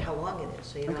tell you how long it is,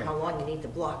 so you know Okay. how long you need to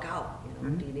block out.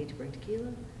 Mhm. Do you need to bring tequila?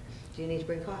 Do you need to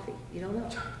bring coffee? You don't know.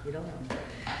 You don't know.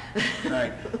 All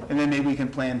right, and then maybe we can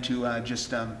plan to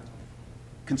just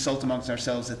consult amongst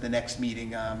ourselves at the next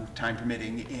meeting, time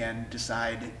permitting, and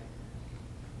decide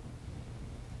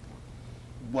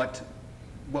what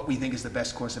we think is the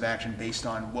best course of action based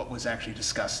on what was actually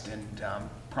discussed and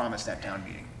promised at town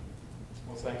meeting.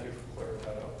 Well, thank you for clearing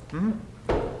that up. Mm-hmm.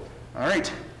 All right,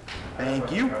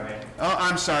 thank you. Oh,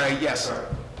 I'm sorry, yes.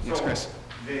 Yes, Chris.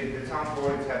 The town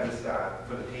boards have this,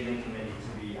 for the paving committee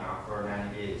to be for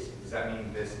 90 days. Does that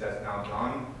mean that's now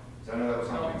done? Because I know that was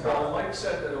something we Well, talked. Mike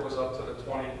said that it was up to the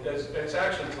 20, it's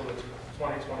actually till the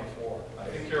 2024. I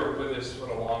think you're with us for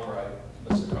the long ride,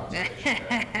 Mr. Conservation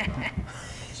Man.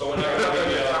 So whenever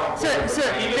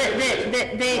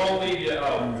they won't leave you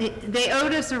out. They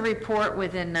owed us a report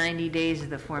within 90 days of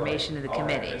the formation of the Right. All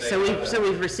right. committee. And they So have we've, that. so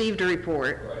we've received a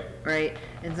report, Right. right?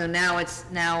 And so now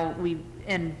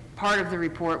and part of the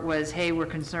report was, hey, we're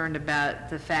concerned about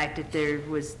the fact that there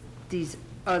was these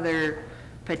other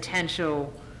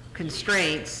potential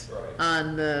constraints Right.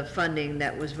 on the funding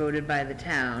that was voted by the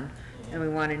town, and we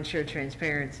want to ensure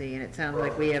transparency, and it sounds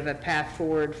like we have a path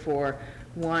forward for,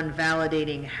 one,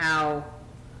 validating how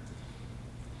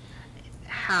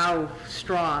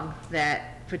strong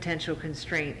that potential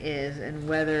constraint is, and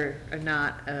whether or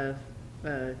not a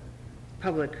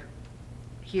public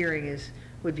hearing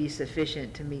would be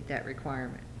sufficient to meet that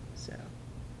requirement, so.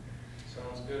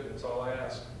 Sounds good, that's all I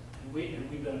ask. And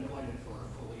we've been appointed for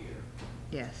a full year.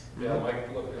 Yes, Yeah,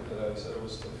 Mike looked into that, said it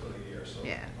was still for the year, so.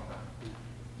 yeah.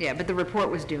 Yeah, but the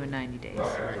report was due in 90 days.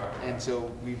 Right. And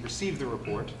so we received the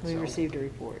report. We so received a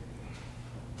report.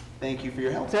 Thank you for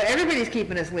your help. So everybody's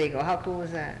keeping us legal. How cool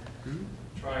is that?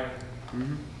 Trying.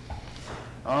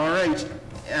 All right,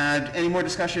 any more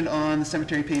discussion on the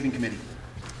cemetery paving committee?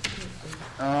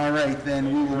 All right, then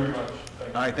we Thank you will. very much.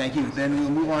 All right, thank you. Then we'll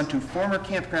move on to former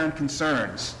campground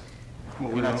concerns.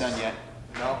 Well, We're not done yet.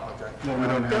 No, okay. No, we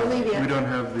don't Don't leave yet. we don't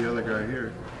have the other guy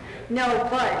here. No,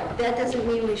 but that doesn't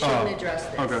mean we shouldn't Oh, address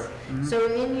this. okay. So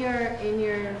in your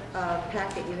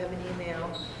packet, you have an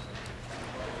email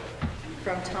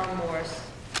from Tom Morse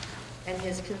and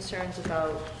his concerns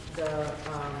about the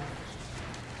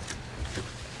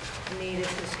native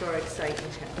historic site in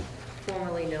town,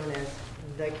 formerly known as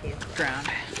the campground. Drowned.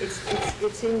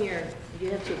 It's in your,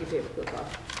 you have to take your paper clip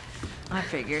off. I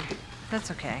figured.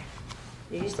 That's okay.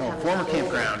 You used to Oh, have a former folder.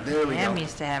 campground, there we I am go.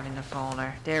 used to having the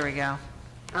folder. There we go.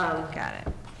 Got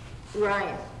it.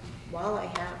 Ryan, while I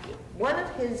have you, one of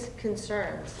his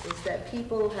concerns is that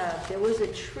people have, there was a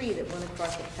tree that went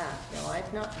across the path. Now,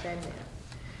 I've not been there.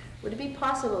 Would it be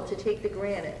possible to take the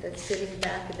granite that's sitting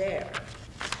back there,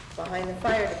 behind the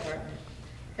fire department,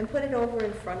 and put it over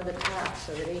in front of the path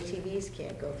so that ATVs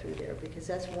can't go through there? Because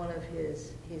that's one of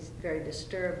he's very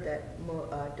disturbed that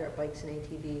dirt bikes and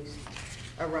ATVs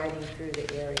are riding through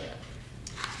the area.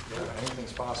 Yeah,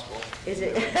 anything's possible. Is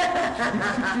it?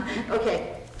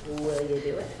 Okay, will you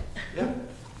do it? Yeah,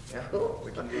 yeah. Cool.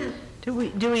 We can do. Do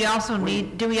we also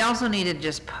need to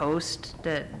just post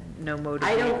that no motor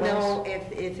I vehicles? don't know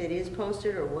if it is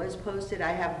posted or was posted.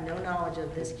 I have no knowledge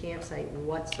of this campsite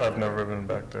whatsoever. I've never been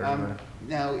back there. either.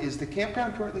 Now, is the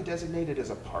campground currently designated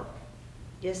as a park?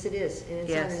 Yes, it is, and it's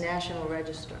on Yes. the National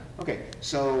Register. Okay,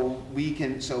 so we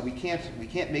can't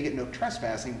make it no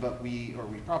trespassing, but we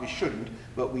probably shouldn't,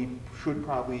 but we should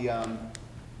probably You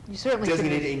certainly could.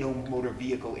 designate a no motor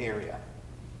vehicle area.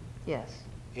 Yes.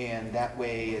 And that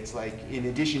way, it's like, in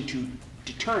addition to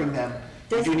deterring them,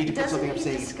 we do need to put something up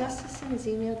saying. Doesn't he discuss this in his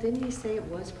email? Didn't he say it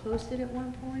was posted at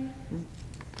one point?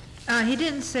 He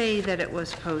didn't say that it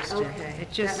was posted. Okay.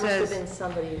 It just That must have says, been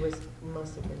somebody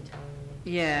must have been telling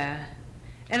me. yeah.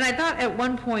 And I thought at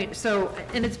one point,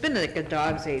 and it's been like a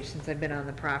dog's age since I've been on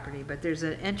the property, but there's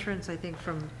an entrance, I think,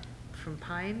 from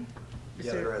Pine?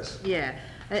 Yeah, there is. Yeah.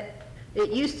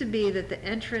 It used to be that the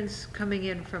entrance coming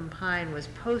in from Pine was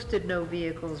posted no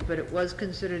vehicles, but it was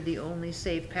considered the only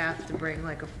safe path to bring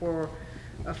like a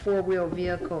four-wheel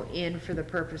vehicle in for the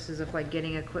purposes of like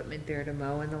getting equipment there to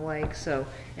mow and the like, so,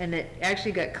 and it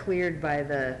actually got cleared by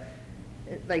the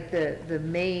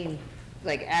main,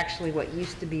 like actually what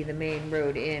used to be the main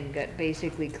road in got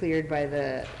basically cleared by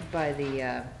the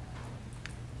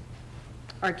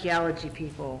archaeology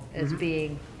people as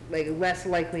being like less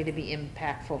likely to be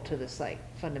impactful to the site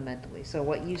fundamentally. So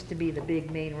what used to be the big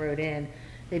main road in,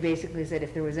 they basically said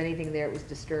if there was anything there that was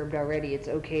disturbed already, it's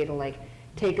okay to like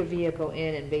take a vehicle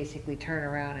in and basically turn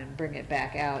around and bring it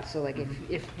back out. So like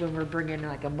if when we're bringing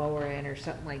like a mower in or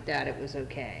something like that, it was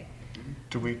okay.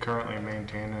 Do we currently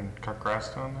maintain and cut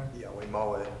grass down there? Yeah, we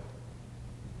mow it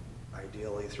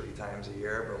ideally 3 times a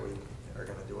year, but we are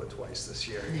gonna do it twice this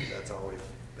year. That's all we've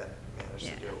managed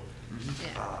to do.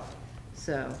 Yeah.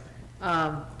 So,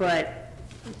 and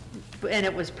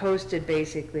it was posted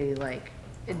basically like,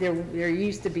 there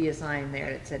used to be a sign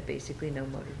there that said basically no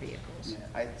motor vehicles.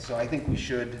 Yeah, so I think we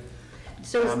should.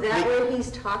 So is that where he's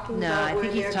talking No, about I where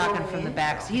think he's they're talking going from the in?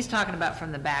 back, he's talking about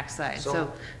from the backside, so.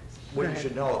 So, what go you ahead.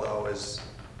 should know though is,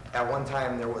 at one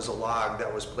time, there was a log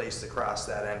that was placed across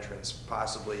that entrance,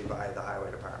 possibly by the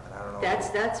highway department. I don't know.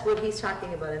 That's what he's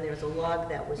talking about, and there's a log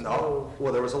that was No, moved.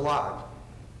 well, there was a log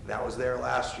that was there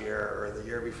last year or the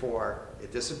year before.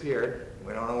 It disappeared.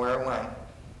 We don't know where it went.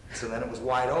 So then it was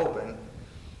wide open.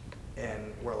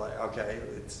 And we're like, okay,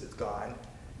 it's gone.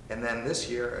 And then this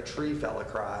year, a tree fell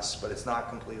across, but it's not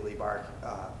completely blocking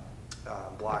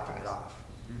it off.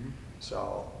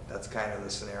 So that's kind of the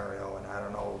scenario, and I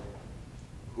don't know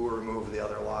who removed the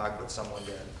other log, but someone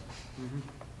did.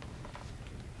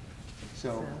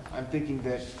 So I'm thinking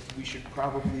that we should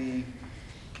probably,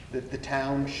 that the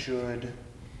town should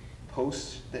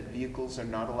post that vehicles are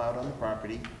not allowed on the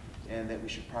property, and that we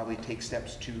should probably take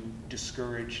steps to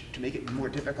discourage, to make it more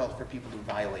difficult for people to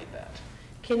violate that.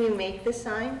 Can you make the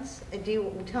signs? Do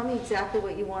you, tell me exactly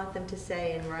what you want them to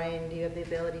say, and Ryan, do you have the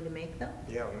ability to make them?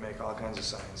 Yeah, we make all kinds of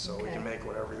signs, so we Okay. can make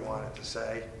whatever you want it to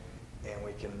say, and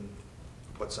we can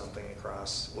put something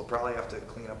across. We'll probably have to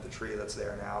clean up the tree that's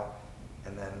there now,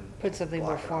 and then Put something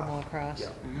more block it formal off. across. Yeah.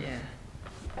 Yeah.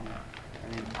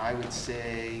 I mean, I would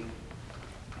say,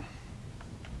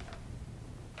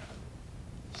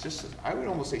 it's just, I would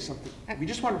almost say something, we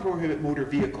just want to prohibit motor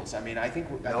vehicles. I mean, I think.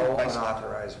 No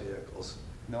unauthorized vehicles.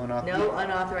 No No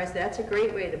unauthorized, that's a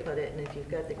great way to put it, and if you've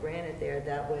got the granite there,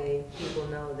 that way people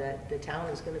know that the town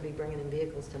is gonna be bringing in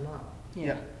vehicles to mow.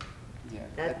 Yeah. Yeah.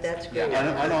 That's Yeah, great.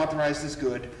 unauthorized is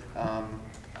good.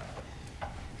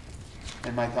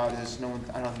 And my thought is, no one,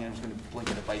 I don't think anyone's gonna blink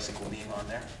at a bicycle being on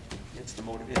there. It's a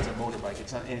motorbike,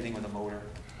 it's not anything with a motor.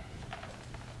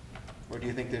 Or do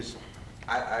you think there's,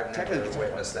 I've Technically, never it's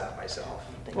witnessed that myself.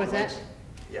 What's that?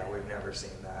 Yeah, we've never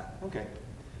seen that, okay.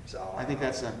 so. I think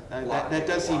that's lot of that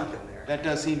does seem, people walk in there. that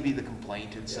does seem to be the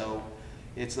complaint, and so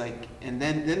it's like, and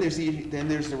then there's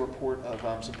the report of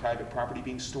some private property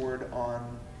being stored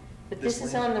on But this this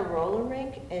is land. on the roller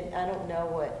rink, and I don't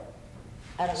know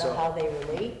So- how they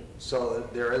relate. So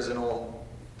there is an old,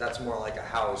 that's more like a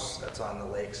house that's on the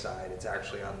lakeside, it's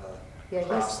actually on the. Yeah, he's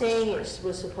across the saying street. it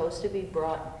was supposed to be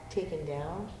taken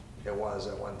down. It was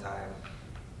at one time,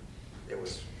 it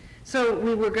was, So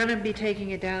we were gonna be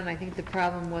taking it down, I think the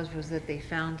problem was that they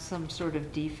found some sort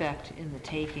of defect in the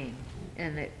taking,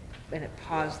 and it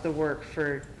paused the work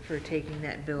for taking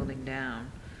that building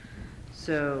down.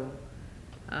 So,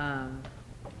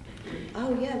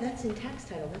 Oh, yeah, that's in tax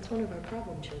title, that's one of our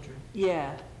problem children.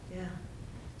 yeah, Yeah.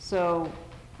 so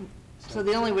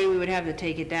the only way we would have to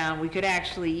take it down, we could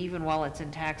actually, even while it's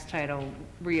in tax title,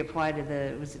 reapply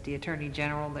to was it the Attorney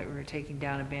General that we were taking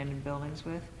down abandoned buildings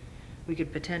with? We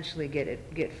could potentially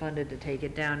get funded to take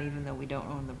it down even though we don't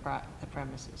own the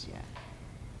premises yet.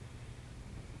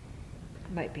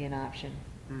 Might be an option.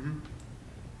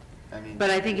 I mean. But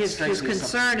I think it his strikes me as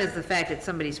concern is the fact that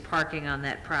somebody's parking on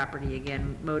that property,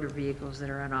 again, motor vehicles that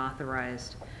are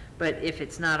unauthorized. But if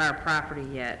it's not our property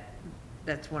yet,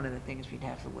 that's one of the things we'd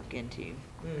have to look into,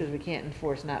 because we can't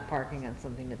enforce not parking on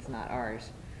something that's not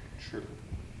ours. True.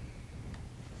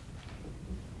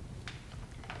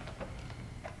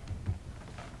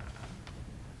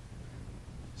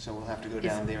 So we'll have to go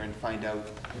down there and find out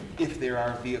if there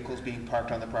are vehicles being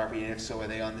parked on the property, and if so, are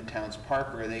they on the town's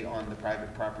park, or are they on the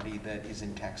private property that is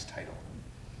in tax title?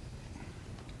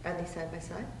 Are they side by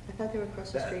side? I thought they were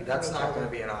across the street from each that's not other.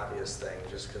 gonna be an obvious thing,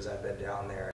 just because I've been down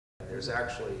there. There's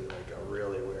actually like a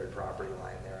really weird property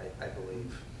line there, I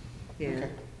believe. Yeah. Okay.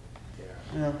 Yeah.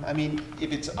 Well, I mean,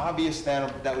 if it's obvious,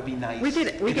 that would be nice. We could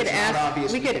If it's not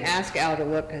obvious, can- ask Al to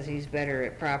look, because he's better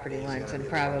at property He's lines gonna than be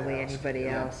the one probably that asks. anybody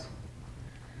Yeah. else.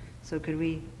 So could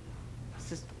we,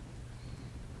 just,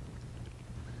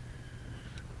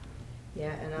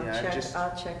 Yeah, and Yeah, just-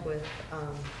 I'll check with,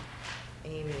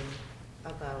 Amy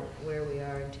about where we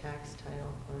are in tax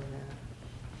title on that.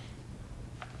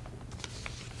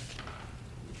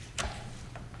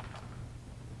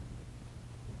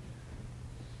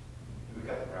 We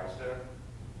got the price there?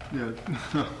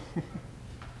 Yeah.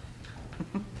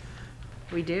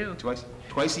 we do. Twice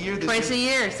a year? this Twice a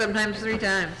year? year, sometimes 3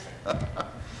 times.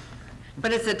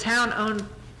 But it's a town-owned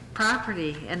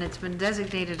property, and it's been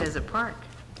designated as a park.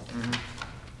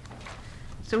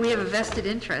 So we have a vested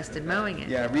interest in mowing it.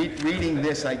 Yeah, reading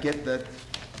this, I get that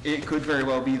it could very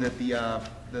well be that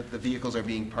the vehicles are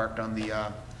being parked on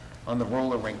the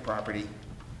roller rink property.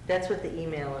 That's what the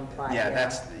email implied,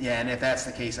 Yeah, and if that's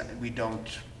the case,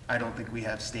 I don't think we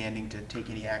have standing to take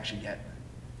any action yet,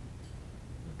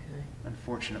 Okay.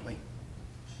 unfortunately.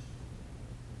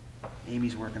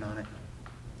 Amy's working on it.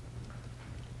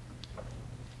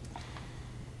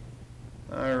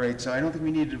 All right, so I don't think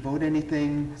we need to vote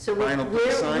anything. So Final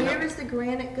sign up. where is the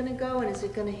granite gonna go, and is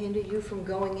it gonna hinder you from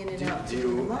going in and out to the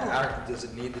mow? Does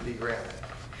it need to be granite?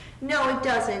 No, it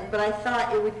doesn't, but I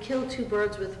thought it would kill 2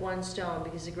 birds with 1 stone,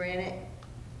 because the granite,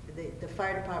 the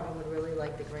fire department would really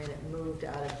like the granite moved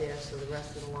out of there, so the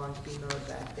rest of the lawn to be mowed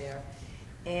back there.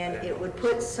 And it would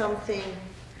put something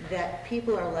that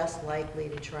people are less likely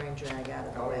to try and drag out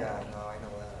of the Oh, way. yeah, no, I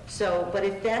know that. So, but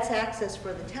if that's access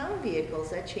for the town vehicles,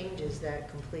 that changes that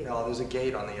completely. No, there's a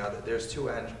gate on the other, there's two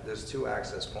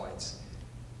access points.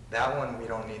 That one we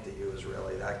don't need to use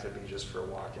really, that could be just for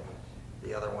walking.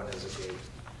 The other one is a gate.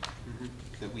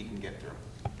 That we can get through.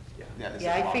 Yeah.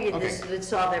 Yeah, I figured Okay. this would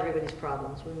solve everybody's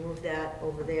problems. We move that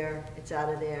over there, it's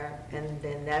out of there, and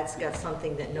then that's got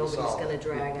something that We'll nobody's solve gonna it.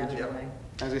 drag out of the Yep. way.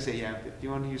 As I say, yeah, if you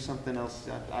want to use something else,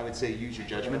 I would say use your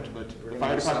judgment, but We're the gonna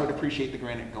fire use department would something. appreciate the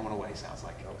granite going away, sounds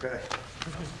like. Okay.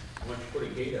 Why don't you put a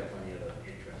gate up on the other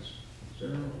entrance, so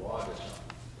there's a log or something?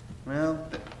 Well,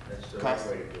 That's the Cost-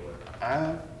 right way to do it.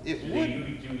 it So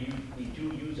would. we do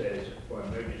use that as for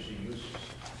emergency uses.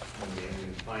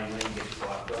 When Pine Lane gets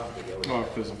blocked off, they always. Oh,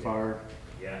 if there's a fire.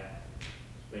 Yeah.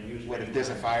 It's been used What if many there's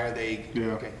a times. fire, they, Yeah.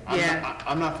 okay. Yeah.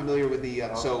 I'm not familiar with the,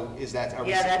 so is that, are we?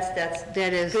 Yeah, that's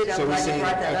That is, good, So I'm we're glad you saying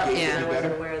brought that a up, gate because would I be wasn't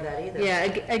better? aware of that either.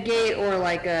 yeah, a gate or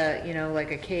like a, you know,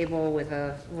 like a cable with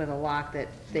a lock that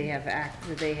they have that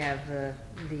they have the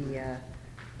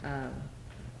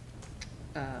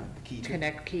Key to?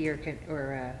 connect key or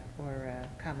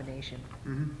combination.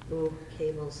 Mhm. Ooh,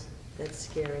 cables, that's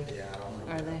scary. Yeah, I don't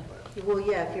like Are that, they? but- Well,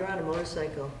 yeah, if you're on a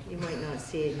motorcycle, you might not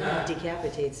see it, you might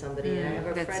decapitate somebody, and I have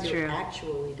a That's friend who true.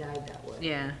 actually died that way.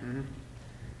 Yeah, Mhm.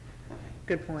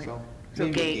 good point. So, So maybe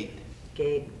a gate.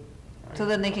 Gate. So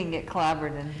then they can get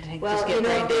clobbered and Well, just you get know,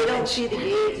 brain if they don't damage. see the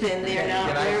gate, then they're not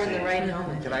Can I- wearing the right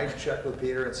helmet. Can I check with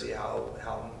Peter and see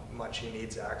how much he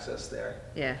needs access there?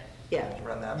 Yeah, Yeah,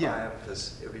 Run that by Yeah. him,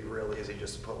 because it'd be real easy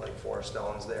just to put like 4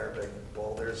 stones there, big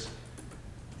boulders,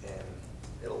 and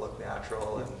it'll look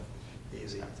natural and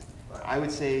easy. But- I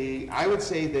would say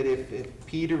that if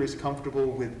Peter is comfortable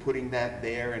with putting that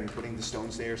there and putting the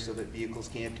stones there so that vehicles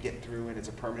can't get through and it's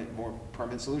a more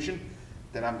permanent solution,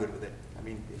 then I'm good with it. I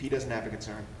mean, if he doesn't have a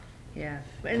concern. yeah.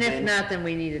 And if not, then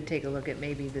we need to take a look at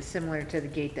maybe similar to the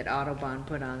gate that Autobahn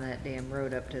put on that damn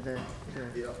road up to the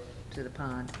Yep. to the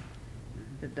pond.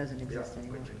 That doesn't Yep, exist we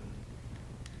anymore. can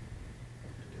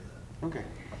do Okay.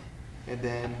 And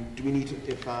then, do we need to,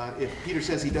 if Peter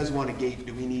says he does want a gate,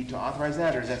 do we need to authorize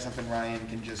that, or is that something Ryan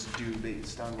can just do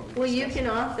based on what we discussed? well, you can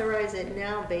authorize it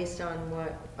now based on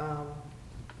what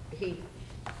he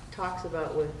talks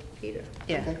about with Peter.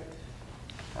 Yeah. Okay.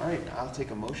 All right, I'll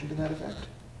take a motion to that effect.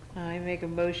 I make a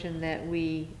motion that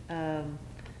we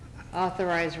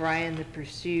authorize Ryan to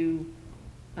pursue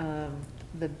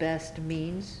the best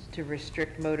means to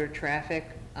restrict motor traffic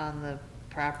on the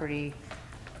property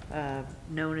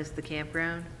known as the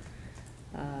campground,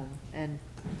 and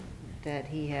that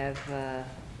he have,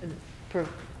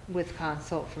 with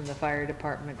consult from the fire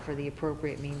department for the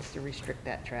appropriate means to restrict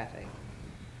that traffic.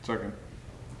 Second.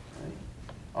 All right.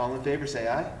 All in favor, say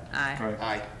aye. Aye.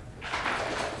 Aye.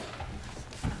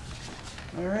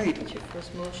 All right. That's your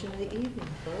first motion of the evening,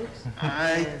 folks.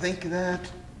 I Yes. think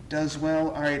that does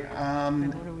well. All right,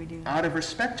 And what do we do? out of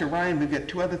respect to Ryan, we've got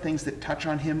 2 other things that touch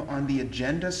on him on the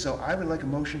agenda, so I would like a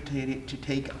motion to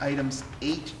take items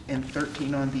 8 and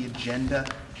 13 on the agenda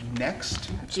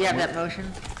next. Do you have that motion?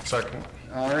 Second.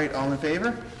 All right, all in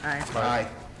favor? Aye. Aye.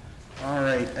 All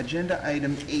right, agenda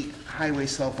item 8, highway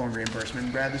cell phone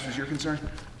reimbursement. Brad, this was your concern?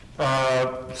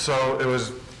 So it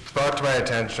was brought to my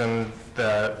attention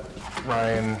that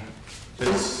Ryan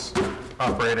is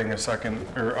operating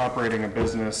a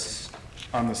business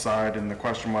on the side, and the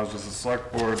question was the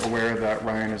select board aware that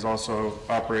Ryan is also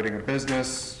operating a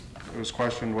business? It was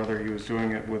questioned whether he was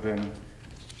doing it within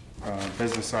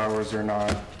business hours or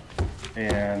not,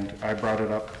 and I brought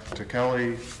it up to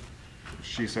Kelly.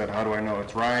 She said, how do I know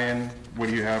it's Ryan? What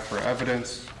do you have for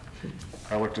evidence?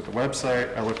 I looked at the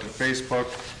website, I looked at Facebook.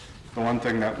 The one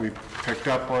thing that we picked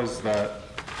up was that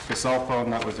the cell phone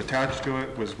that was attached to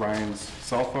it was Ryan's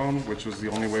cell phone, which was the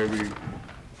only way we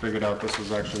figured out this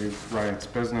was actually Ryan's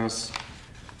business.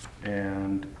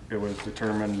 And it was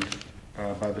determined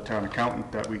by the town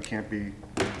accountant that we can't be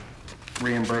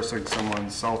reimbursing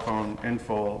someone's cell phone in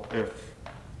full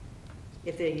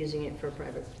If they're using it for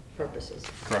private purposes.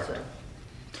 Correct. So-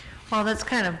 Well, that's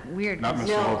kind of weird. Not Mr.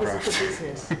 No, because Holcraft. it's a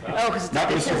business. Oh, because Not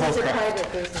Because Mr. it's a Holcraft.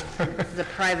 private business. it's a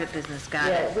private business, got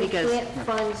Yeah, it. we Because, can't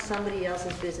fund somebody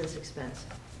else's business expense.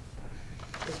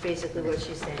 Is basically what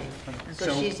she's saying. So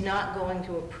So- she's not going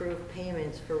to approve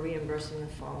payments for reimbursing the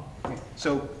phone.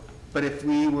 So, but if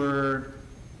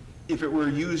it were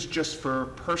used just for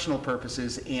personal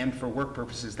purposes and for work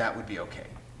purposes, that would be okay.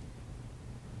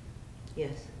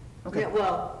 Yes. Okay. Yeah,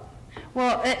 well,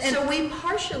 well, so we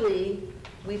partially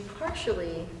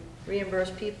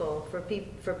reimburse people for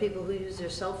people who use their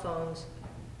cell phones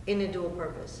in a dual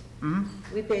purpose.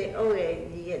 Mm-hmm. We pay,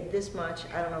 you get this much,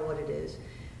 I don't know what it is,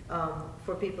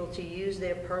 for people to use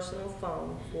their personal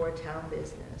phone for town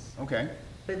business. Okay.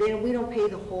 But then we don't pay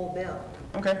the whole bill.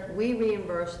 Okay, We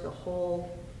reimburse the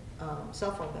whole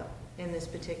cell phone bill in this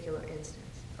particular instance.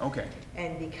 okay.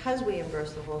 And because we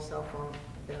reimburse the whole cell phone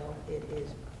bill, it is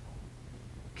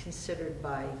considered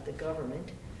by the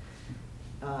government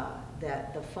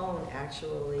that the phone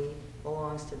actually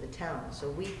belongs to the town. So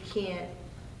we can't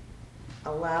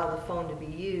allow the phone to be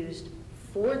used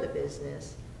for the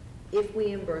business if we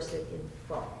reimburse it in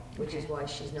full, which is why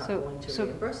she's not going to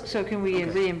reimburse it. So can we Okay.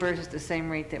 reimburse at the same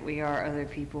rate that we are other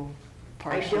people I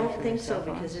partially don't for think their so, cell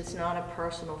phones? because it's not a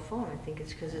personal phone. I think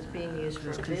it's because it's being used for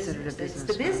It's a considered a business. It's business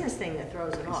the phone. business thing that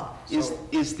throws it off.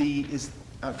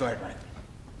 Go ahead, Ryan.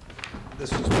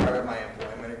 This was part of my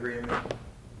employment agreement,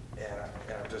 and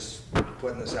I'm just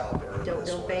putting this out there. that this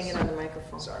Don't bang was- it on the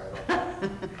microphone. Sorry about that.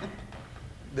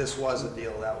 This was a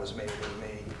deal that was made with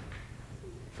me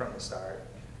from the start.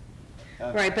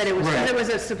 Right, but it was, Right. it was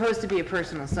supposed to be a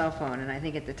personal cell phone, and I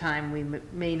think at the time, we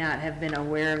may not have been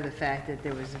aware of the fact that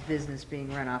there was a business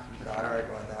being run off of the Not phone.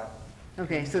 arguing that.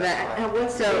 Okay, so that, And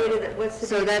what's the so- date of, what's the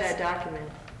so date of that's- that document?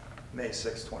 May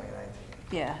 6, 2019.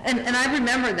 yeah, and I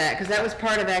remember that, because that was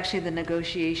part of actually the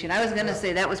negotiation. I was gonna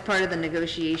say, that was part of the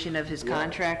negotiation of his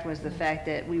contract, was the fact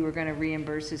that we were gonna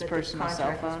reimburse his personal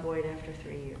cell But the contract phone. was void after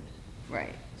 3 years.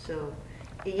 Right, So,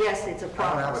 yes, it's a I don't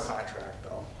have a promise. contract,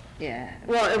 though. yeah,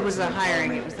 well, it was It's a an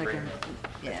hiring, it employment was like a, agreement,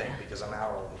 I yeah. think, because I'm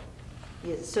hourly.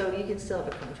 Yeah, so you can still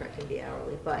have a contract and be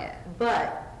hourly, Yeah.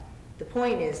 but the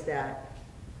point is that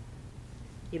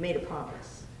you made a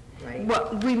promise, right?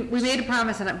 Well, we made a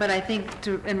promise, but I think,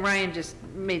 and Ryan just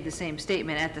made the same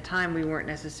statement, at the time, we weren't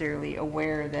necessarily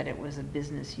aware that it was a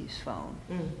business use phone.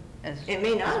 Mm. as- It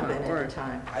may not as have my been at word. the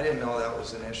time. I didn't know that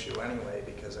was an issue anyway,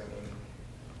 because, I mean,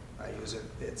 I use it,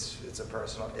 it's a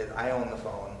personal, I own the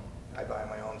phone, I buy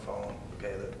my own phone,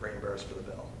 pay the reimburse for the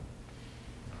bill.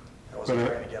 I wasn't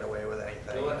But, trying to get away with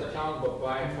anything. They let the town go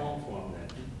buy a phone for them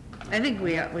then. I think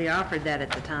we offered that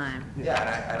at the time.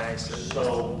 Yeah, and I said.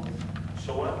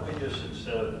 So why don't we just,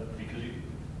 instead of, because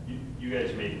you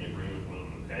guys made an agreement with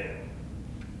them to pay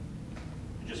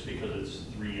it. Just because it's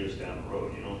 3 years down the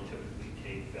road, you don't typically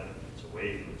take benefits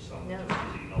away from someone No. just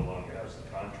because he no longer has the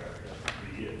contract after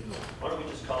 3 years. Why don't we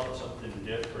just call it something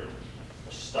different,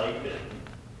 a stipend?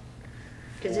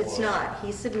 Because it's or- not,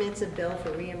 he submits a bill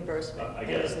for reimbursement, I and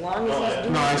get as it. long No, as he's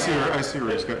doing No, I that. see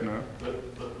where he's getting at.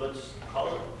 But let's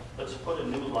call it, let's put a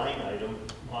new line item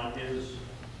on his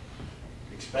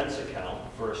expense account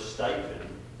for a stipend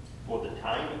for the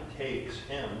time it takes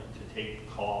him to take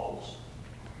calls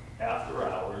after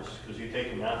hours, because you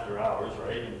take them after hours,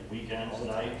 right, and weekends,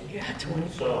 nights. Yeah,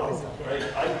 24 hours So, a day.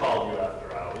 right, I called you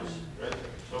after hours, right,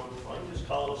 so why don't you just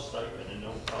call it a stipend and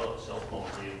don't call it cell phone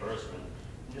reimbursement?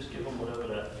 And just give them whatever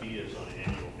that fee is on an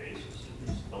annual basis, and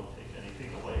just don't take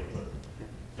anything away, but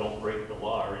don't break the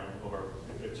law, or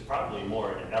it's probably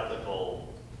more an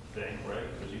ethical thing, right,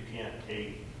 because you can't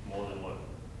take more than, what,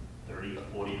 $30,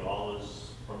 $40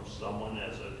 from someone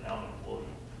as a town employee?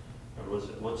 Or was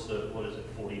it, what is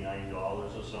it, $49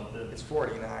 or something? It's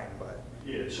 49, but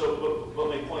Yeah, so, but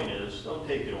my point is, don't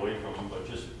take it away from them, but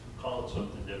just call it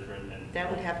something different and. That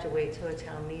would have to wait till a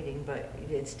town meeting, but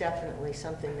it's definitely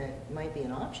something that might be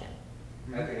an option.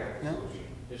 I think I have a No? solution.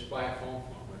 Just buy a phone for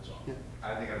them, that's all. Yeah.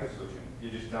 I think I have a solution. You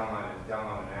just download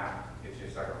an app, it's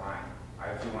just like a line. I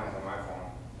have 2 lines on my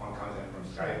phone. One comes in from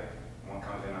Skype, one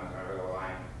comes in on my regular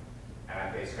line. And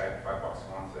I pay Skype $5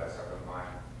 a month for that separate line.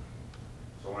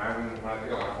 So when I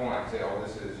pick up my phone, I say, oh,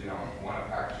 this is, want a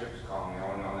pack of chips calling me.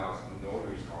 Oh, no, now it's the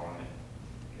notary's calling me,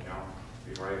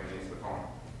 before I even answer the phone.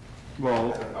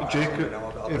 Well, I Jacob, don't know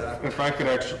about that. if I could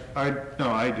actually,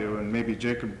 I do, and maybe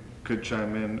Jacob could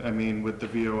chime in. I mean, with the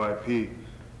VoIP,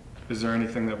 is there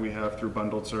anything that we have through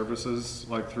bundled services,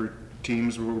 like through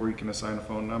Teams where we can assign a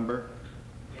phone number?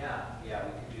 Yeah, we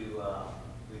could do,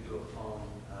 we do a phone,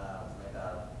 like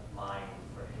a line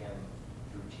for him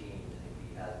through Teams, and if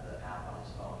he has the app on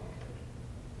his phone,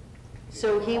 he could.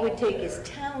 So he would take his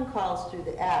town calls through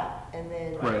the app, and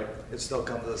then. Right. it still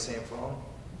comes to the same phone?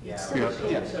 Yeah. Still Yeah.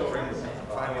 paying Yeah. for Still the ring the phone. same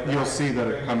Fine with phone. You'll see that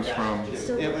it comes from,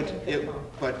 Still It paying would, for the phone.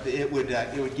 but it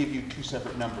would give you 2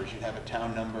 separate numbers. You'd have a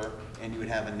town number and you would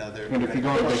have another. and if you go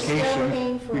on But you're still vacation,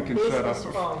 paying for we a can set up business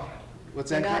a. phone.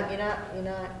 What's You're that? not, Ken? you're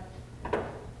not,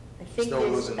 I think Still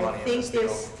there's, losing I money in think this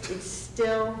deal. it's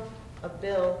still a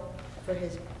bill for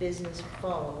his business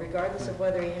phone, regardless of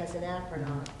whether he has an app or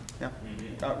not.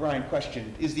 Yeah. Ryan,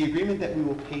 question. Is the agreement that we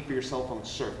will pay for your cell phone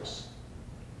service?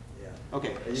 Yeah.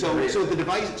 Okay, You so can read it. the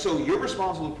device, so you're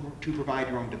responsible to provide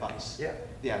your own device? Yeah.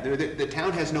 Yeah, the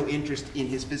town has no interest in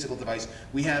his physical device.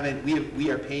 We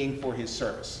are paying for his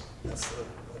service. That's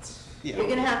Yeah. You're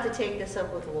gonna have to take this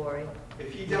up with Lori.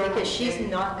 If you don't. Because she's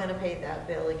not gonna pay that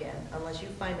bill again, unless you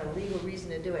find a legal reason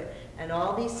to do it. And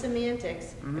all these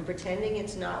semantics and pretending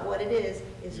it's not what it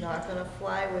is not gonna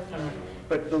fly with you.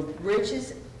 But the,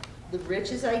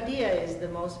 Rich's idea is the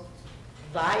most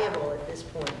viable at this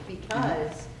point,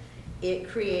 because it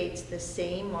creates the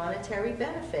same monetary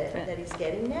benefit that he's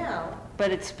getting now,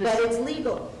 But it's. but it's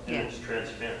legal, And it's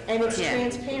transparent. and it's Yeah.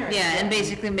 transparent. Yeah, and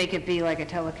basically make it be like a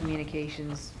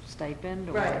telecommunications stipend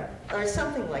or. Right, or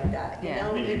something like that, you Yeah.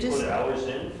 know, And you you just. put hours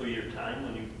in for your time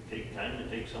when you take time to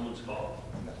take someone's call.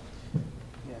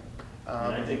 yeah.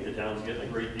 And I think the town's getting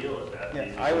a great deal at that.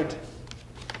 Yeah, I would,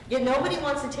 Yeah, nobody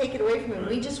wants to take it away from him,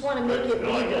 we just wanna make it No,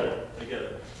 I get legal. it, I get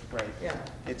it. right. Yeah,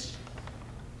 It's,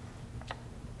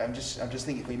 I'm just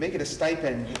thinking, if we make it a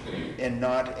stipend and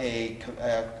not a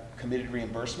committed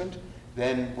reimbursement,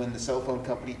 then when the cell phone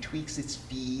company tweaks its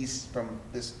fees from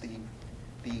this, the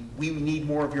we need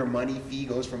more of your money fee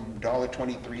goes from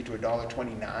 $1.23 to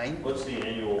 $1.29. What's the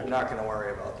annual, I'm not gonna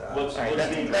worry about that. what's All right, what's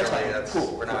that's the, fine. That's,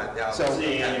 Cool, we're not, yeah. So- what's the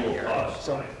annual cost?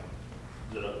 So- Like,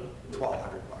 is it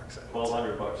 $1,200.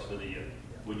 $1,200 for the year?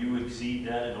 Would you exceed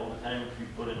that in overtime if you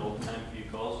put in overtime for your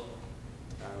calls?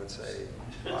 I would say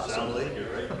Sounds possibly. like it,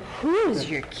 right? Who's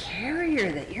your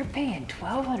carrier that you're paying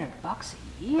 $1,200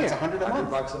 a year? That's $100 a month.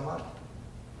 $100 a month.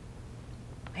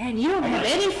 Man, you don't have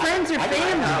any friends or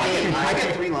family. I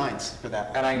get 3 lines for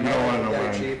that. And I know No one you will get it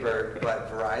mind. cheaper, but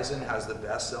Verizon has the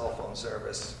best cell phone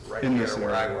service right In here this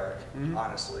where I area. work,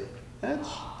 honestly. That's,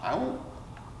 I don't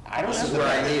This have is the where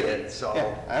I best. need it, so.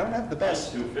 Yeah, I don't have the That's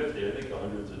best. $250, I think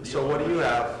 $100's a deal. So what do you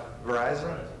have?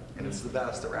 Verizon? And it's the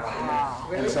best around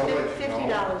here. really, so-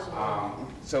 $50 a month.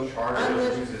 So,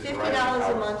 Unlimited, $50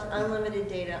 a month, unlimited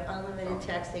data, unlimited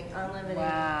texting, unlimited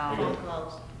Wow. phone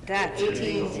calls. That's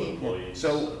AT&T. Employees.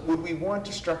 so would we want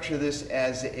to structure this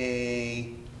as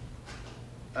he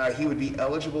would be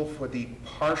eligible for the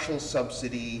partial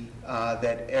subsidy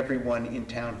that everyone in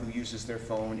town who uses their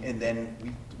phone, and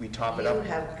then we top it You up?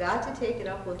 have got to take it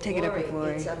up with Take it up with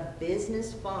Lori. It's a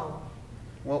business phone.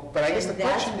 Well, but I guess the And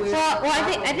that's question where- is, Well,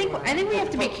 I think we have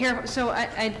to be careful, so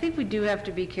I think we do have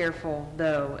to be careful,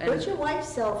 though. and- Put your wife's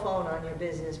cell phone on your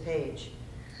business page.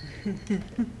 I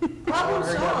Problem want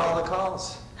her to get all the solved.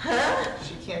 calls. Huh?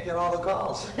 She can't get all the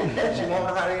calls. She won't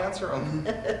know how to answer them.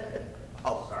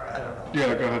 Oh, sorry, I don't know.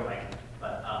 Yeah, go ahead.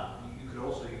 But you could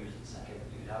also use the second,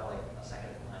 you could have like a second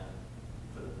line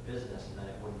for the business, and then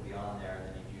it wouldn't be on there,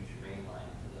 and then you'd use your main line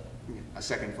for the. a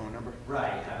second phone number?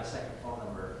 Right, have a second phone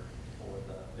number for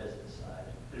the business side,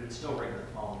 but it would still ring the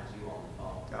phone because you own the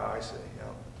phone. Oh, I see, yeah.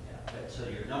 Yeah, but so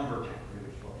your number technically,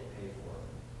 which is what they pay for,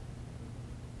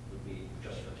 would be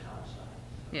just for town side.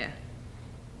 Yeah.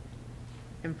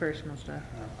 And personal stuff.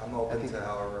 I'm open to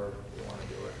however you want to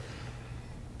do it.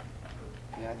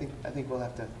 Yeah, I think we'll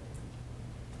have to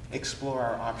explore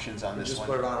our options on this Just one.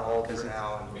 put it on hold for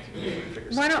now and we can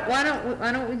figure something out.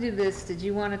 Why don't we do this? Did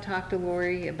you want to talk to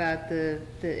Lori about the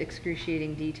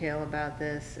excruciating detail about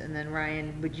this? And then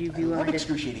Ryan, would you I be love willing to?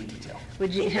 excruciating detail.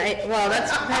 Would you, well,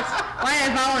 that's why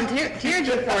I volunteered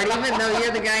you for it, even though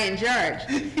you're the guy in charge.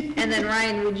 And then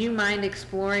Ryan, would you mind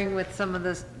exploring with some of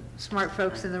the smart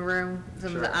folks in the room,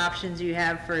 some of the Sure. options you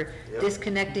have for Yep.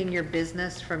 disconnecting your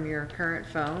business from your current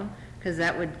phone? Because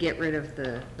that would get rid of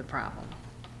the problem.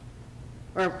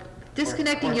 Or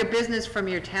disconnecting your business from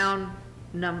your town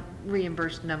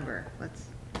reimbursed number. Let's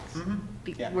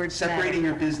be Yeah, wordsmith. separating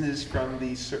your business from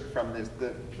the service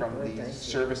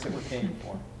that we're paying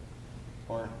for,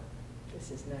 or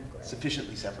This is not great.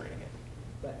 sufficiently separating it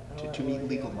But I'll to let meet Lori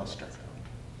legal know. muster.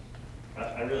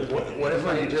 I really. What if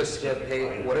I just get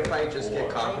paid, what if I just get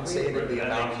compensated the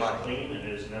amount of money? Clean, and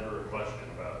there's never a question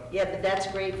about it. Yeah, but that's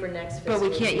great for next fiscal But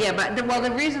we can't, yeah, but, well,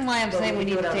 the reason why I'm But saying we we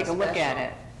can need do to it on take a a look at special.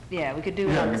 it. Yeah, we could do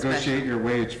it Yeah, on the negotiate special. your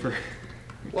wage for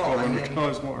Well, I mean,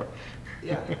 $1,200 more.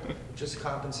 yeah, just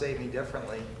compensate me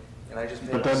differently and I just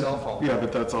pay But my then, cell phone. yeah,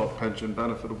 but that's all pension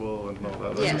benefitable and all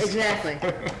that. Yeah, other stuff.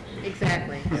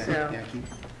 exactly, so. Yeah,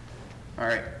 all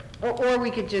right. Or we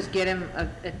could just get him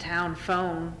a town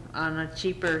phone on a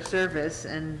cheaper service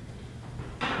and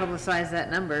publicize that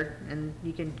number, and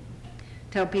you can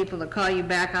tell people to call you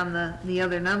back on the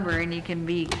other number, and you can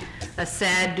be a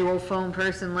sad dual phone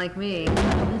person like me.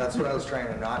 That's what I was trying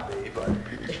to not be, but.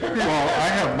 Well, I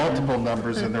have multiple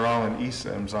numbers and they're all in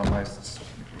eSIMs on my,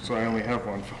 so I only have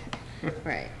one phone.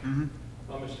 Right.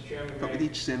 Well, Mr. Chairman, But with may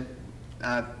each SIM,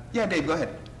 yeah, Dave, go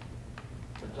ahead.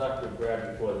 I talked to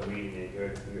Brad before the meeting, and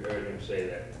you heard him say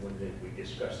that when we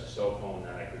discussed the cell phone,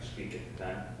 that I could speak at the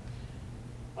time.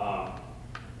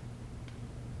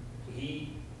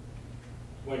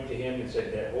 went to him and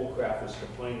said that Holcraft was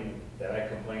complaining, that I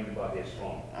complained about his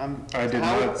phone. I did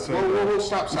how- not say whoa,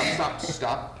 that.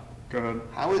 stop. Go ahead.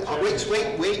 How is,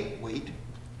 wait.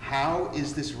 How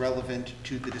is this relevant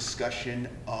to the discussion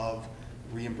of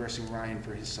reimbursing Ryan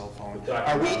for his cell phone? We're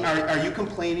talking Are you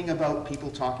complaining about people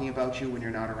talking about you when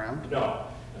you're not around? No,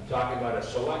 I'm talking about a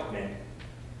selectman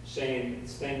saying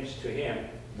things to him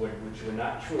which were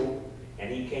not true,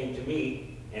 and he came to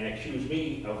me and accused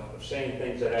me of saying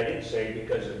things that I didn't say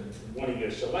because of one of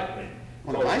your selectmen.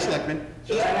 One of my selectmen?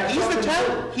 So that has He's the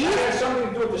town. that has something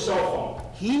to do with the cell phone.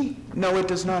 No, it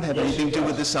does not have Yes, anything it to do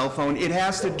with does. the cell phone. It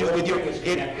has to do The with whole your, thing is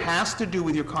it connected. has to do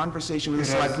with your conversation with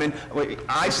the It has. selectman. Wait,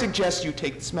 I suggest you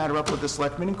take this matter up with the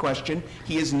selectman in question.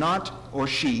 He is not, or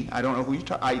she, I don't know who you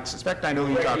talk, I suspect I know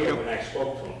who you Right talk here when to. I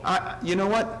spoke to him. You know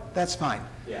what? That's fine.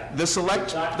 Yeah. The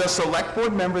select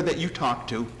board member that you talk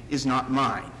to is not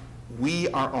mine. We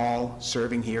are all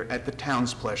serving here at the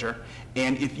town's pleasure,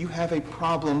 and if you have a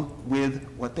problem with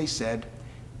what they said,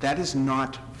 that is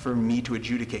not for me to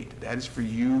adjudicate. That is for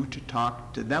you to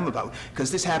talk to them about, because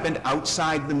this happened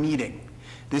outside the meeting.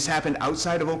 This happened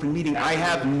outside of open meeting. I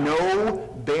have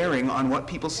no bearing on what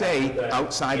people say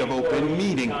outside of open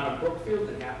meeting. Town of Brookfield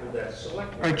and happened at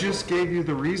select board. I just gave you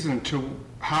the reason to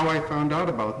how I found out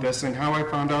about this and how I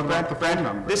found out about the phone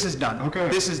number. This is done. Okay.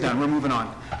 This is done. We're moving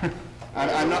on.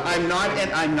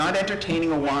 I'm not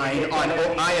entertaining a whine on,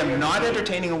 I am not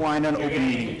entertaining a whine on You're open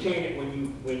going to meeting. entertain it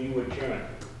when you adjourn.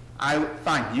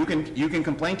 Fine, you can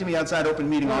complain to me outside open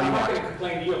meeting No, all you I'm not want. going to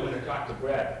complain to you, I'm going to talk to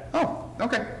Brad. Oh,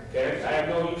 okay. Okay? I have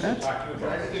no use to talk to you Can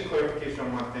I about just it. get clarification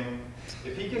on one thing?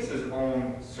 If he gets his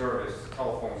own service,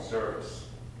 telephone service,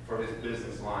 for his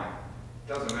business line,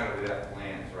 doesn't matter where that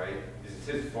lands, right? It's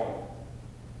his phone.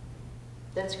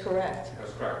 That's correct.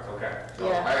 That's correct, okay. So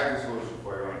Yeah. I have a solution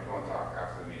for you when you want to talk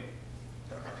after the meeting.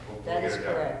 We'll That get is it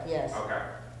done. correct, yes. Okay,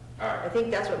 all I right.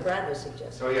 think that's what Brad was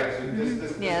suggesting. So, yeah, so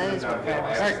this Yeah, that is is a what done deal. Brad I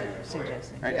was have a solution for you.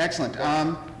 suggesting. All right, excellent.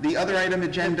 The other item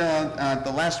agenda,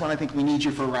 the last one I think we need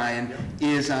you for, Ryan,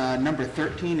 is number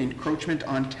 13, encroachment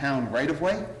on town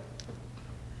right-of-way.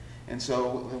 And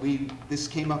so this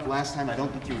came up last time, I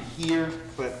don't think you were here,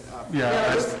 but. Yeah,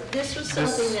 No, this was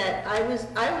this- something that I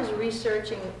was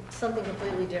researching something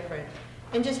completely different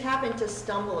and just happened to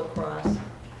stumble across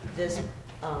this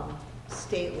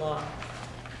state law.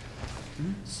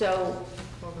 So,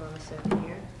 hold on a second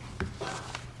here. Let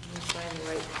me find the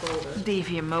right folder. Dave,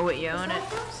 you mow it, you I own it.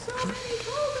 have so many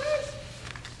folders.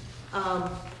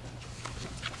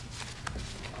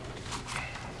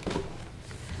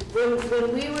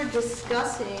 When we were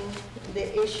discussing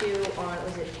the issue on,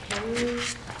 was it Henry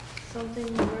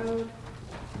something road?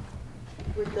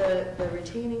 With the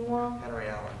retaining wall? Henry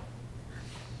Allen.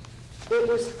 It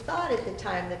was thought at the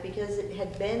time that because it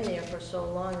had been there for so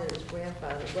long that it was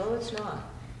grandfathered. Well, it's not.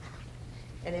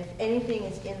 And if anything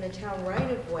is in the town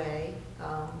right-of-way,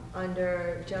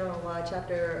 under general law,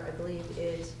 chapter, I believe,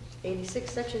 is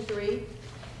 86, section 3,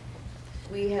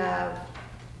 we have,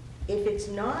 if it's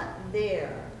not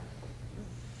there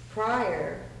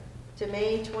prior to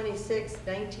May 26,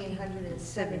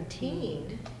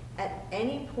 1917, at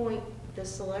any point, the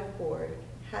select board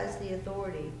has the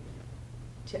authority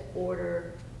to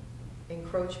order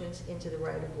encroachments into the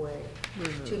right-of-way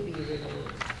to be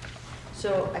removed.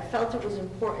 So I felt it was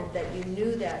important that you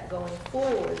knew that going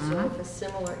forward, so if a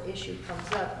similar issue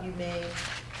comes up, you may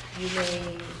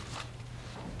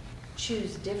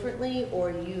choose differently,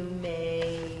 or you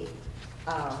may,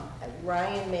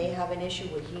 Ryan may have an issue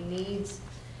where he needs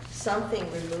something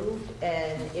removed,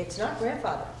 and it's not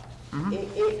grandfathered.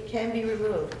 It can be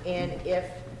removed, and if,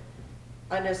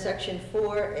 under section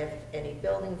 4, if any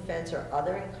building, fence, or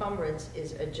other encumbrance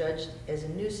is adjudged as a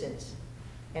nuisance,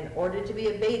 in order to be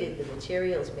abated, the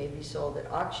materials may be sold at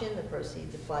auction, the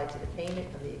proceeds applied to the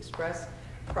payment of the express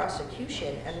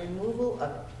prosecution and removal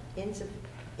of, and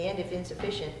if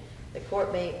insufficient, the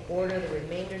court may order the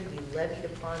remainder to be levied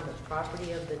upon the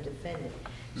property of the defendant.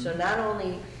 So not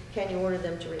only can you order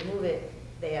them to remove it,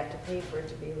 they have to pay for it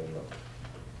to be removed.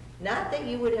 Not that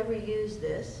you would ever use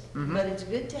this, but it's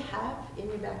good to have in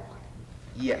your back pocket.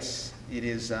 Yes, it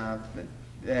is,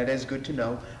 that is good to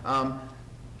know. On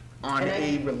And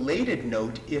a related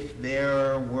note, if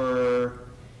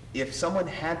someone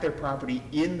had their property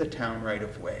in the town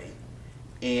right-of-way,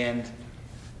 and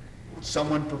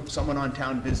someone on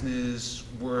town business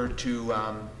were to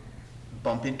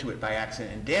bump into it by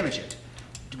accident and damage it,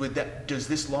 does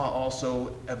this law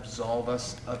also absolve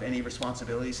us of any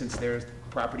responsibility since their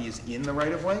property is in the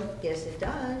right-of-way? Yes, it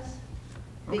does,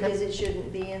 because it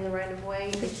shouldn't be in the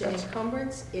right-of-way. It's an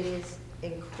encumbrance, it is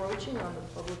encroaching on the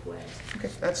public way. Okay,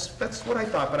 that's what I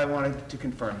thought, but I wanted to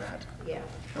confirm that. Yeah.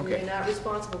 And Okay. you're not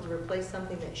responsible to replace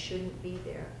something that shouldn't be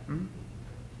there.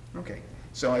 Okay,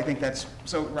 so I think that's,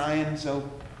 so Ryan, so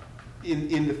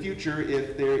in the future,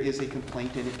 if there is a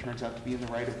complaint and it turns out to be in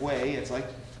the right of way, it's like,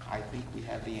 I think we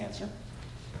have the answer.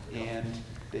 And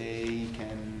they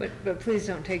can. But please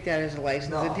don't take that as a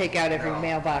license and take out every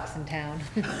mailbox in town.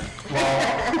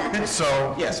 Well,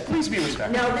 so, Yes, please be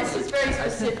respectful. No, this is very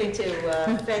specific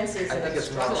to fences I and think it's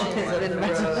obstructions of the I'm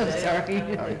road. sorry.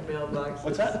 Mailboxes.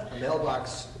 What's that? A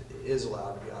mailbox is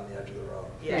allowed to be on the edge of the road.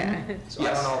 Yeah. So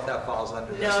I don't know if that falls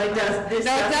under this. No, it doesn't. This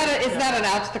No, doesn't. it's not an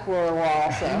obstacle or a wall,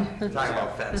 so. We're talking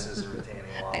about fences and retaining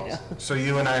walls. so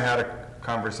you and I had a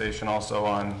conversation also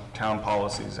on town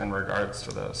policies in regards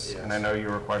to this. And I know you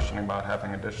were questioning about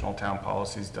having additional town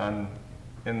policies done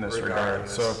in this Regarding regard.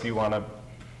 So this. if you want to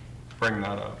bring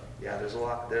that up. Yeah, there's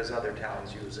other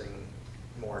towns using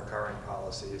more current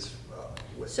policies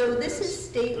with. So this is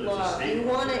state There's a law. state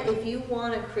law. If you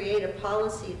wanna create a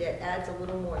policy that adds a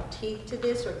little more teeth to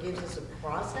this or gives us a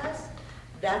process,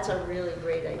 that's a really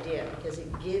great idea, because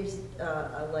it gives,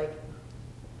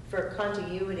 for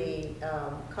continuity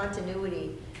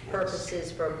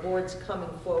purposes for boards coming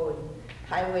forward,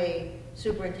 highway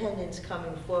superintendents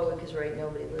coming forward, because right,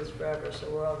 nobody lives forever, so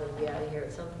we're all gonna be out of here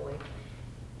at some point.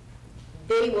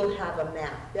 They will have a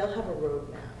map, they'll have a road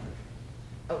map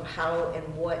of how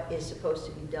and what is supposed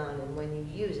to be done, and when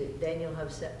you use it, then you'll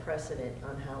have set precedent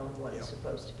on how and what is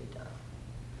supposed to be done.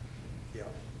 Yeah,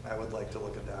 I would like to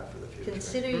look at that for the future.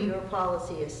 Consider your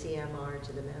policy a CMR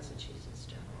to the Massachusetts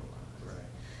general laws.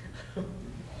 Right.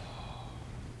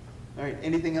 All right,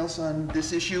 anything else on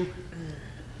this issue?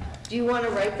 Do you want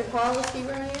to write the policy,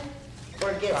 Ryan,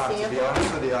 or get To be samples?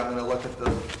 honest with you, I'm gonna look at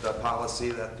the policy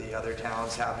that the other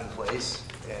towns have in place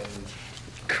and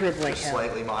Could like just have.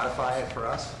 slightly modify it for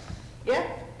us. Yeah,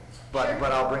 But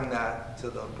I'll bring that to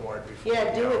the board before. yeah,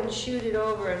 we do go. it and shoot it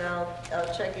over, and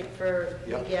I'll check it for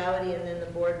Yep. legality, and then the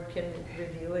board can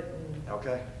review it and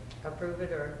Okay, approve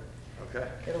it, or okay.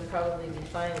 it'll probably be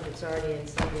fine if it's already in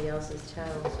somebody else's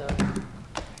town, so,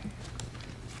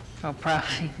 Oh,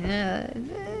 probably, yeah.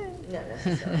 not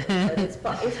necessarily, but it's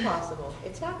possible.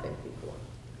 It's happened before.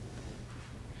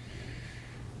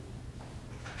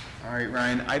 All right,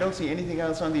 Ryan, I don't see anything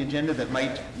else on the agenda that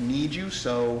might need you,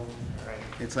 so All right.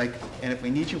 it's like, and if we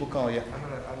need you, we'll call you.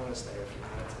 I'm gonna stay a few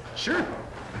minutes. Sure.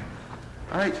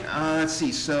 All right, let's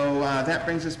see, so that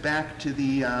brings us back to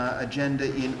the agenda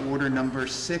in order number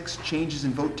 6, changes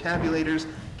in vote tabulators,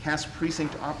 cast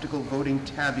precinct optical voting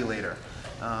tabulator.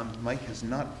 Mike has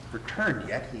not returned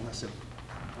yet, he must have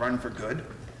run for good.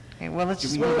 Okay, well, let's Do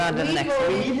just we- move on to the We next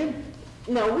voted- one. Need him?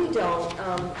 No, we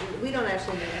don't. We don't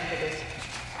actually need him for this.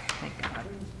 Thank God.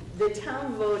 The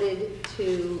town voted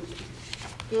to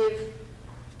give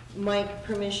Mike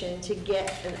permission to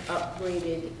get an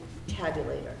upgraded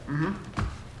tabulator.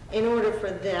 In order for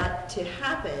that to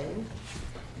happen,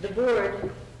 the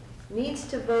board needs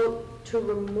to vote to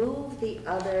remove the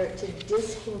other, to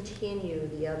discontinue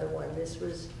the other one. This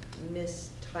was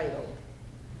mistitled.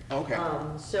 Okay.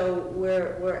 So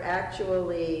we're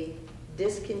actually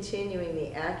discontinuing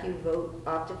the AccuVote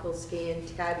optical scan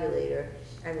tabulator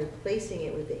and replacing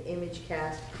it with the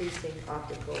ImageCast precinct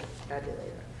optical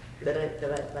tabulator.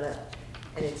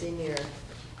 And it's in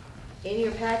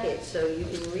your packet, so you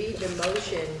can read the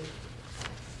motion.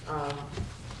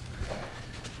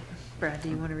 Brad, do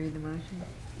you want to read the motion?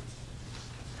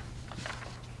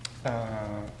 I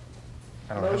don't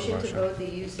have a Motion to vote the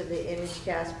use of the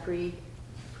ImageCast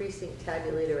precinct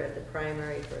tabulator at the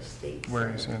primary for state. Where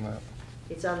are you senate. seeing that?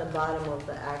 It's on the bottom of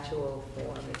the actual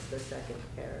form, it's the second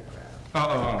paragraph.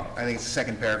 Oh. I think the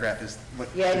second paragraph is what.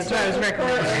 Yeah, That's what I was it's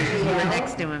recommending. You were MGL,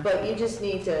 next to him. But you just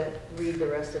need to read the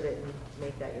rest of it and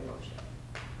make that your motion.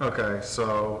 Okay,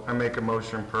 so I make a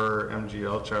motion per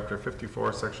MGL Chapter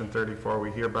 54, Section 34.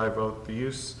 We hereby vote the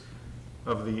use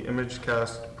of the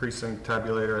ImageCast precinct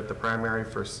tabulator at the primary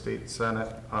for state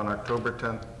senate on October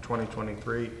 10th,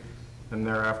 2023, and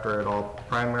thereafter at all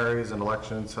primaries and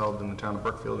elections held in the town of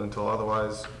Brookfield until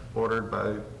otherwise ordered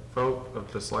by vote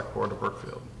of the select board of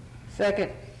Brookfield.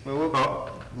 Second. A Oh,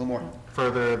 little more.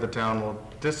 further, the town will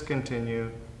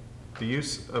discontinue the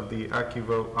use of the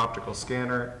AccuVote optical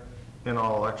scanner in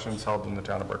all elections held in the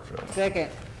town of Brookfield.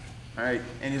 Second. All right,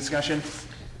 any discussion?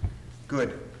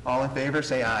 Good. All in favor,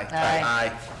 say aye. Aye.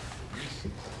 Aye.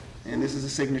 And this is a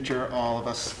signature, all of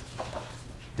us.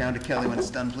 Down to Kelly when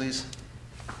it's done, please.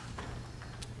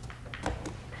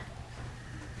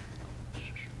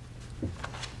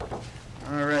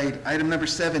 All right, item number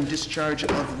 7, discharge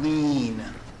of lien.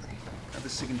 Have a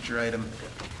signature item.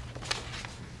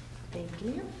 Thank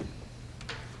you.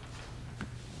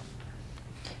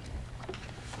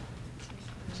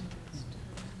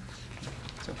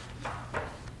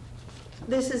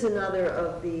 This is another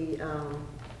of the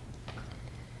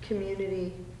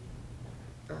community,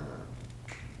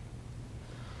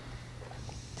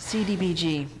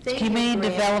 CDBG, Thank you, Community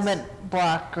grants. Development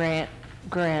Block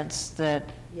Grants that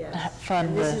yes. fund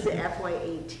And this is the the,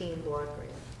 FY18 block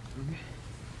grant.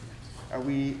 Are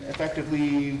we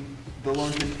effectively, the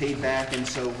loan's been paid back, and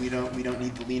so we don't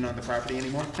need the lien on the property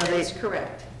anymore? That is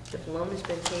correct. The loan has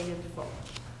been paid in full.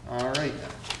 All right,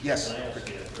 yes. Can I ask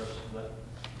the address of that?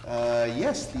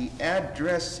 Yes, the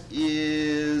address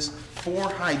is 4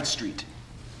 Hyde Street.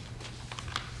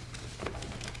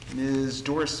 Ms.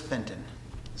 Doris Fenton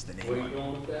is the name. Where are you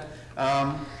going with that?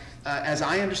 As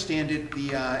I understand it,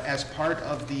 as part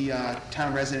of the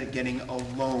town resident getting a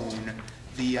loan,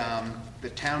 the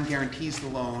town guarantees the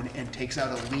loan and takes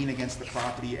out a lien against the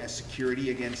property as security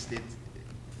against it,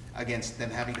 against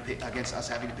us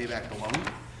having to pay back the loan.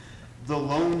 The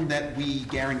loan that we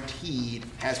guaranteed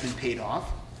has been paid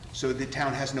off, so the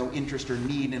town has no interest or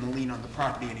need in a lien on the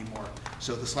property anymore.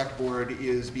 So the select board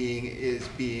is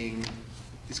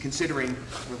considering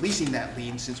releasing that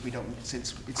lien since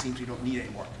it seems we don't need it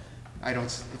anymore.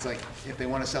 It's like, if they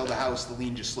want to sell the house, the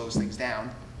lien just slows things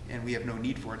down, and we have no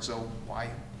need for it, so why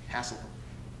hassle them,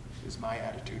 is my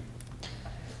attitude.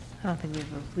 I don't think we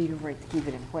have a legal right to keep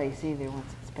it in place either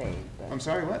once it's paid. But I'm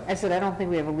sorry, what? I said, I don't think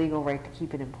we have a legal right to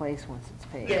keep it in place once it's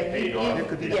paid. Yeah, Paid off. It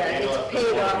could be. yeah, paid it's off paid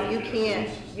before off. the You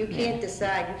can't lease.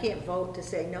 decide, you can't vote to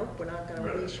say, nope, we're not gonna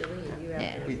Right. release your lien. You have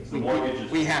Yeah. to We- release The it. mortgage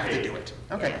is We have to paid. do it.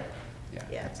 Okay. Yeah. Yeah.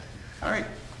 Yeah. All right.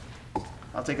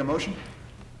 I'll take a motion.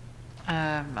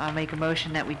 I'll make a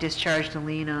motion that we discharge the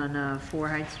lien on 4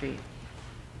 Hyde Street.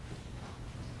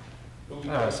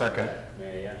 Second.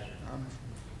 May I ask?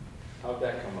 How'd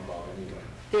that come about anyway?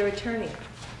 Their attorney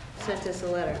sent us a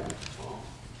letter. Oh.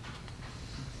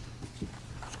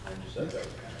 I just thought that was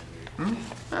kind of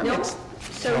weird. No, No,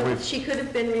 so we've- she could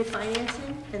have been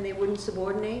refinancing, and they wouldn't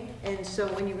subordinate, and so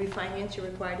when you refinance, you're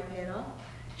required to pay it off.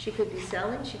 She could be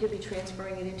selling, she could be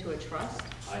transferring it into a trust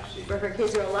I see. for her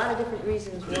kids. There are a lot of different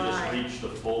reasons They just why. reached the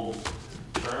full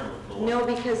term of the loan. No,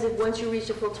 because once you reach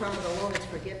the full term of the loan, it's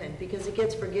forgiven, because it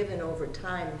gets forgiven over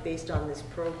time based on this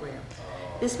program.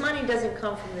 This money doesn't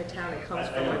come from the town, it comes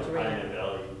I from know a it's grant. Pioneer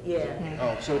Valley. Yeah,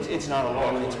 Oh, so it's not a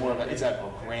loan, it's more of it's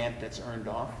a grant that's earned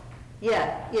off?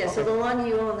 yeah, so the longer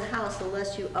you own the house, the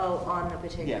less you owe on the Yeah,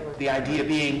 particular. the idea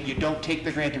being you don't take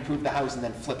the grant, improve the house, and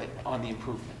then flip it on the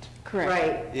improvement. Correct.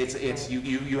 Right,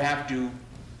 You have to,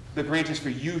 the grant is for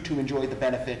you to enjoy the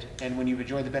benefit, and when you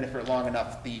enjoy the benefit long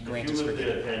enough, the grant If is you lived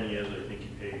forgiven. there 10 years, I think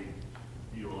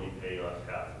you only pay off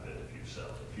half of it if you sell.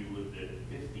 If you lived there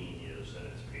 15 years, then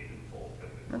it's paid in full.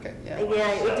 Okay, yeah,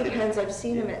 yeah. it depends, I've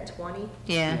seen them at 20.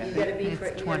 Yeah. You gotta be it's you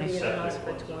gotta 20. be in the house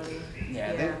for 20.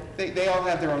 Yeah, they all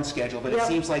have their own schedule, but it Yep.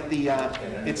 seems like the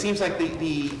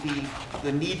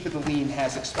need for the lien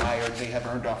has expired, they have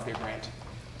earned off their grant.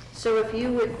 So if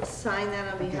you would sign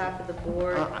that on behalf of the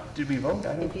board, Did we vote?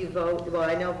 I if don't, you vote, well,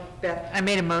 I know Beth I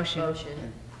made a motion.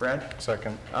 motion. Brad?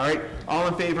 Second. All right, all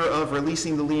in favor of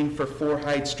releasing the lien for 4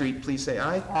 Hyde Street, please say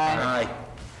aye. Aye.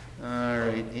 All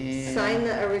right, and... Sign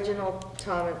the original,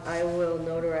 Tom, and I will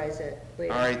notarize it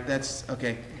later. All right, that's,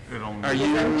 okay. It'll. Are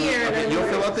you, I'm here and okay, I'm you'll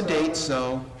fill out the ready, so- dates,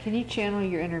 so Can you channel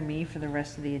your inner me for the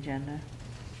rest of the agenda?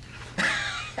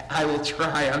 I will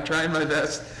try, I'm trying my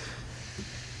best.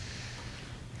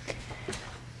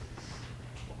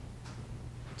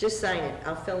 Just sign it,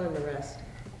 I'll fill in the rest.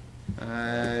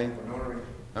 I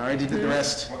already did the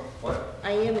rest. What?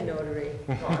 I am a notary,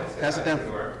 No, I said- Pass it I down.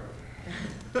 said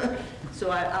where. so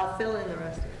I'll fill in the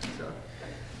rest of it, so.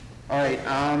 All right,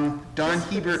 Don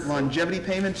Hebert longevity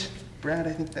payment. Brad,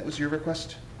 I think that was your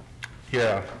request?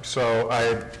 Yeah, so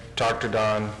I talked to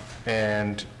Don,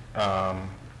 and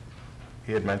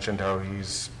he had mentioned how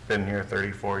he's been here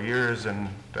 34 years and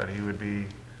that he would be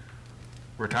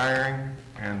retiring,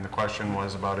 and the question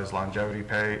was about his longevity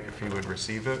pay, if he would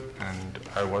receive it, and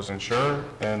I wasn't sure,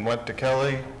 and went to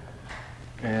Kelly,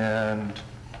 and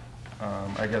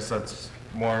I guess that's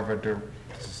more of a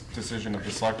decision of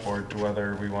the select board to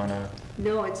whether we want to.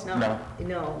 No, it's not. No.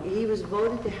 No, he was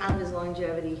voted to have his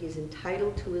longevity, he's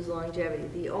entitled to his longevity.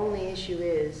 The only issue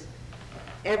is,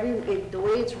 the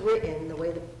way it's written, the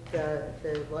way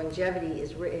the longevity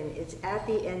is written, it's at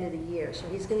the end of the year, so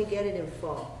he's gonna get it in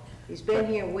full. He's been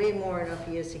here way more enough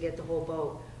years to get the whole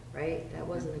boat, right? That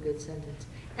wasn't a good sentence.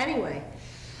 Anyway,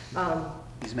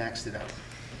 He's maxed it out.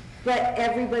 but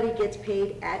everybody gets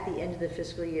paid at the end of the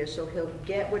fiscal year, so he'll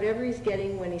get whatever he's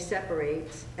getting when he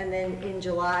separates, and then in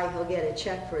July, he'll get a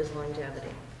check for his longevity.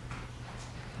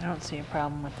 I don't see a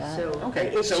problem with that. So Okay,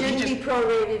 it so he shouldn't be just-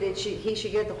 prorated, he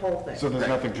should get the whole thing. So there's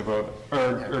nothing to vote,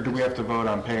 or do we have to vote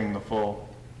on paying the full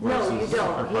No, you versus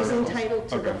our don't. He's particles? entitled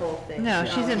to the Okay. whole thing. No,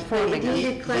 she's informing He us.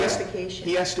 needed clarification.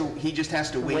 He just has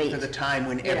to wait for the time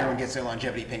when Yeah. everyone gets their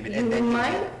longevity payment, You and then.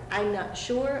 might, I'm not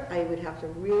sure, I would have to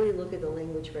really look at the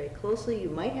language very closely. You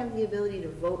might have the ability to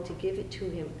vote to give it to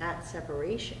him at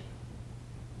separation.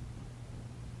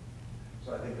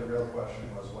 So I think the real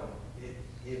question was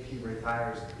if he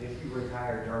retires,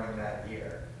 during that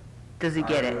year. Does he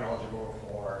get Are it? you eligible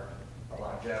for a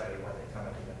longevity when they come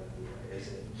at the end of the year? Is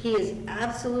it? He is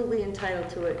absolutely entitled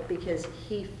to it because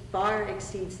he far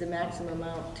exceeds the maximum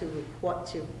amount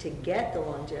to get the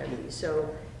longevity. So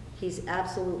he's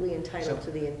absolutely entitled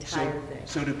to the entire thing.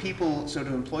 So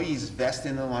do employees vest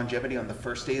in the longevity on the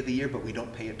first day of the year, but we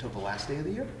don't pay it till the last day of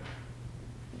the year?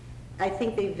 I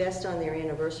think they vest on their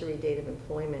anniversary date of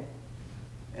employment,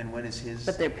 And when is his?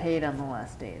 But they're paid on the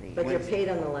last day of the year. but they're paid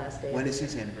on the last day. When of is the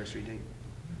his year. anniversary date?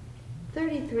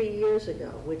 33 years ago,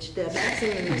 which the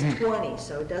maximum is 20,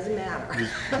 so it doesn't matter.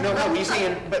 No, you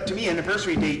saying, but to me,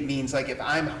 anniversary date means like if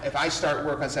I start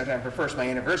work on September 1st, my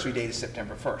anniversary date is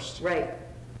September 1st. Right.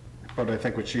 But I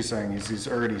think what she's saying is he's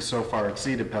already so far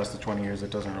exceeded past the 20 years, it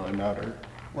doesn't really matter.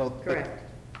 Well, but Correct.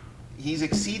 he's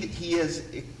exceeded,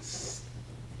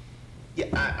 yeah,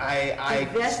 I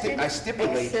Vested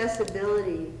stipulate.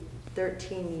 accessibility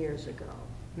 13 years ago.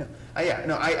 No,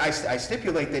 I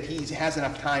stipulate that he has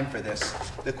enough time for this.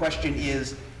 The question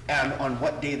is, on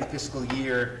what day of the fiscal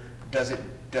year does it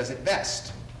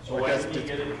vest? So Or why does didn't you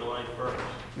get it July 1st?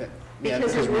 Yeah,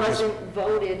 Because it we just- wasn't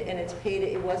voted and it's paid,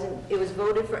 it was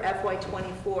voted for FY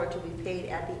 *24 to be paid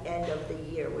at the end of the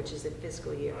year, which is the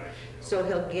fiscal year. So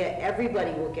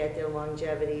everybody will get their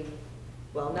longevity,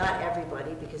 well, not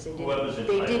everybody, because they Whoever's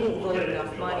didn't entitled will vote get it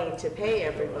enough in money July. to pay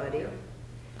everybody.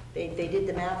 They did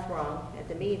the math wrong at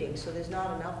the meeting, so there's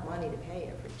not enough money to pay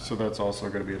everybody. So that's also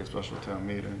going to be at a special town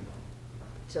meeting.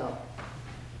 So,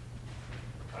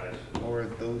 Or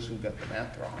those who got the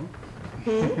math wrong.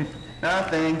 Hmm?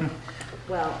 Nothing.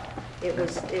 well, it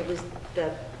was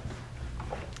the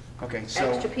Okay, so.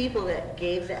 extra people that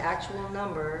gave the actual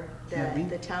number Yeah, that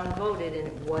the town voted, and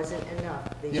it wasn't enough.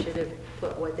 They Yep. should have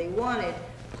put what they wanted,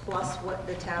 plus what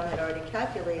the town had already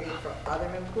calculated for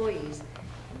other employees,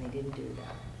 and they didn't do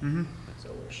that. Mhm. So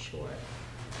we're short,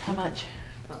 How much?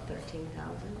 about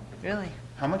 13,000. Really?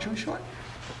 How much are we short?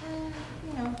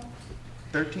 You know,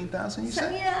 13,000, you so,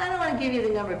 said? yeah, I don't want to give you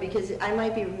the number because I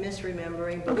might be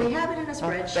misremembering, but we have it in a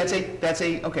spreadsheet. That's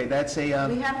a,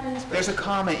 We have it in a there's a spreadsheet.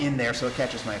 comma in there, so it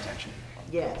catches my attention.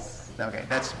 Yes. Okay,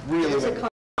 that's really There's a what.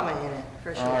 comma in it,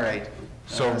 for sure. All right.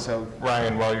 So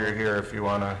Ryan, while you're here, if you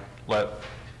want to let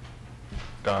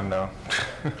Don know.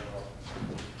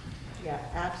 Yeah,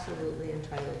 absolutely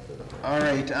entitled to the whole. All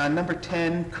right, number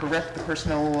 10, correct the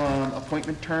personnel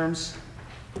appointment terms.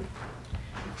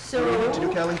 So, What do we need to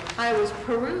do, Kelly? I was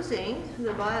perusing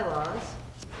the bylaws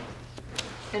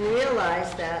and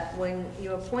realized that when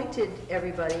you appointed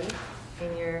everybody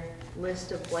in your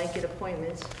list of blanket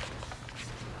appointments,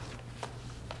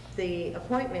 the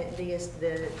appointment, the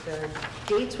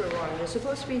dates were wrong. They're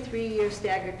supposed to be 3-year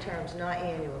staggered terms, not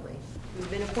annually. We've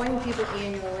been appointing people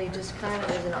annually, just kind of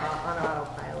as on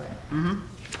autopilot.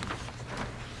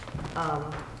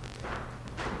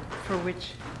 For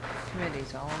which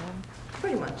committees, all of them?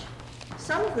 Pretty much.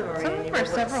 Some of them are Some of them annual, are but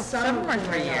several- some of them are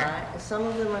 3-year. not. Some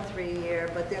of them are 3-year,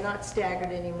 but they're not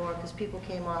staggered anymore because people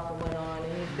came off and went on,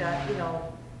 and you've got,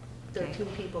 13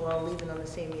 people all leaving on the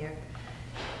same year.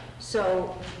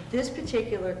 So this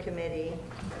particular committee,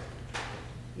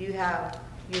 you had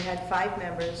 5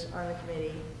 members on the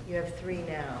committee, you have 3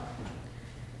 now.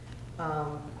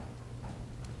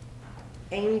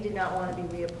 Amy did not want to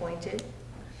be reappointed.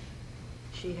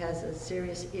 She has a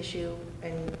serious issue,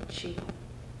 and she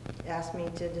asked me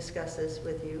to discuss this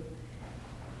with you.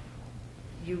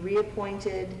 You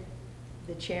reappointed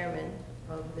the chairman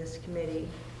of this committee,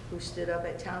 who stood up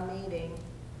at town meeting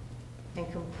and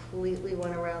completely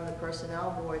went around the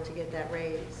personnel board to get that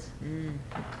raise,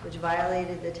 which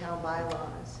violated the town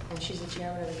bylaws. And she's the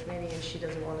chairman of the committee, and she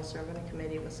doesn't want to serve on a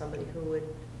committee with somebody who would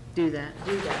Do that.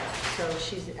 do that. So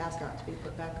she's asked not to be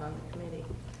put back on the committee.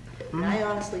 And I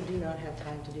honestly do not have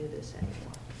time to do this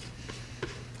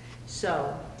anymore.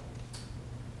 So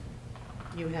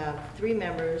you have 3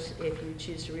 members. If you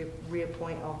choose to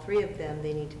reappoint all 3 of them,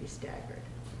 they need to be staggered.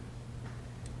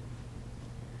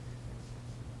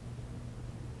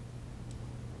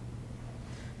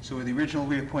 So are the original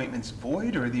reappointments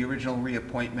void, or are the original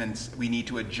reappointments, we need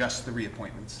to adjust the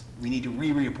reappointments? We need to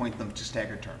reappoint them to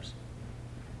staggered terms?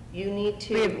 You need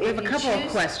to. We have a if you couple of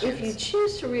choose- questions. If you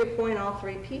choose to reappoint all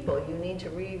 3 people, you need to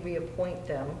reappoint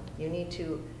them. You need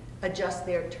to adjust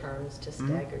their terms to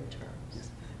staggered terms.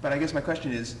 But I guess my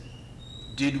question is,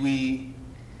 did we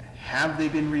have they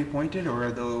been reappointed, or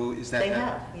are those, is that? They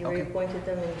have, you okay. reappointed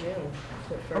them in June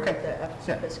for Okay. the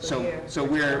Yeah. fiscal year. So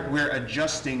we're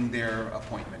adjusting their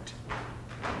appointment.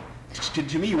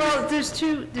 To me, Well, there's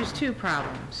two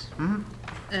problems. Mhm.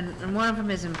 And one of them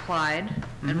is implied,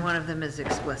 Mm-hmm. and one of them is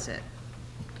explicit.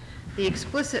 The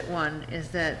explicit one is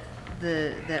that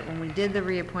that when we did the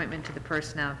reappointment to the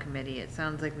Personnel Committee, it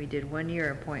sounds like we did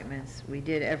one-year appointments, we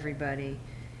did everybody,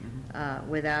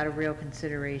 without a real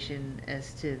consideration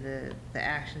as to the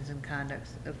actions and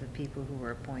conducts of the people who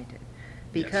were appointed.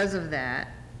 Because of that,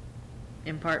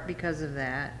 in part because of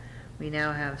that, we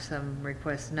now have some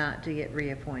requests not to get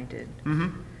reappointed.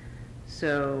 Mm-hmm.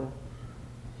 So,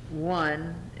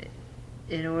 one,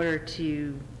 in order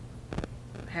to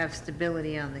have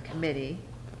stability on the committee,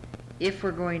 if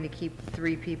we're going to keep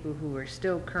 3 people who are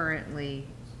still currently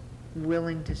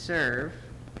willing to serve,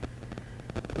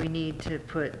 we need to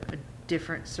put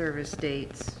different service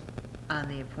dates on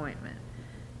the appointment.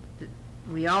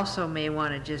 We also may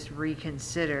want to just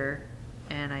reconsider,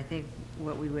 and I think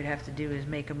what we would have to do is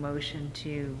make a motion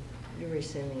to You're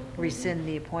rescinding. rescind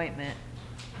the appointment,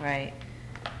 right?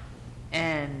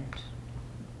 And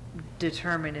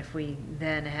determine if we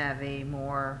then have a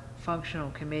more functional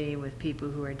committee with people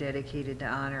who are dedicated to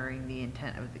honoring the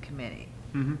intent of the committee.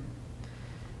 Mm-hmm.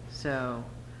 So,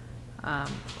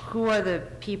 who are the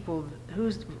people,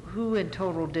 who in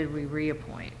total did we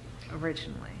reappoint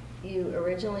originally? You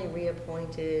originally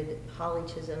reappointed Holly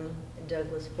Chisholm,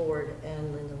 Douglas Ford,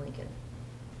 and Linda Lincoln.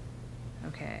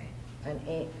 Okay, And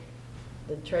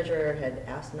the treasurer had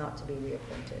asked not to be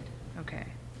reappointed. okay.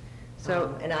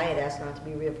 So, And I had asked not to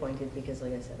be reappointed because,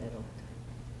 like I said, I don't.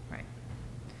 right.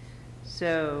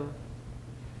 So,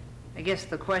 I guess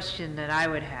the question that I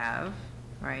would have,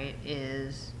 right,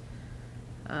 is,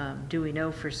 do we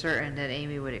know for certain that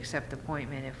Amy would accept the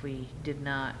appointment if we did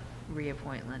not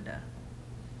reappoint Linda?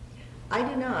 I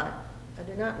do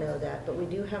not know that, but we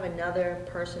do have another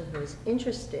person who is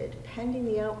interested, pending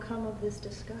the outcome of this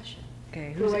discussion.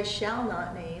 Okay, Who who's I it? shall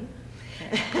not name,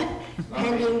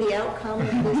 pending the outcome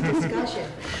of this discussion.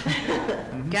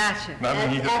 Gotcha.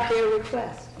 At their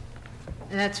request.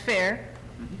 And that's fair.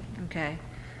 Okay,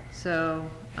 so,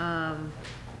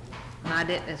 not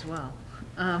it as well.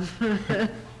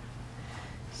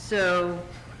 So,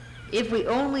 if we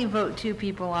only vote 2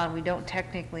 people on, we don't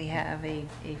technically have a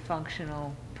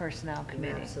functional personnel You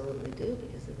committee. absolutely do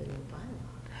because of the new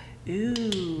bylaw.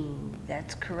 Ooh,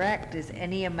 that's correct. Is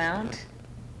any amount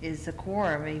is a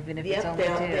quorum, even if it's Yep, only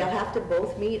 2? they'll have to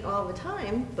both meet all the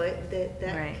time, but Right.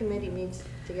 that committee meets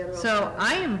together all the So time.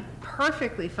 I am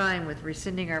perfectly fine with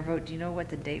rescinding our vote. Do you know what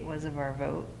the date was of our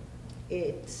vote?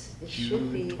 It should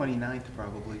June be. 29th,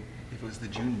 probably, if it was the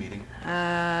June meeting.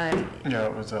 Yeah,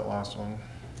 it was that last one.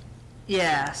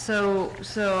 Yeah, so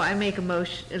I make a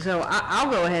motion, so I'll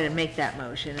go ahead and make that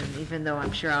motion, and even though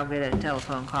I'm sure I'll get a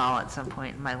telephone call at some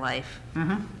point in my life.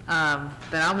 Mm-hmm.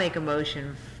 But I'll make a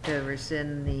motion to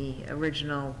rescind the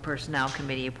original Personnel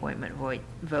Committee appointment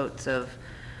votes of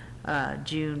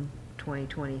June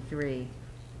 2023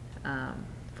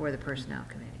 for the Personnel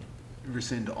Committee.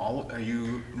 Rescind all, are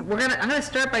you, I'm gonna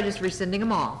start by just rescinding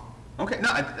them all. okay, no,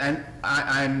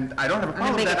 I don't have a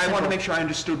problem with make that. it I want to simple. make sure I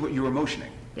understood what you were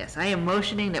motioning. Yes, I am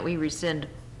motioning that we rescind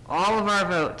all of our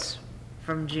votes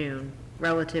from June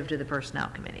relative to the Personnel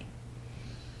Committee.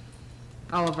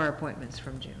 All of our appointments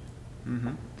from June.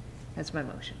 Mm-hmm. That's my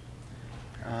motion.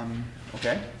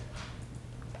 Okay.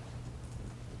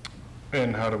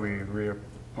 And how do we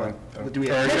reappoint them? Do we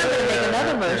Then have? I'm gonna make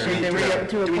another motion Do we- to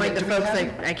do we- appoint the do we folks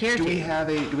have- I care Do we to. have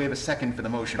a second for the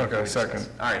motion? Okay, before we discuss? second.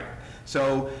 All right,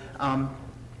 so,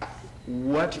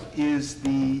 what is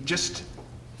just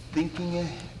thinking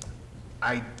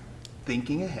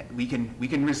ahead, we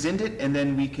can rescind it, and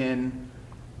then we can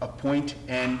appoint,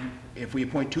 and if we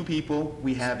appoint 2 people,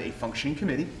 we have a functioning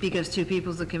committee. Because 2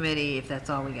 people's a committee, if that's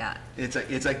all we got.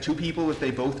 It's like 2 people, if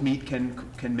they both meet, can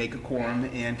make a quorum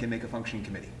and can make a functioning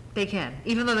committee. They can,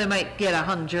 even though they might get a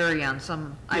hung jury on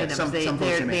some Yeah, items, some votes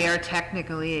they may they have. are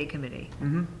technically a committee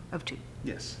Mm-hmm. of 2.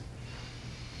 Yes.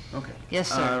 Okay. Yes,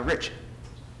 sir. Rich?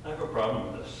 I have a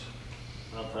problem with this.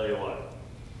 I'll tell you what.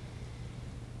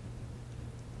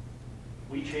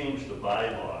 We changed the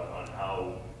bylaw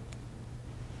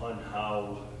on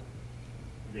how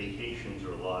vacations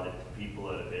are allotted to people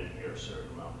that have been here a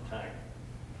certain amount of time.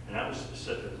 And that was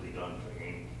specifically done for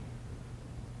Amy,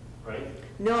 right?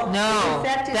 No. No, it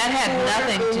affected that had her.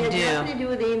 nothing to It do. had nothing to do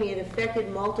with Amy, it affected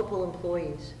multiple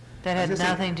employees. That had I was gonna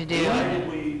say, nothing to do. Why did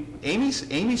we,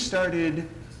 Amy started,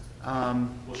 well,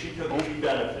 she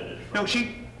benefited from no, it.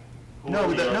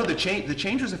 No, the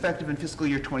change was effective in fiscal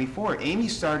year '24. Amy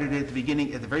started at the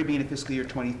very beginning of fiscal year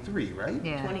 '23, right?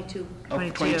 Yeah. 22. Oh,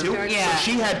 22? Yeah. So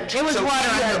she had, It was so water she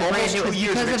under had the bridge. almost It 2 was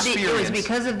years of because of the, it was experience.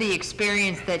 because of the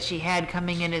experience that she had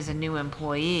coming in as a new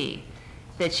employee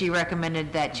that she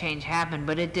recommended that change happen,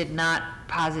 but it did not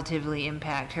positively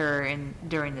impact her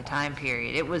during the time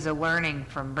period. It was a learning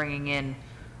from bringing in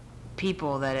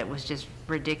people that it was just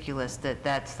ridiculous that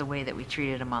that's the way that we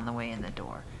treated them on the way in the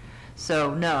door.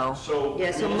 So, no. So,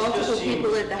 Yeah, so I mean, this multiple just seems-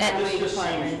 people at the highway This just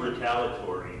seems department.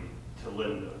 retaliatory to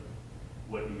Linda,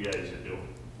 what you guys are doing.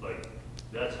 Like,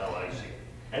 that's how I see it.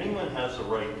 Anyone has the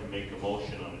right to make a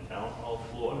motion on the town hall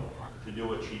floor to do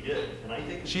what she did, and I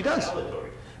think it's She does. retaliatory.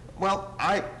 Well,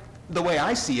 the way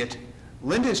I see it,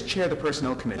 Linda is chair of the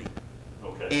personnel committee.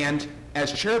 Okay. And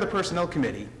as chair of the personnel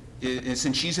committee,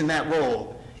 since she's in that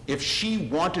role, if she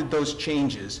wanted those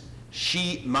changes,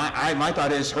 my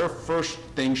thought is her first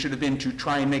thing should have been to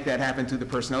try and make that happen through the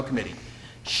personnel committee.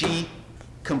 She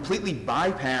completely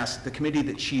bypassed the committee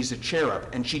that she's a chair of,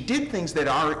 and she did things that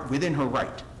are within her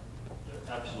right.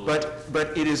 Absolutely.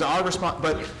 But it is our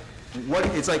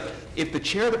it's like, if the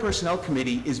chair of the personnel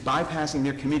committee is bypassing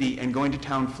their committee and going to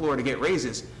town floor to get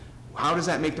raises, how does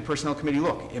that make the personnel committee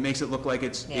look? It makes it look like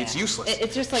it's useless.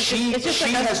 It's just like, She it's just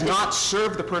like has not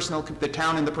served the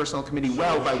town and the personnel committee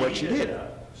well by what she did.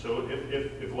 So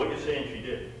if what you're saying she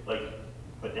did, like,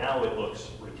 but now it looks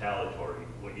retaliatory,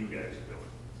 what you guys are doing.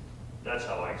 That's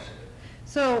how I see it.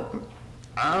 So,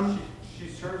 She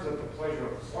serves at the pleasure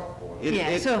of the select board.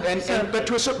 But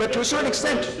to a certain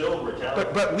extent, It's still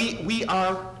retaliatory. but we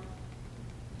are,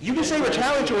 you can say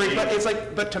retaliatory, but it's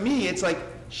like, but to me, it's like,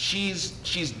 she's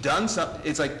done something,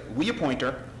 it's like, we appoint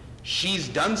her, she's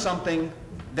done something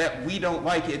that we don't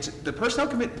like. It's, the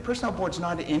personnel board's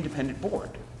not an independent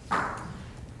board.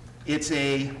 It's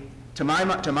to my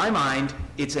mind,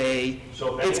 I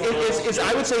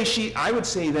would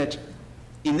say that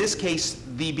in this case,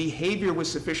 the behavior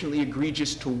was sufficiently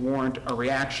egregious to warrant a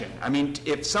reaction. I mean,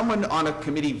 if someone on a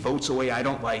committee votes a way I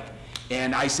don't like,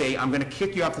 and I say, I'm going to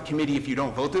kick you off the committee if you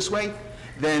don't vote this way,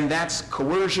 then that's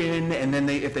coercion, and then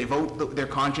if they vote their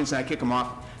conscience and I kick them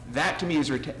off, that to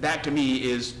me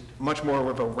is much more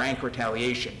of a rank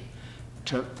retaliation.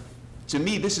 To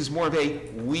me, this is more of a,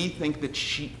 we think that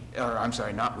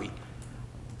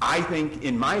I think,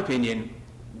 in my opinion,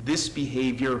 this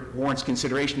behavior warrants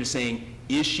consideration to saying,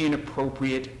 is she an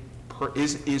appropriate,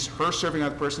 is her serving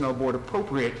on the personnel board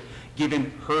appropriate given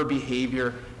her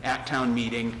behavior at town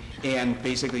meeting and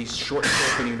basically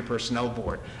short-circuiting the personnel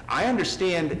board? I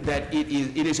understand that it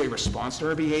is a response to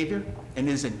her behavior and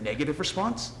is a negative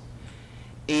response.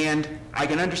 And I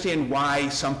can understand why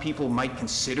some people might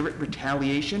consider it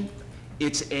retaliation.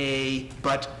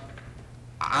 But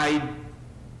I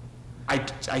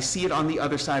see it on the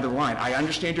other side of the line. I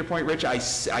understand your point, Rich. I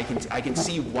can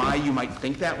see why you might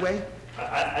think that way.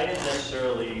 I didn't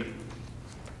necessarily,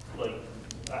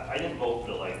 I didn't vote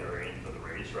for the librarian for the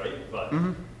raise, right? But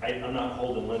I'm not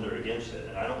holding Linda against it,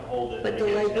 and I don't hold it But the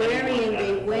against librarian, anyone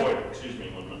they at the went- board. Excuse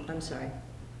me one minute. I'm sorry.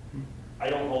 I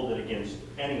don't hold it against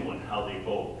anyone how they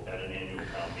vote at an annual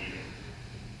town meeting.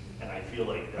 And I feel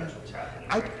like that's what's happening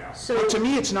right now. But to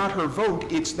me, it's not her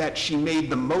vote, it's that she made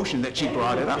the motion, that she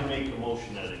brought it up. Anyone can make a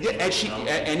motion at an Yeah, annual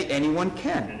town meeting. anyone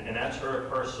can. And that's her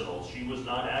personal. She was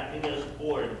not acting as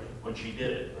board when she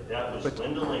did it, but that was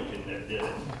Linda Lincoln that did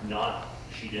it, not,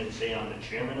 she didn't say I'm the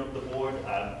chairman of the board,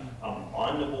 I'm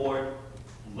on the board.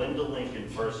 Linda Lincoln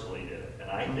personally did it, and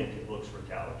I think it looks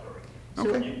retaliatory.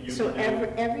 So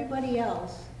everybody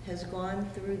else has gone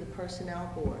through the personnel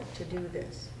board to do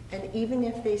this. And even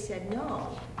if they said no,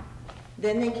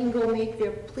 then they can go make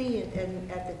their plea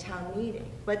at the town meeting.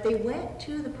 But they went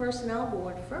to the personnel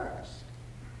board first.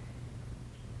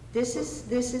 This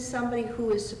is somebody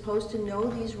who is supposed to know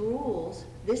these rules.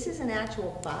 This is an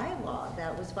actual bylaw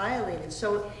that was violated.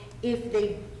 So if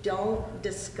they don't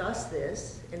discuss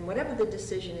this, and whatever the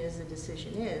decision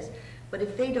is, but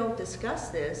if they don't discuss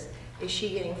this, is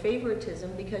she getting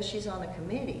favoritism because she's on a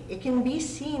committee? It can be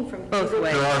seen from Both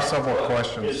ways. There are several It's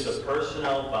questions. the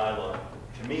personnel bylaw.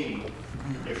 To me,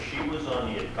 if she was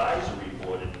on the advisory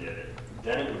board and did it,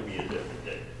 then it would be a different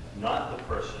thing, not the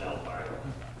personnel bylaw.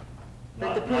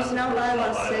 But the personnel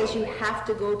bylaw says you have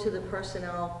to go to the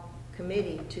personnel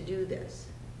committee to do this,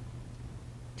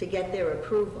 to get their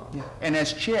approval. And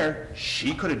as chair,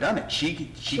 she could have done it.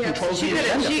 She Yeah, controls she the could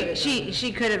have- agenda.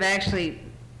 she could have actually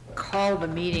called a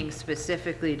meeting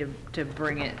specifically to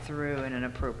bring it through in an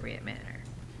appropriate manner.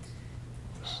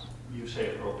 You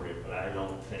say appropriate, but I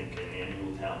don't think an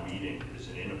annual town meeting is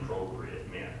an inappropriate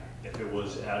manner. If it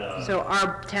was at a. So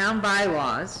our town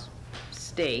bylaws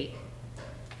state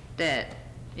that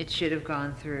it should have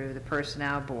gone through the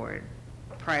personnel board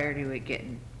prior to it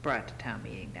getting brought to town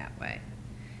meeting that way.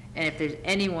 And if there's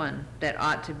anyone that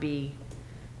ought to be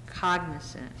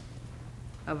cognizant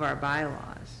of our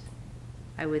bylaws,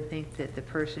 I would think that the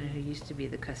person who used to be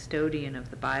the custodian of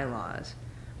the bylaws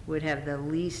would have the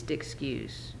least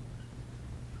excuse,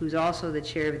 who's also the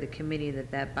chair of the committee that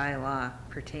that bylaw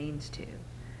pertains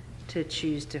to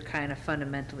choose to kind of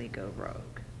fundamentally go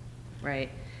rogue, right?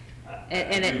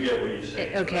 I do get what you're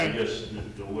saying, but okay. I just,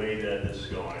 the way that this is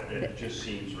going, it just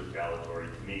seems retaliatory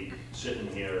to me, sitting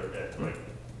here at, like,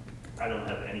 I don't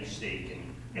have any stake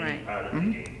in any Right. part of the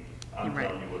game. I'm You're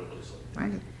telling right. you what it looks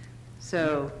like. Right.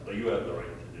 So, But you have the right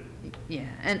to do. yeah,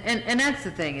 and that's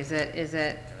the thing, is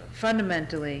that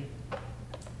fundamentally,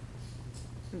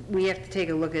 we have to take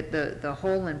a look at the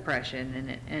whole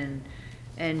impression,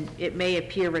 and it may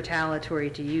appear retaliatory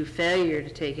to you. Failure to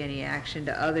take any action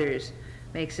to others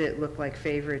makes it look like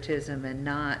favoritism and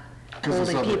not 'Cause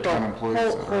there's holding other town employees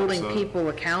that are holding upset. people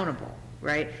accountable,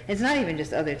 right? It's not even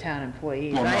just other town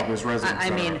employees. Well, no, I- there's residents I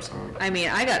that are mean, upset. I mean,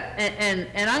 I got,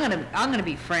 and I'm gonna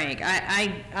be frank,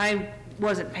 I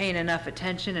wasn't paying enough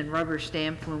attention and rubber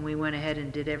stamped when we went ahead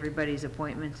and did everybody's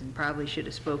appointments, and probably should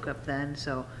have spoke up then,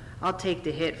 so I'll take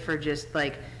the hit for just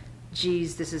like,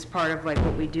 geez, this is part of like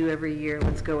what we do every year,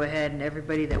 let's go ahead, and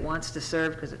everybody that wants to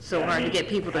serve, because it's so Yeah, I hard to mean, get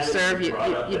people to had it been serve, you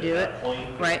brought up at do it, that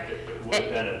point, right? It would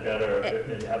have been a better,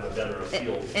 it'd have a better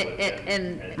appeal to it.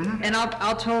 And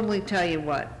I'll totally tell you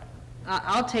what,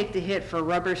 I'll take the hit for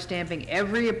rubber stamping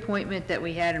every appointment that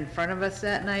we had in front of us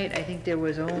that night. I think there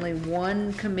was only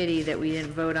one committee that we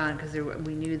didn't vote on, because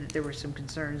we knew that there were some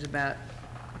concerns about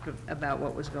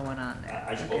what was going on there.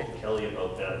 I spoke to Kelly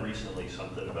about that recently,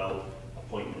 something about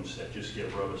appointments that just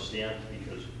get rubber stamped,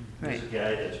 because there's a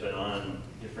guy that's been on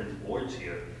different boards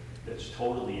here that's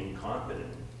totally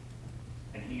incompetent,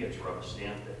 and he gets rubber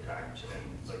stamped at times, and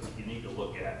like, you need to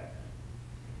look at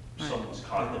someone's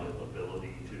cognitive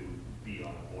ability to be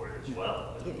on a board as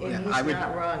well. And he's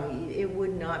not wrong. It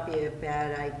would not be a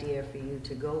bad idea for you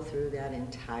to go through that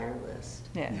entire list.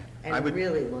 Yeah. I And would-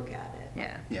 really look at it.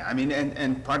 Yeah. Yeah, I mean,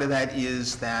 and part of that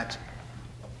is that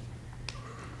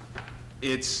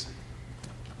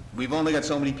we've only got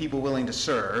so many people willing to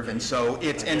serve, and so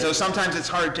sometimes it's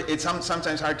hard to,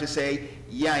 sometimes hard to say,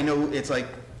 yeah, I know, it's like,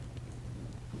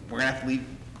 we'd have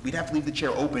to leave the chair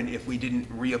open if we didn't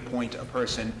reappoint a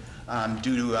person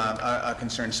due to a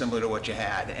concern similar to what you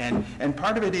had. And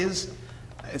part of it is,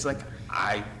 it's like,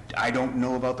 I don't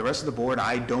know about the rest of the board,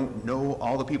 I don't know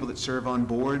all the people that serve on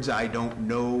boards, I don't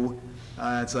know,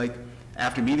 it's like,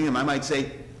 after meeting them, I might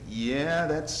say,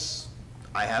 yeah,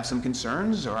 I have some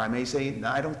concerns, or I may say, no,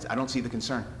 I don't see the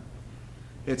concern.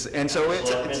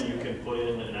 Selectmen, you can put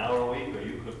in an hour a week, or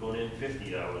you could put in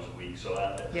 50 hours a week, so to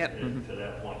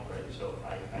that point, right, so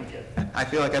I get that. I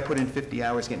feel like I put in 50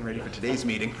 hours getting ready for today's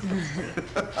meeting.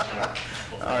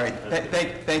 All right,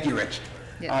 thank you, Rich.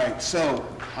 Yeah. All right,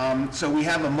 so we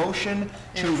have a motion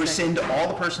to And a rescind all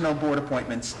the personnel board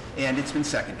appointments, and it's been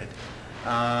seconded.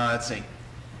 Let's see.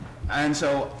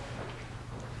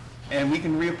 And we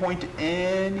can reappoint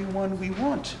anyone we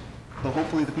want, but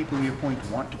hopefully the people we appoint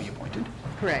want to be appointed.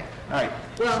 Correct. All right,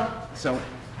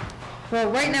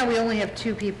 Well, right now, we only have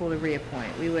 2 people to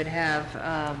reappoint. We would have,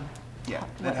 yeah.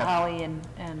 Holly and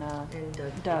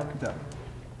Doug.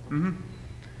 Mm-hmm.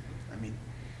 I mean,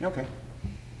 okay.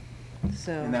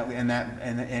 So. And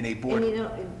a board. And you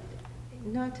know,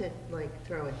 not to like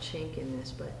throw a chink in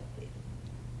this, but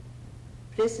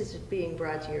this is being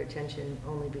brought to your attention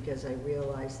only because I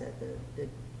realized that the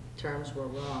terms were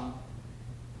wrong,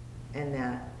 and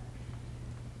that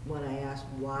when I asked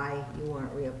why you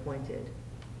weren't reappointed,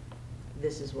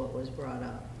 this is what was brought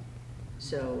up.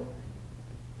 So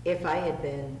if I had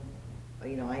been,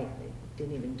 it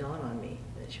didn't even dawn on me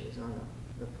that she was on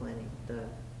the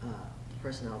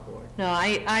personnel board. No,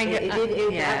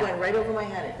 That went right over my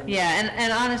head at the meeting. Yeah,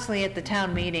 and honestly, at the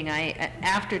town meeting,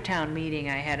 after town meeting,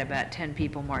 I had about 10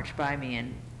 people march by me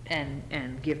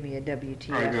and give me a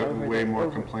WTF. I got way more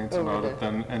over complaints about it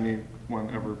than anyone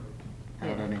ever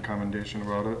had any commendation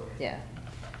about it. Yeah.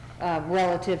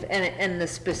 Relative, and the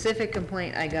specific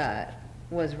complaint I got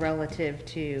was relative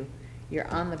to, you're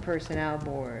on the personnel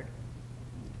board,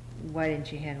 why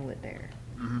didn't you handle it there?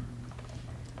 Mm-hmm.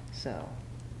 So,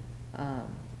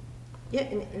 Yeah,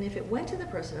 and if it went to the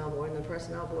personnel board and the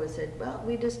personnel board said, well,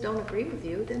 we just don't agree with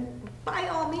you, then by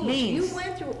all means, you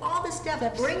went through all the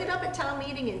steps, bring it up at town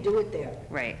meeting and do it there.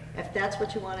 Right. If that's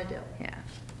what you want to do. Yeah.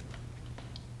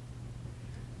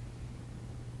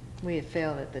 We have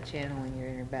failed at the channeling your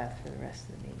inner Beth for the rest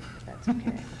of the meeting, but that's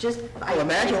okay. Just, Well,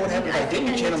 imagine what happened if I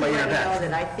didn't channel my inner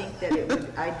Beth. I think that it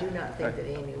would, I do not think that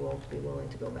Amy will be willing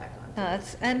to go back on. No,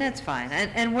 that's fine,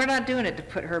 and we're not doing it to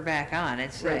put her back on,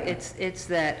 Right. it's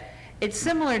that, it's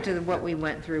similar to what we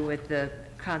went through with the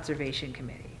Conservation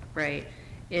Committee, right?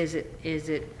 Is that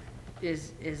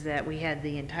we had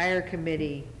the entire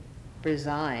committee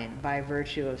resign by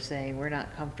virtue of saying, we're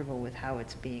not comfortable with how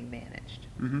it's being managed,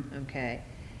 okay?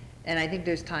 And I think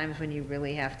there's times when you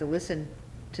really have to listen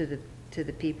to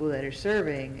the people that are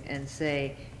serving and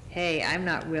say, hey, I'm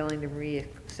not willing to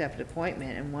re-accept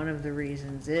appointment, and one of the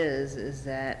reasons is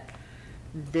that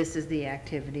this is the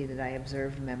activity that I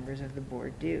observed members of the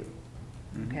board do,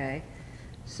 okay?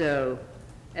 So,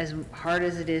 as hard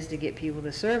as it is to get people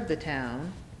to serve the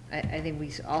town, I think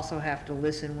we also have to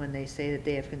listen when they say that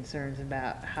they have concerns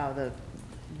about how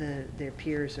their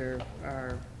peers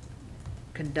are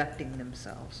conducting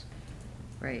themselves,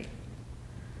 right?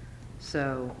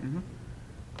 So,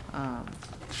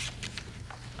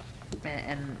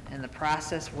 and the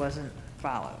process wasn't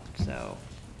followed, so,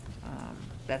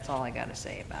 that's all I gotta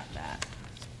say about that.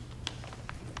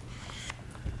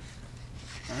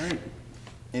 All right.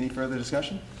 Any further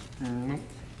discussion? All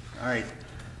right.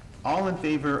 All in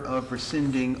favor of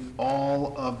rescinding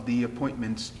all of the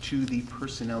appointments to the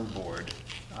Personnel Board,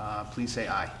 please say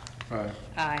aye. Aye.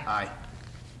 Aye.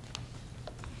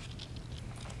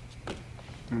 Aye.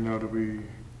 And now do we,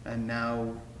 And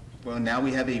now, well, now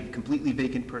we have a completely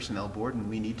vacant Personnel Board, and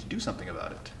we need to do something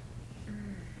about it.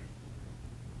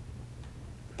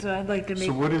 So I'd like to make.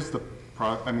 so what is the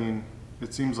I mean,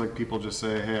 it seems like people just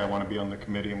say, hey, I want to be on the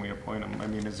committee, and we appoint them. I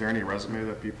mean, is there any resume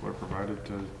that people are provided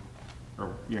to,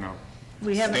 or,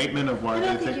 We haven't- statement of why I they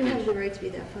don't think think you have they... the right to be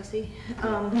that fussy.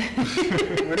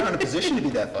 We're not in a position to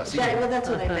be that fussy. Well, that's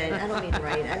what I meant, I don't mean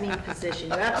right, I mean position,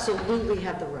 you absolutely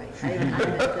have the right, I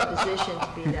meant the position to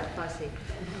be that fussy.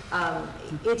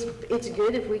 It's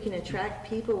good if we can attract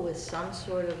people with some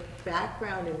sort of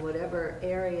background in whatever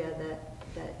area that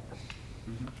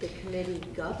the committee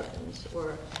governs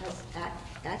or has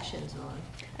actions on.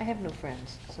 I have no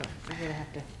friends, so I'm gonna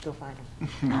have to go find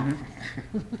them.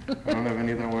 I don't have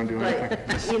any that want to do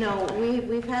anything. But,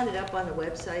 we've had it up on the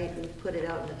website, we've put it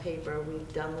out in the paper,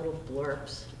 we've done little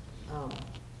blurbs,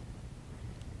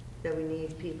 that we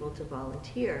need people to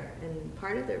volunteer. And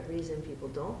part of the reason people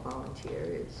don't volunteer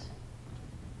is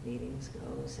meetings go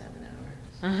 7 hours.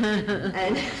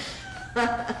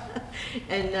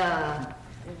 And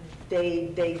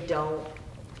they don't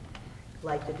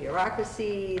like the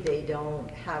bureaucracy, they don't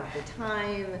have the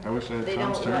time. I wish I had They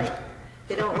Tom's don't turn. like,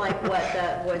 they don't like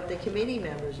what the committee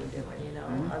members are doing,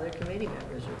 other committee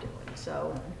members are doing.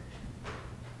 So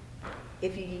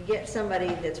if you can get somebody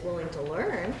that's willing to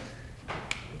learn,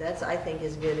 that's, I think,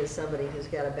 as good as somebody who's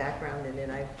got a background in it.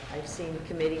 I've seen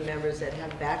committee members that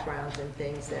have backgrounds in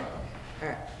things that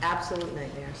are absolute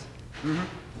nightmares.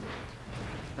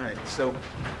 All right, so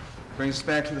brings us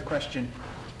back to the question,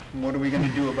 what are we going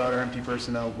to do about our empty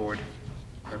Personnel Board,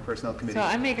 our Personnel Committee? So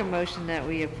I make a motion that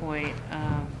we appoint,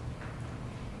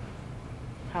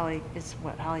 Holly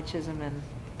Chisholm and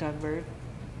Doug Bird.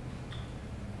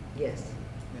 Yes.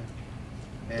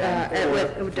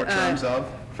 And for terms of?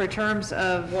 For terms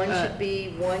of. One should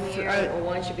be 1 year, or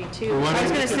one should be 2. I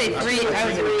was gonna say 3,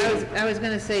 I was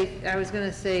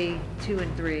gonna say 2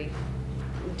 and 3.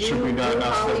 Should we not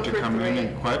ask them to come in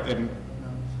and and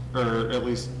or at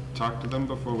least talk to them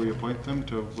before we appoint them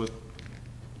to what,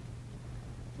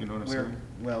 you know what I'm saying?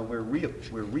 We're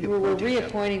reappointing We're them.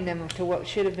 reappointing them to what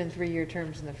should have been 3-year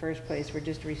terms in the first place, we're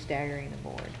just restaggering the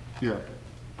board. Yeah.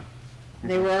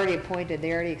 They were already appointed,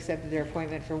 they already accepted their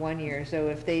appointment for 1 year, so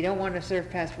if they don't want to serve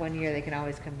past 1 year, they can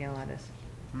always come yell at us.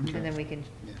 And then we can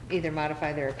either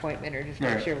modify their appointment or just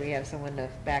make Right. sure we have someone to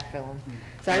backfill them.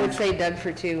 So I would say Doug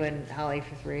for 2 and Holly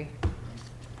for 3.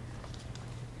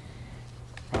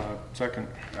 Second.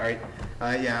 All right,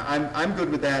 yeah, I'm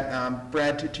good with that.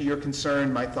 Brad, to your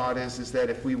concern, my thought is that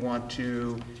if we want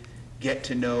to get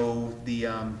to know the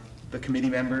committee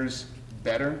members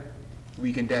better,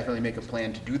 we can definitely make a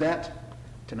plan to do that.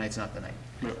 Tonight's not the night.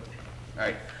 Yep.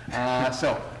 All right,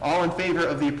 so all in favor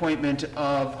of the appointment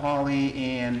of Holly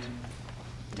and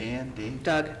Dan, Dave?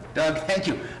 Doug. Doug, thank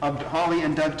you. Holly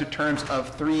and Doug to terms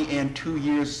of 3 and 2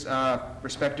 years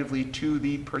respectively to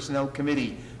the Personnel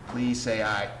Committee. Please say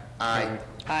aye. Aye.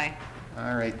 Aye.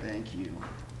 All right, thank you.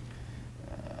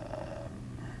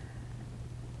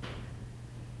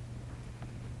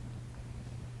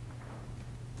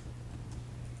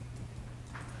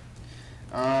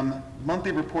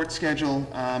 Monthly report schedule,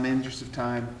 in the interest of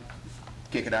time,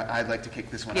 kick it out. I'd like to kick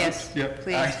this one out. Yes, Yep.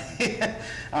 please.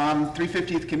 All right.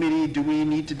 350th committee, do we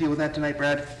need to deal with that tonight,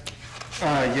 Brad?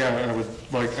 Yeah, I would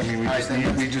like, I mean, All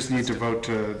right, we just need to vote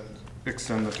to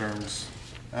extend the terms.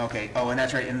 Okay, oh, and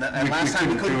that's right, and We last time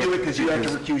we couldn't do it because you had to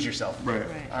because- recuse yourself. Right.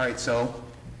 Right. All right, so,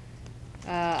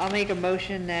 I'll make a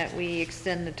motion that we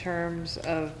extend the terms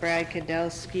of Brad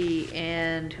Kadelski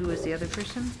and who was the other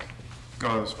person?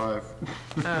 Oh, there's 5.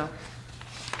 Oh,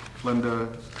 Linda,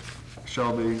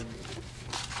 Shelby,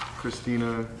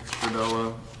 Christina,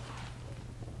 Stradella,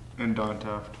 and Don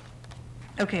Taft.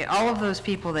 okay, all of those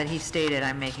people that he stated,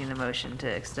 I'm making the motion to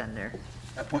extend their,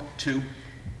 point 2.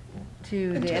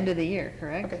 to the end of the year,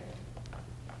 correct? Okay.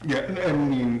 Yeah, I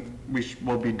mean,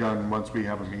 we'll be done once we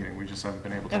have a meeting. We just haven't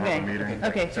been able to have a meeting.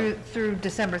 Okay, through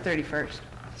December 31st.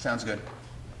 Sounds good.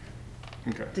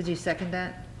 Okay. Did you second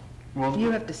that? Well,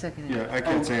 You have to second it. yeah, I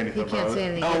can't say anything He can't about say it.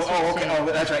 anything. Oh, He has to oh, okay, abstain.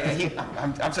 oh, that's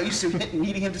right. I'm so used to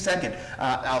needing him to second.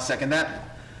 I'll second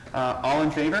that. All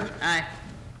in favor? Aye.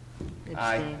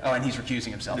 Aye. Abstain. Oh, and he's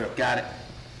recusing himself. Yeah. Got it.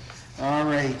 All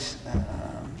right.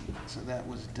 So that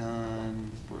was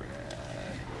done. Brad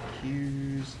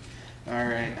recused. All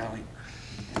right. Oh, wait.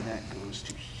 And that goes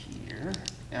to here.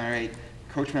 All right.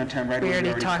 Coach Mountain right We away.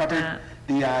 already talked covered. that.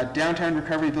 The downtown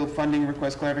recovery bill funding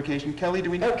request clarification. Kelly, do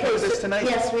we need to Okay, cover this so- tonight?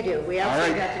 yes, we do. We All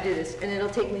absolutely right. have to do this, and it'll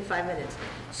take me 5 minutes.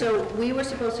 So we were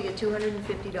supposed to get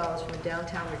 $250 from a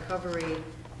downtown recovery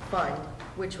fund,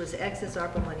 which was excess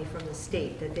ARPA money from the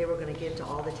state that they were gonna give to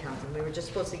all the towns, and we were just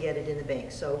supposed to get it in the bank.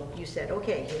 So you said,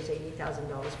 okay, here's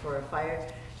 $80,000 for a fire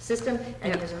system,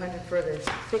 and Yep. here's 100 for the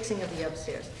fixing of the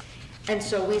upstairs. And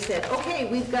so we said, okay,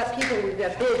 we've got people, we've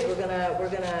got bids, where's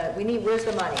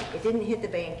the money? It didn't hit the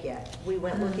bank yet. We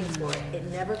went looking for it. It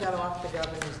never got off the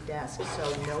governor's desk, so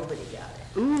nobody got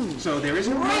it. So there is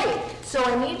a Right, so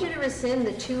I need you to rescind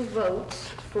the 2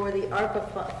 votes for the ARPA,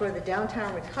 for the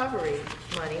downtown recovery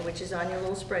money, which is on your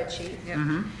little spreadsheet.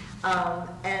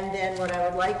 And then what I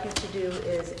would like you to do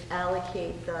is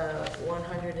allocate the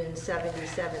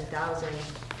 177,000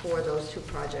 for those 2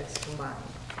 projects combined.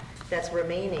 That's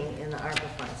remaining in the ARPA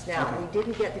funds. Now, we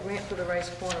didn't get the grant for the Rice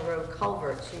Corner Road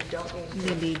culvert, so you don't need.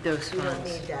 You need those You don't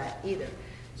funds. need that either.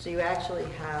 So you actually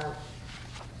have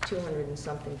 200 and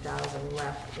something thousand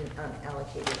left in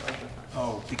unallocated ARPA funds.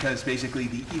 Oh, because basically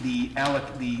the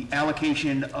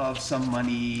allocation of some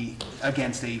money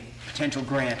against a potential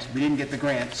grant, we didn't get the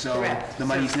grant, so Correct. the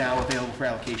money's now available for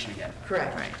allocation again.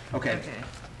 Correct. Right. Okay. Okay.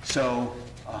 So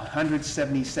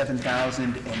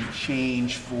 177,000 and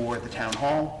change for the town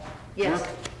hall Yes. work,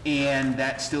 and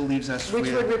that still leaves us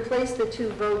Which would with, replace the 2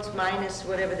 votes minus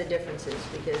whatever the difference is,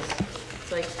 because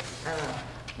it's like, I don't know.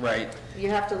 right, You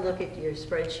have to look at your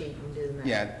spreadsheet and do the math.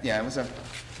 yeah, it was a,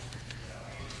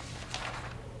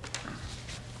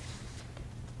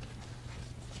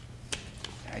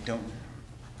 I don't,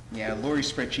 yeah,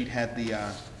 Lori's spreadsheet had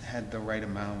the right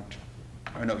amount.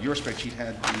 Oh, no, your spreadsheet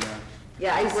had the,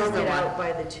 Yeah, I This is broke the it one. out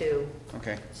by the 2.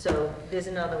 okay. So there's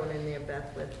another one in there,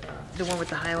 Beth, with The one with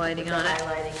the highlighting the on it?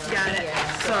 highlighting on it. Got it.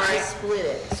 Yeah, so I Sorry. split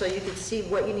it, so you could see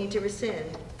what you need to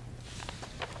rescind.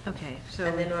 Okay, so,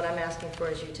 And then what I'm asking for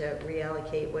is you to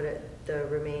reallocate the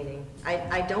remaining.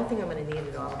 I don't think I'm gonna need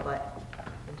it all, but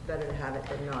it's better to have it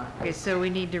than not. okay, so we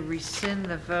need to rescind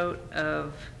the vote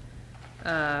of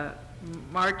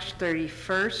March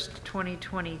 31st,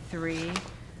 2023,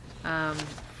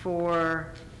 for,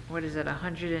 what is it,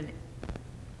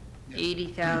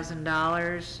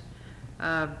 $180,000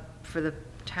 for the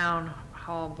town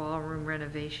hall ballroom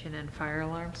renovation and fire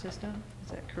alarm system? Is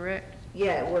that correct?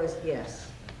 Yeah, it was, yes,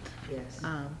 yes.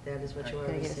 That is what you are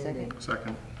Can I get a second? rescinding.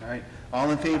 Second. All right, all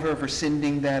in favor of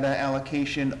rescinding that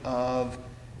allocation of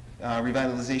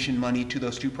revitalization money to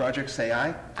those 2 projects, say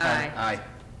aye. Aye. Aye.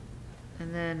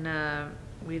 And then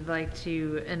we'd like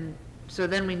to, and so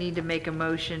then we need to make a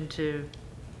motion to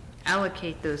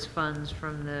allocate those funds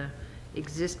from the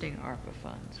existing ARPA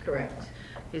funds. Correct.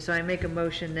 Okay, so I make a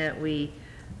motion that we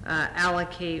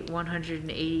allocate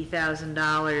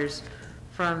 $180,000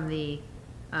 from the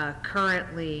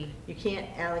currently, You can't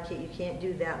allocate, you can't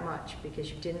do that much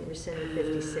because you didn't rescind the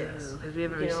 56. Because we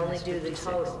haven't You can only rescinded do the 56.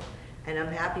 total. And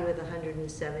I'm happy with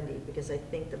 170 because I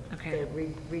think the Okay.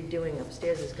 redoing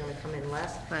upstairs is gonna come in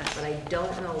less. Less. But I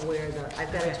don't know where I've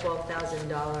got a Okay.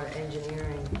 $12,000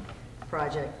 engineering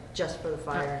project just for the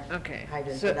fire okay.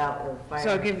 hydrant So- without the fire. So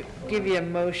I'll give you a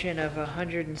motion of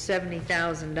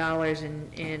 $170,000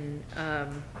 in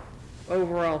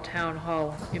overall town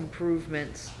hall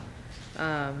improvements,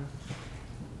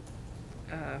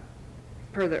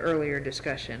 per the earlier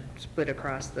discussion, split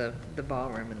across the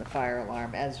ballroom and the fire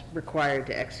alarm as required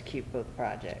to execute both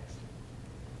projects.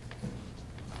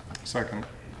 Second.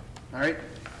 All right,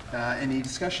 Any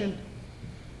discussion?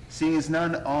 Seeing as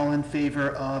none, all in favor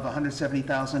of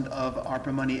 $170,000 of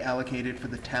ARPA money allocated for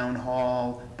the town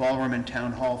hall, ballroom and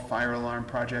town hall fire alarm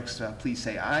projects, please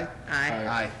say aye. Aye.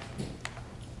 Aye.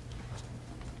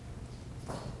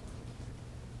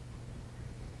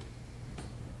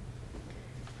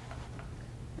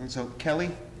 And so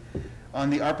Kelly, on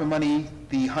the ARPA money,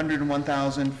 the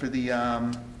 $101,000 for the,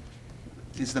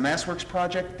 is the MassWorks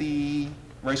project the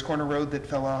Rice Corner Road that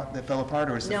fell apart,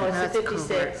 or is it? No, it's the That's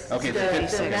 56. Okay, The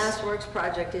 56. MassWorks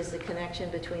project is the connection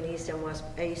between East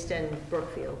and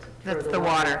Brookfield. for That's the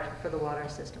water. For the water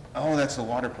system. Oh, that's the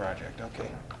water project,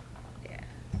 okay. Yeah.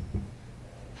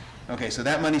 Okay, so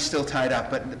that money's still tied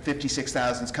up, but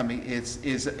 56,000 is coming,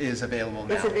 is available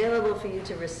now. It's available for you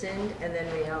to rescind and then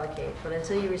reallocate, but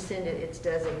until you rescind it, it's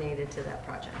designated to that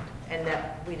project. And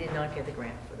that, we did not get the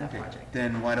grant for that Okay, project.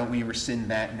 then why don't we rescind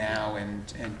that now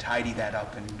and tidy that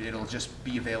up, and it'll just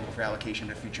be available for allocation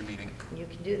at a future meeting. You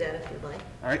can do that if you'd like.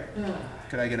 All right?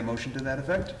 Could I get a motion to that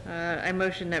effect? I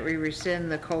motion that we rescind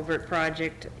the culvert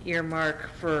project earmark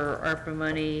for ARPA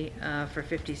money for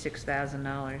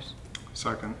 $56,000.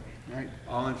 Second. All right,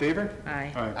 all in favor?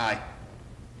 Aye. Aye.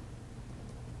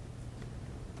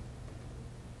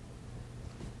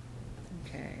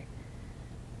 Okay.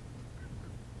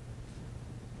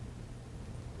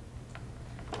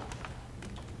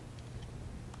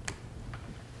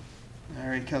 All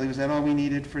right, Kelly, was that all we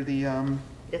needed for the,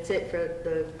 That's it for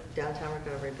the downtown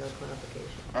recovery bill application.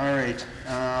 all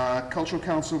right, Cultural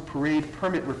Council Parade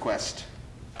Permit Request.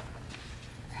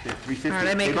 They're $350. All right,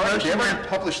 I make a They've motion already that-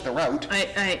 published the route.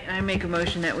 I make a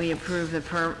motion that we approve the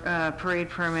parade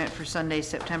permit for Sunday,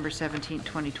 September 17th,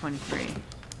 2023.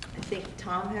 I think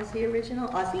Tom has the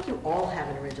original. I think you all have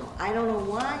an original. I don't know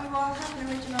why you all have an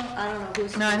original. I don't know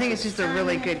who's. No, I think it's supposed just to a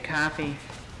really sign it. good copy.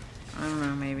 I don't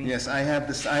know, maybe. Yes, I have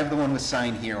this, I have the one with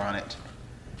sign here on it.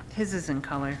 His is in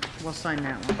color. We'll sign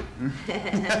that one.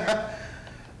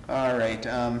 All right,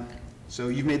 so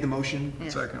you've made the motion? Yeah.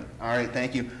 Second. All right,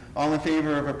 thank you. All in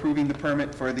favor of approving the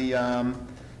permit for the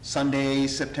Sunday,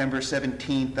 September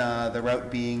 17th, the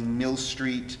route being Mill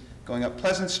Street, going up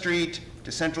Pleasant Street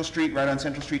to Central Street, right on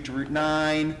Central Street to Route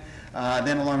 9,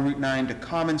 then along Route 9 to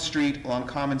Common Street, along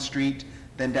Common Street,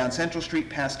 then down Central Street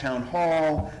past Town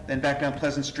Hall, then back down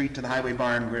Pleasant Street to the Highway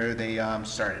Barn where they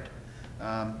started.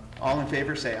 All in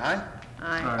favor, say aye.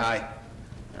 Aye. Aye.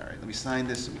 All right, let me sign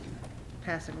this so we can,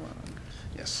 Pass it along.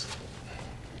 yes.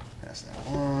 Pass that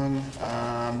along.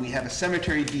 We have a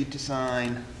cemetery deed to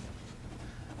sign.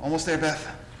 Almost there, Beth.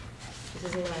 This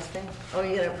is the last thing. Oh,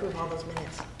 you gotta approve all those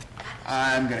minutes.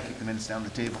 I'm gonna kick the minutes down the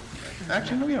table.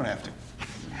 Actually, no, we don't have to.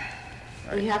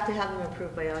 We have to have them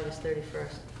approved by August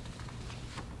 31st.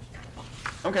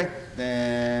 Okay,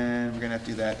 then we're gonna have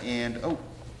to do that, and,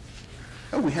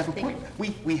 we have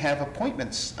we have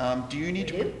appointments. Do you need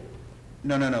We to? do?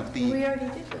 No, We already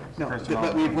did those. No, but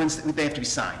they have to be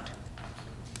signed,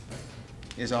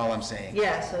 is all I'm saying.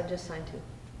 Yeah, so just sign two.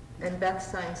 And Beth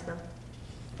signs them.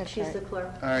 That's She's right. the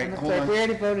clerk. All right, And the hold clerk, we on.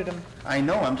 already voted them. I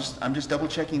know, I'm just double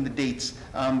checking the dates.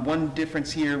 One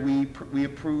difference here, we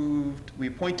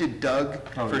appointed Doug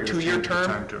for a 2-year term.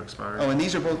 Time to expire. Oh, and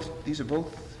these are both, These I are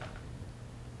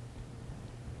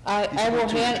will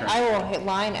both two-year terms. I will hit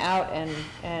line out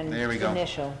and There we go.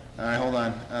 initial, all right, hold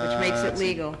on. which makes it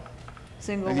legal.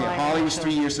 Single Okay, line. Holly was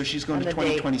initial. 3 years, so she's going On to the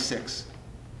date. 2026.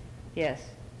 Yes,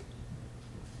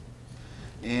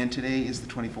 And today is the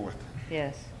 24th.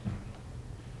 yes.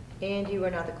 And you are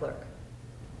not the clerk.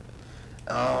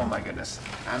 Oh, my goodness.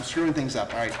 I'm screwing things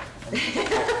up, all right.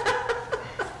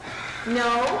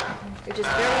 No, you're just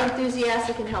very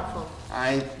enthusiastic and helpful.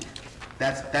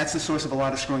 That's the source of a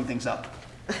lot of screwing things up.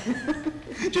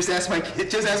 Just ask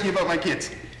me about my kids.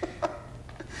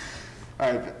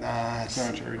 All right,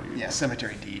 Cemetery deed. Yeah,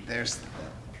 cemetery deed. There's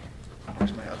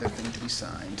my other thing to be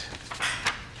signed.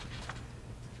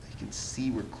 You can see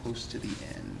we're close to the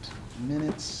end.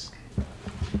 Minutes.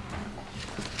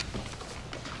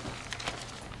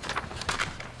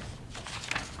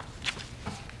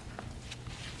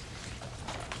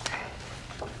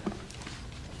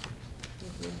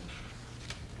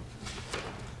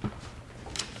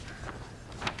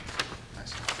 I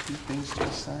saw 2 things to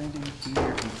be signed in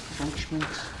here, encroachment.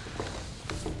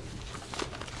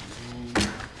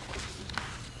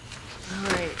 All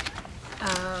right.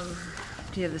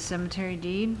 Do you have the cemetery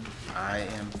deed? I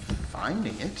am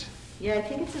finding it. Yeah, I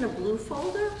think it's in a blue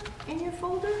folder, in your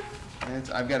folder?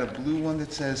 I've got a blue one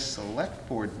that says select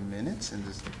board minutes and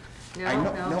this.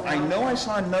 No, I know I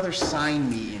saw another sign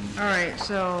me in. All right,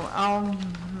 so I'll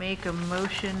make a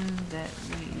motion that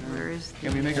where is the?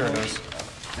 Can we make our notes?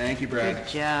 Thank you, Brad. Good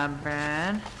job,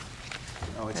 Brad.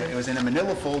 Oh, it was in a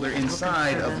manila folder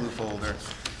inside a blue folder.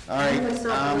 All right, I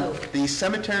saw blue. the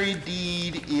cemetery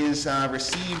deed is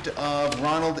received of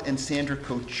Ronald and Sandra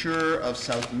Couture of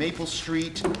South Maple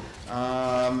Street.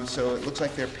 So it looks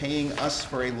like they're paying us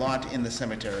for a lot in the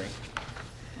cemetery.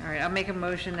 All right, I'll make a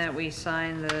motion that we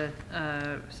sign the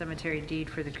cemetery deed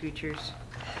for the Coutures.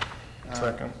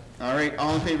 Second. All right,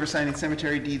 all in favor of signing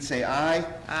cemetery deed, say aye.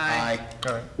 Aye.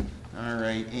 All right. All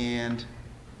right, and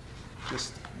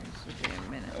just, This will be a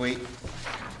minute. wait.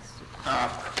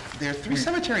 There are 3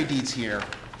 cemetery deeds here.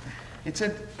 It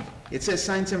says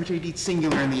signed cemetery deed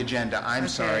singular in the agenda, I'm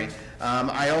sorry.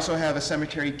 I also have a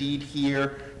cemetery deed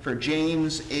here for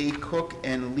James A. Cook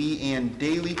and Lee Ann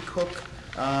Daly Cook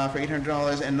for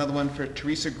 $800, and another one for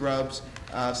Teresa Grubbs,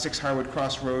 6 Harwood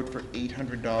Cross Road for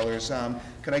 $800.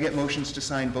 Could I get motions to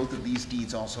sign both of these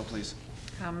deeds also, please?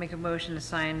 I'll make a motion to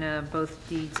sign both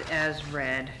deeds as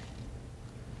read.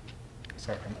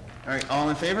 Second. All right, all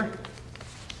in favor?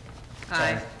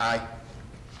 Aye. Aye.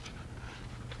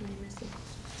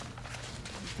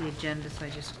 The agenda, so I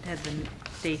just had the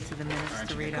dates of the minutes Aren't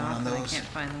to you read going off, on and I those? can't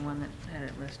find the one that had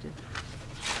it listed.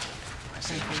 I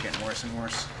see it's getting worse and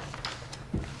worse.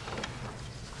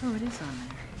 Oh, it is on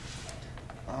there.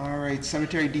 All right,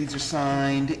 cemetery deeds are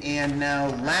signed, and now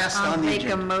last I'll on the make a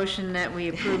agenda. motion that we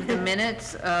approve the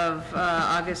minutes of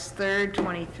August 3rd,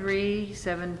 23,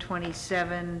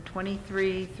 7/27,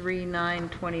 23, 3/9,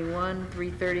 21,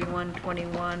 3/31,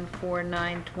 21,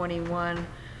 4/9, 21,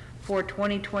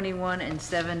 4/20, 21, and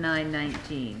 7/9,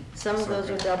 19. Some of those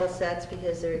are double sets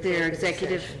because They're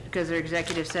executive, session. because they're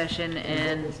executive session,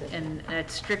 and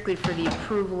that's strictly for the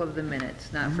approval of the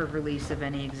minutes, not for release of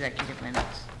any executive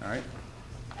minutes. All right,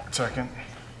 Second.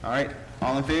 all right,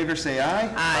 all in favor, say aye.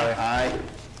 Aye. Aye.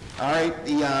 All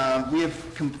right,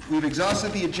 we've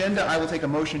exhausted the agenda. I will take a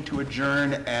motion to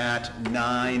adjourn at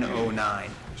 9:09.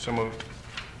 So moved.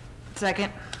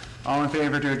 Second? All in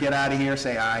favor to get out of here,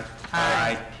 say aye.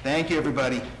 Aye. Thank you,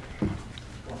 everybody.